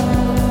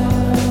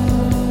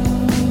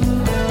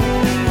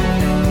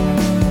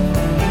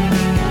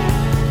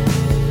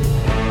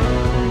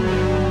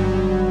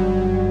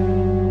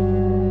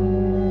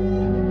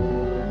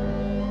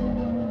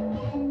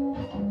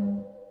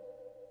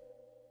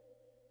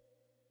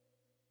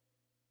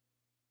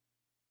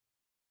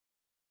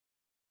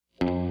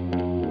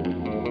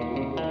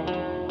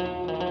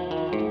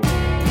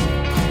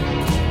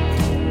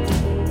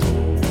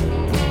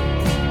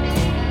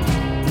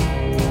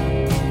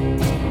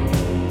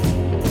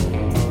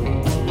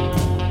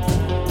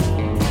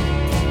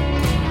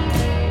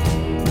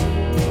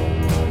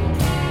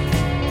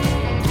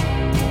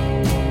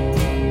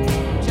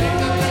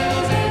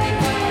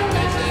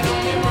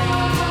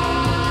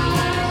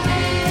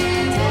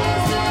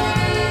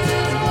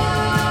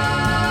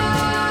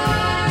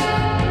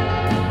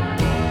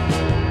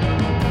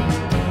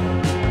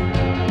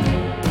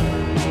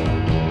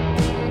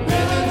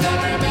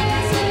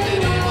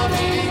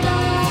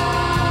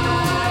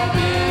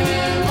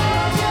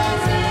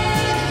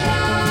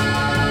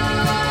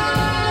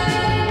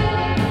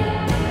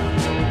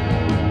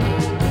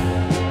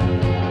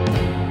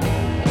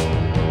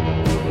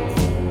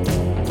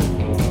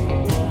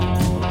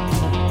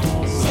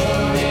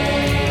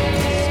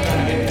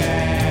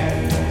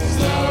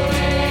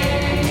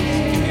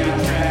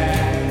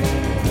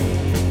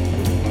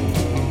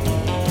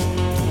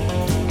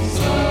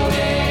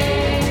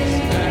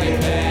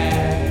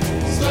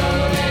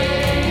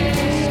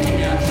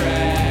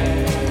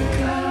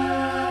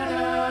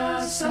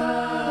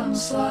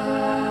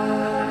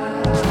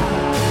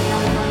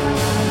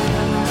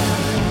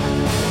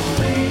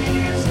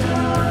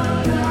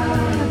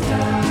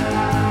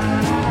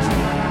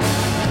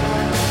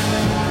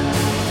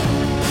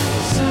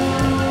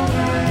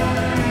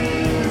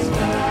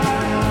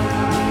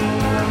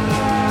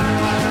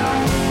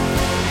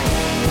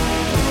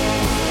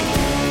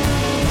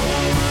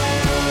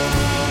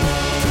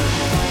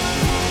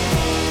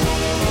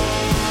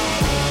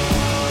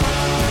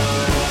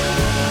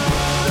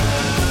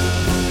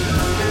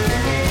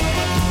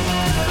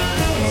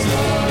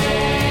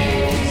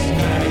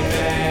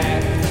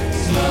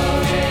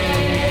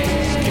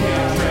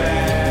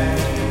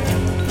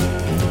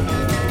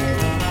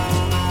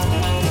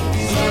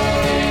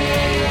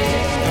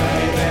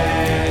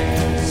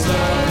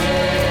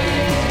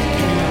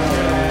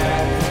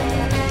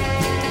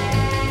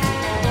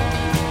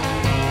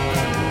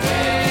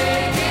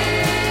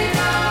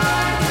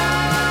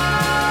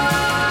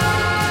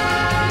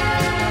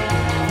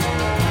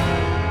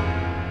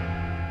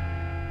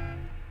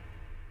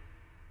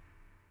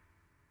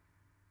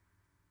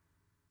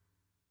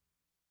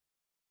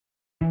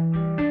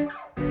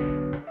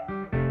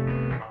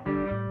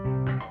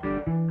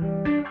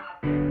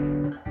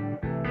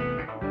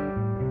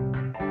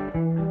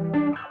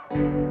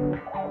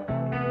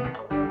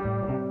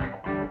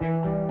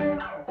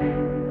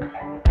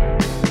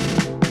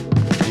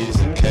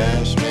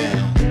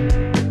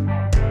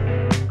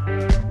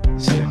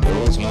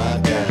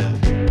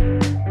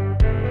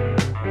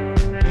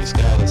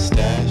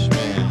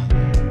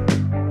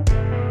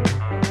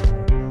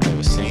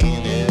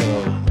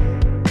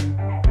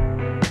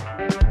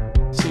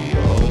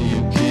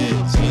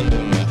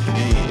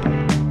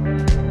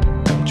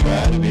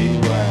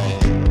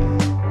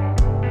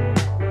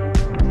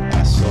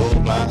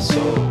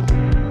 soul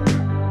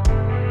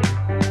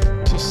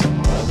to some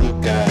other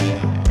guy.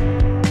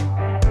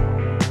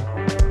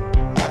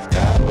 I've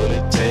got what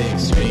it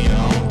takes to be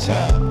on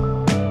top.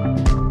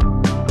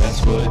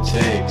 That's what it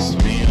takes to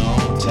be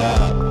on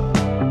top.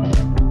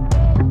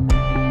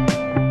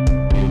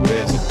 He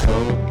wears a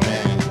coat,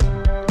 man,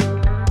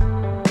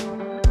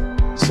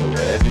 so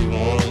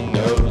everyone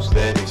knows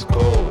that he's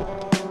cold.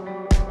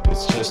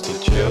 It's just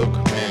a joke,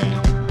 man.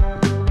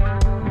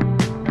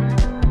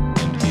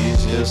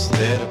 Just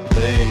there to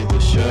play the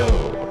show.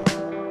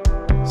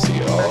 See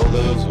all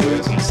those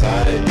words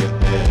inside of your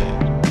head.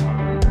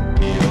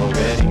 He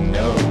already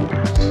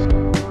knows.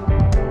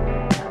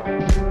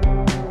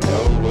 No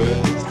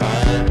worth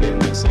find in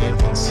his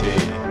infancy.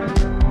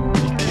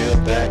 He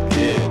killed that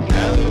kid,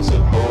 now there's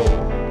a hole.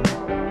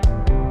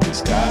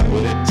 He's got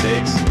what it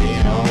takes to be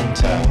on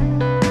top.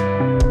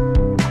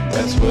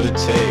 That's what it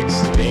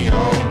takes to be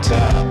on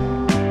top.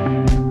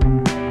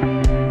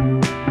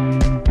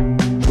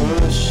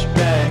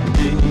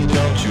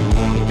 You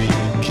wanna be a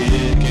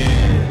kid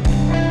again?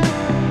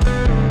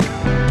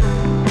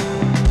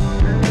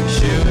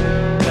 Shoot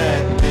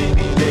that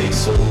baby, they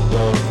sold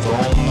off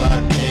on my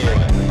kin.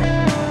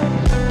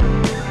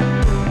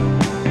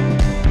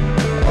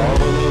 All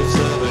those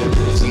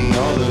others and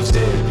all those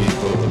dead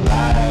people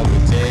alive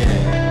within.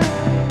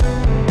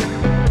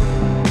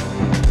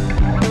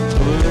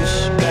 Push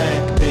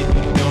back,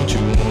 baby, don't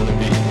you wanna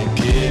be a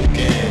kid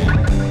again?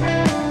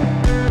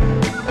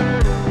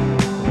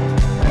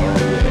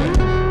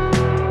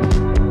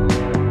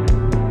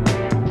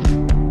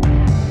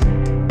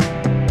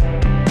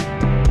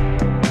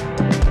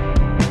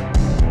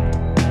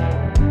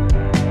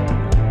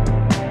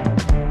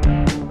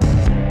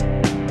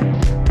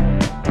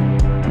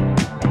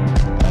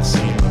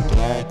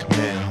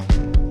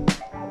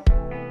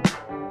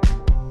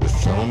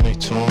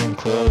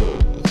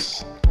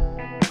 Clothes,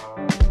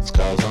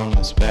 scars on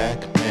his back,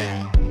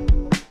 man,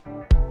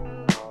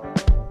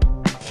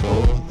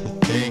 for the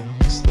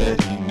things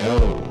that he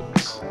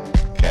knows.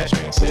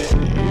 Cashman said,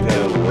 you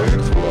gotta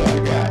work for what I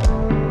got.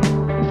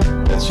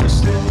 That's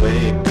just the way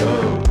it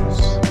goes.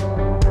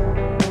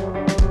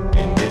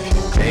 And if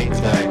you think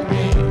like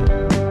me,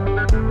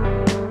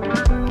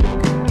 you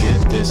can get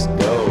this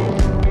dough.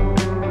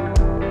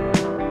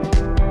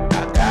 I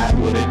got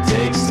what it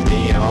takes to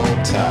be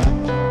on top.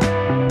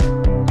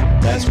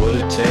 That's what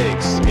it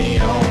takes to be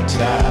on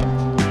top.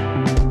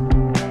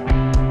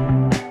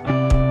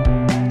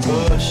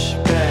 Push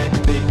back,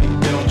 baby,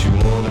 don't you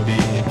wanna be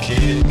a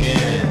kid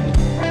again?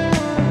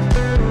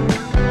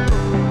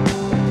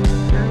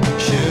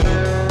 Shoot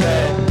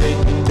that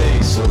baby,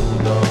 they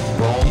sold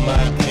off on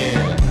my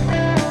kin.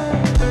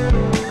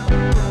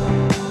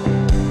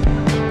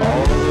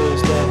 All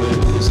those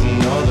lovers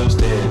and all those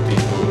dead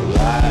people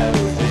alive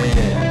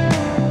within.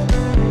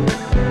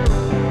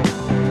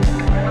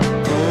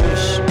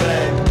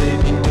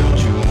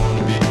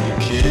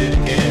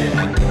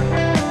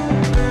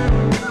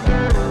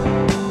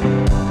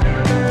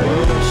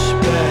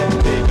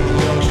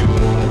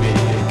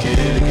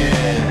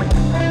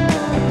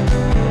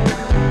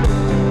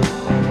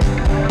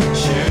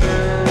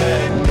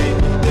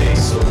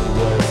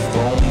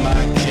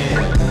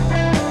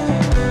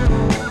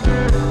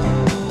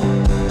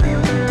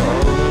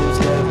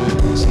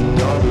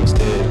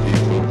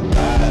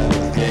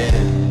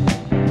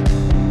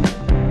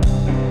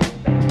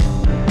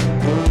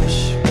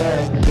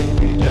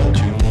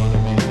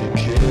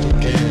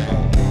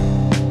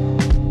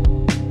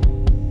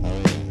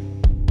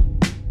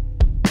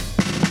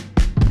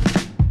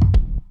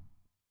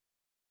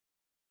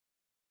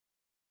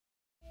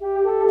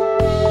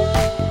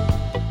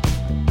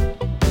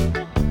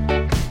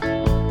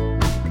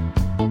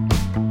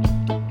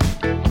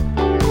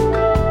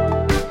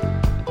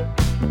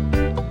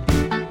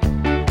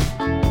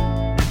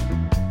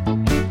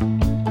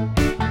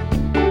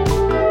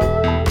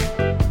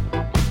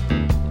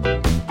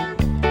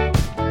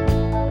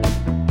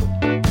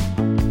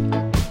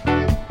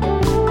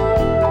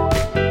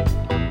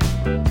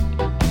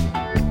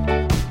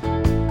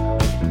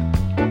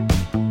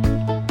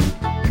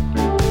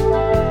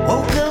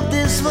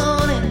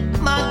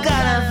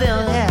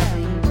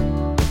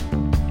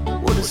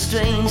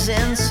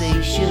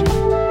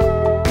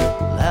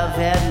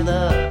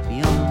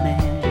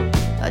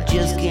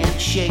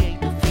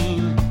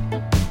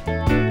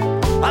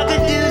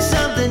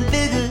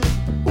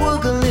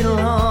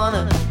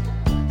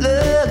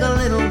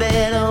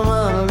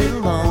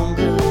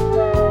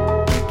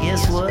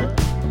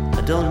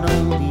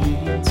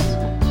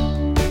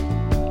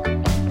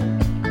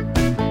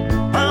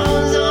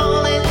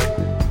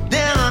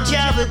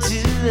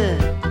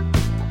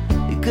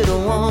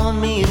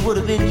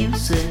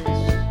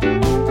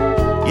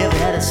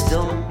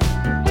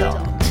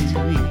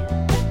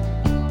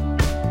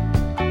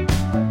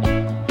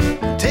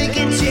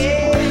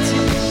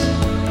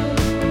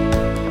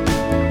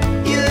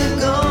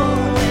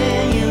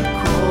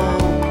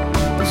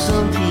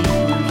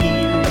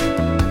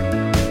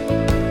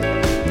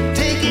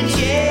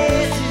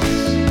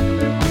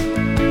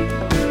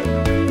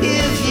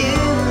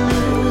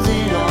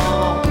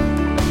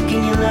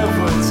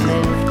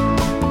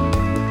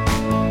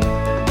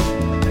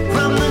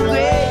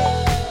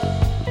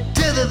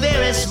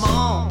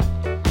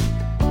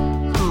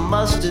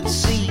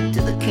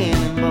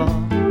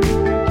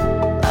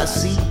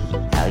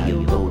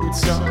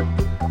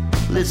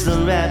 it's the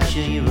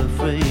rapture you're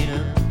afraid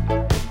of.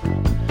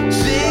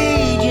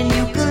 Sage and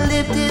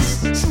eucalyptus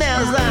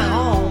smells like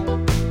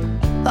home.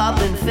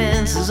 Hopping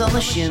fences on the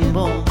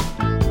Shinbone.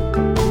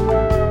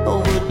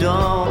 Over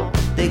dawn,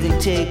 they can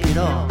take it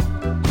all.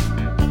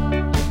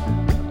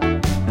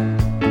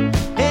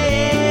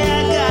 Hey,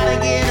 I gotta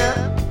get up,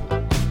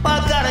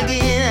 I gotta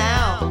get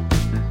out.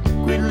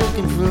 Quit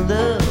looking for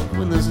love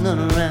when there's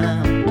none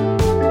around.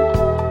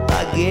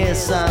 I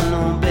guess I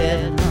know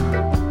better now.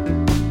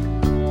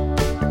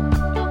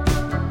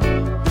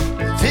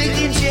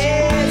 Taking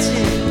chances,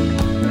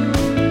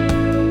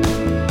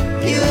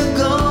 you're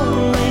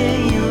going where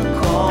you're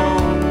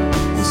called,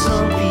 and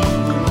some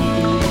people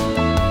hear.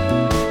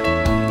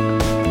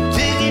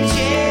 Taking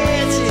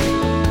chances,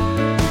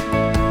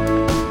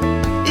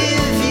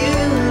 if you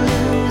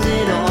lose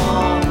it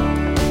all,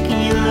 can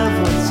you love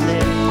what's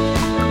left?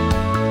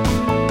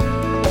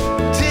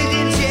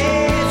 Taking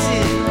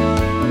chances,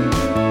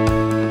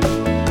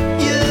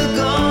 you're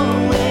going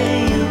where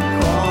you're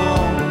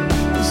called,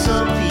 and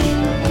some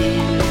people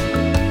hear.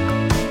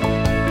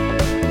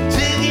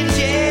 Taking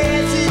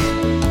chances,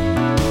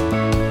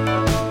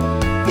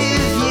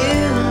 if you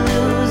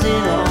lose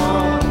it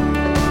all,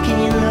 can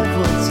you love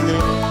what's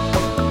left?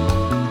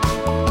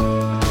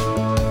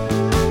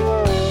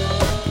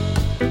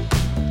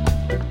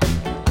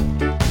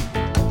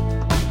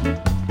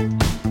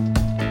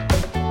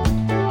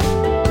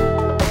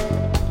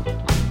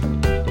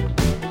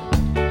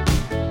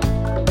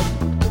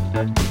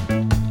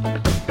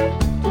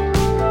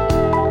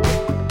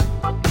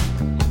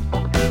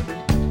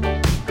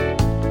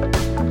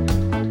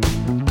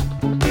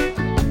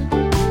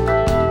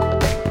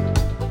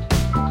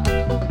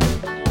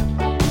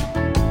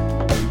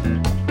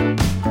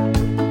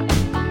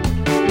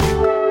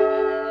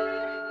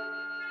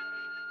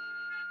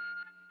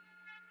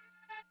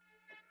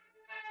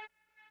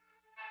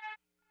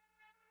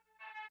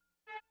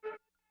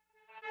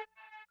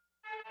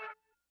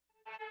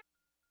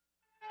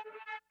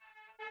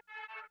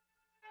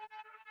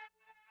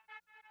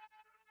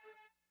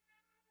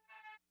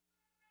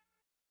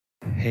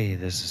 Hey,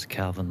 this is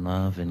Calvin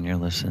Love, and you're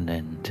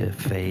listening to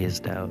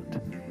Phased Out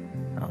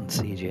on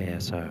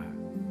CJSR.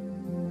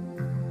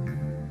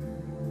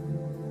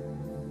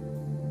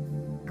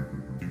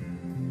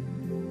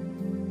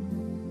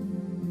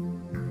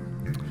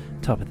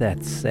 Top of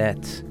that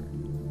set,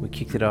 we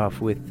kicked it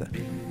off with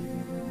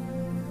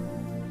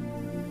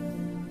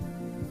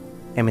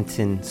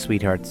Edmonton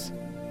Sweethearts,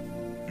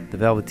 the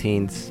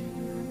Velveteins,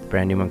 the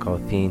brand new one called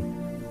Athene.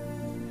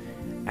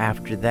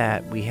 After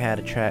that, we had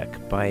a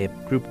track by a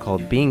group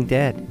called Being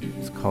Dead.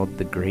 It's called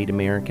The Great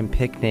American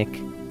Picnic.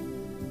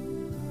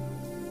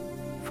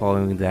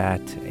 Following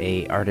that,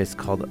 a artist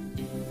called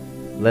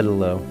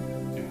Lutalo,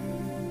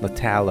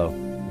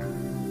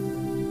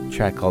 a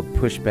track called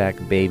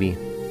Pushback Baby.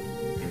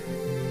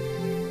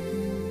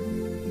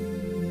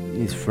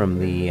 He's from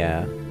the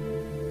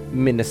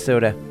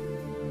Minnesota.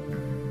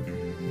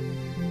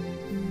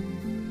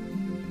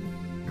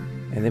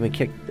 And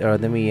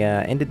then we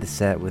ended the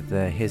set with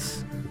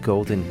his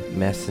Golden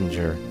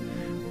Messenger.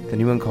 The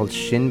new one called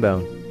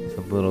Shinbone. It's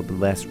a little bit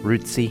less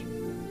rootsy,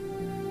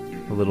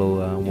 a little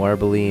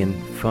warbly and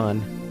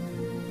fun.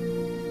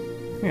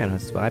 Yeah, I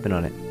was vibing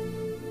on it.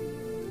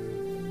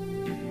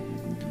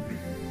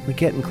 We're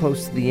getting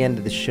close to the end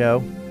of the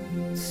show,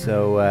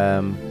 so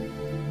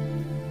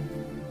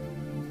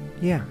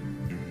yeah,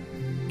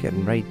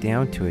 getting right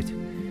down to it.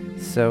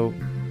 So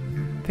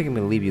I think I'm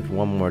going to leave you with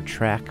one more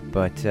track,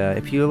 but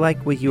if you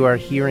like what you are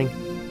hearing,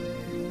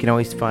 you can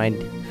always find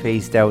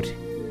Phased Out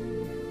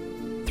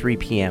 3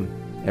 p.m.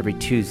 every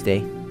Tuesday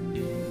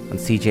on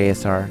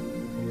CJSR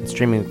and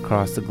streaming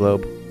across the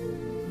globe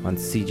on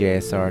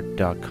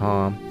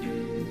CJSR.com.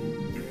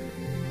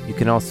 You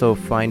can also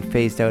find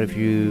Phased Out if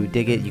you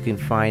dig it. You can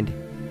find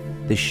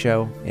this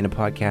show in a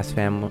podcast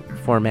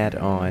format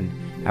on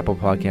Apple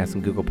Podcasts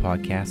and Google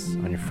Podcasts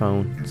on your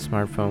phone,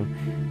 smartphone.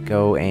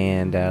 Go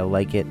and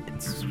like it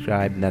and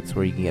subscribe, and that's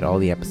where you can get all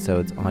the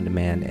episodes on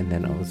demand, and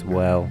then as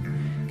well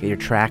get your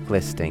track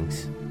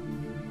listings.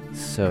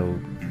 So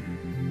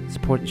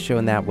support the show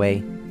in that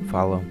way.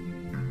 Follow,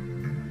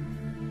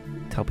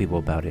 tell people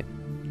about it,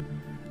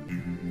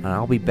 and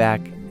I'll be back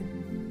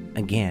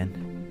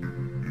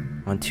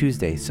again on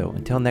Tuesday. So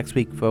until next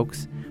week,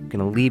 folks, I'm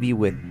gonna leave you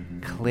with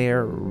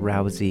Claire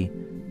Rousay,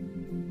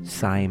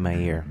 Sigh in My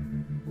Ear.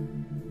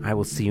 I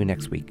will see you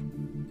next week.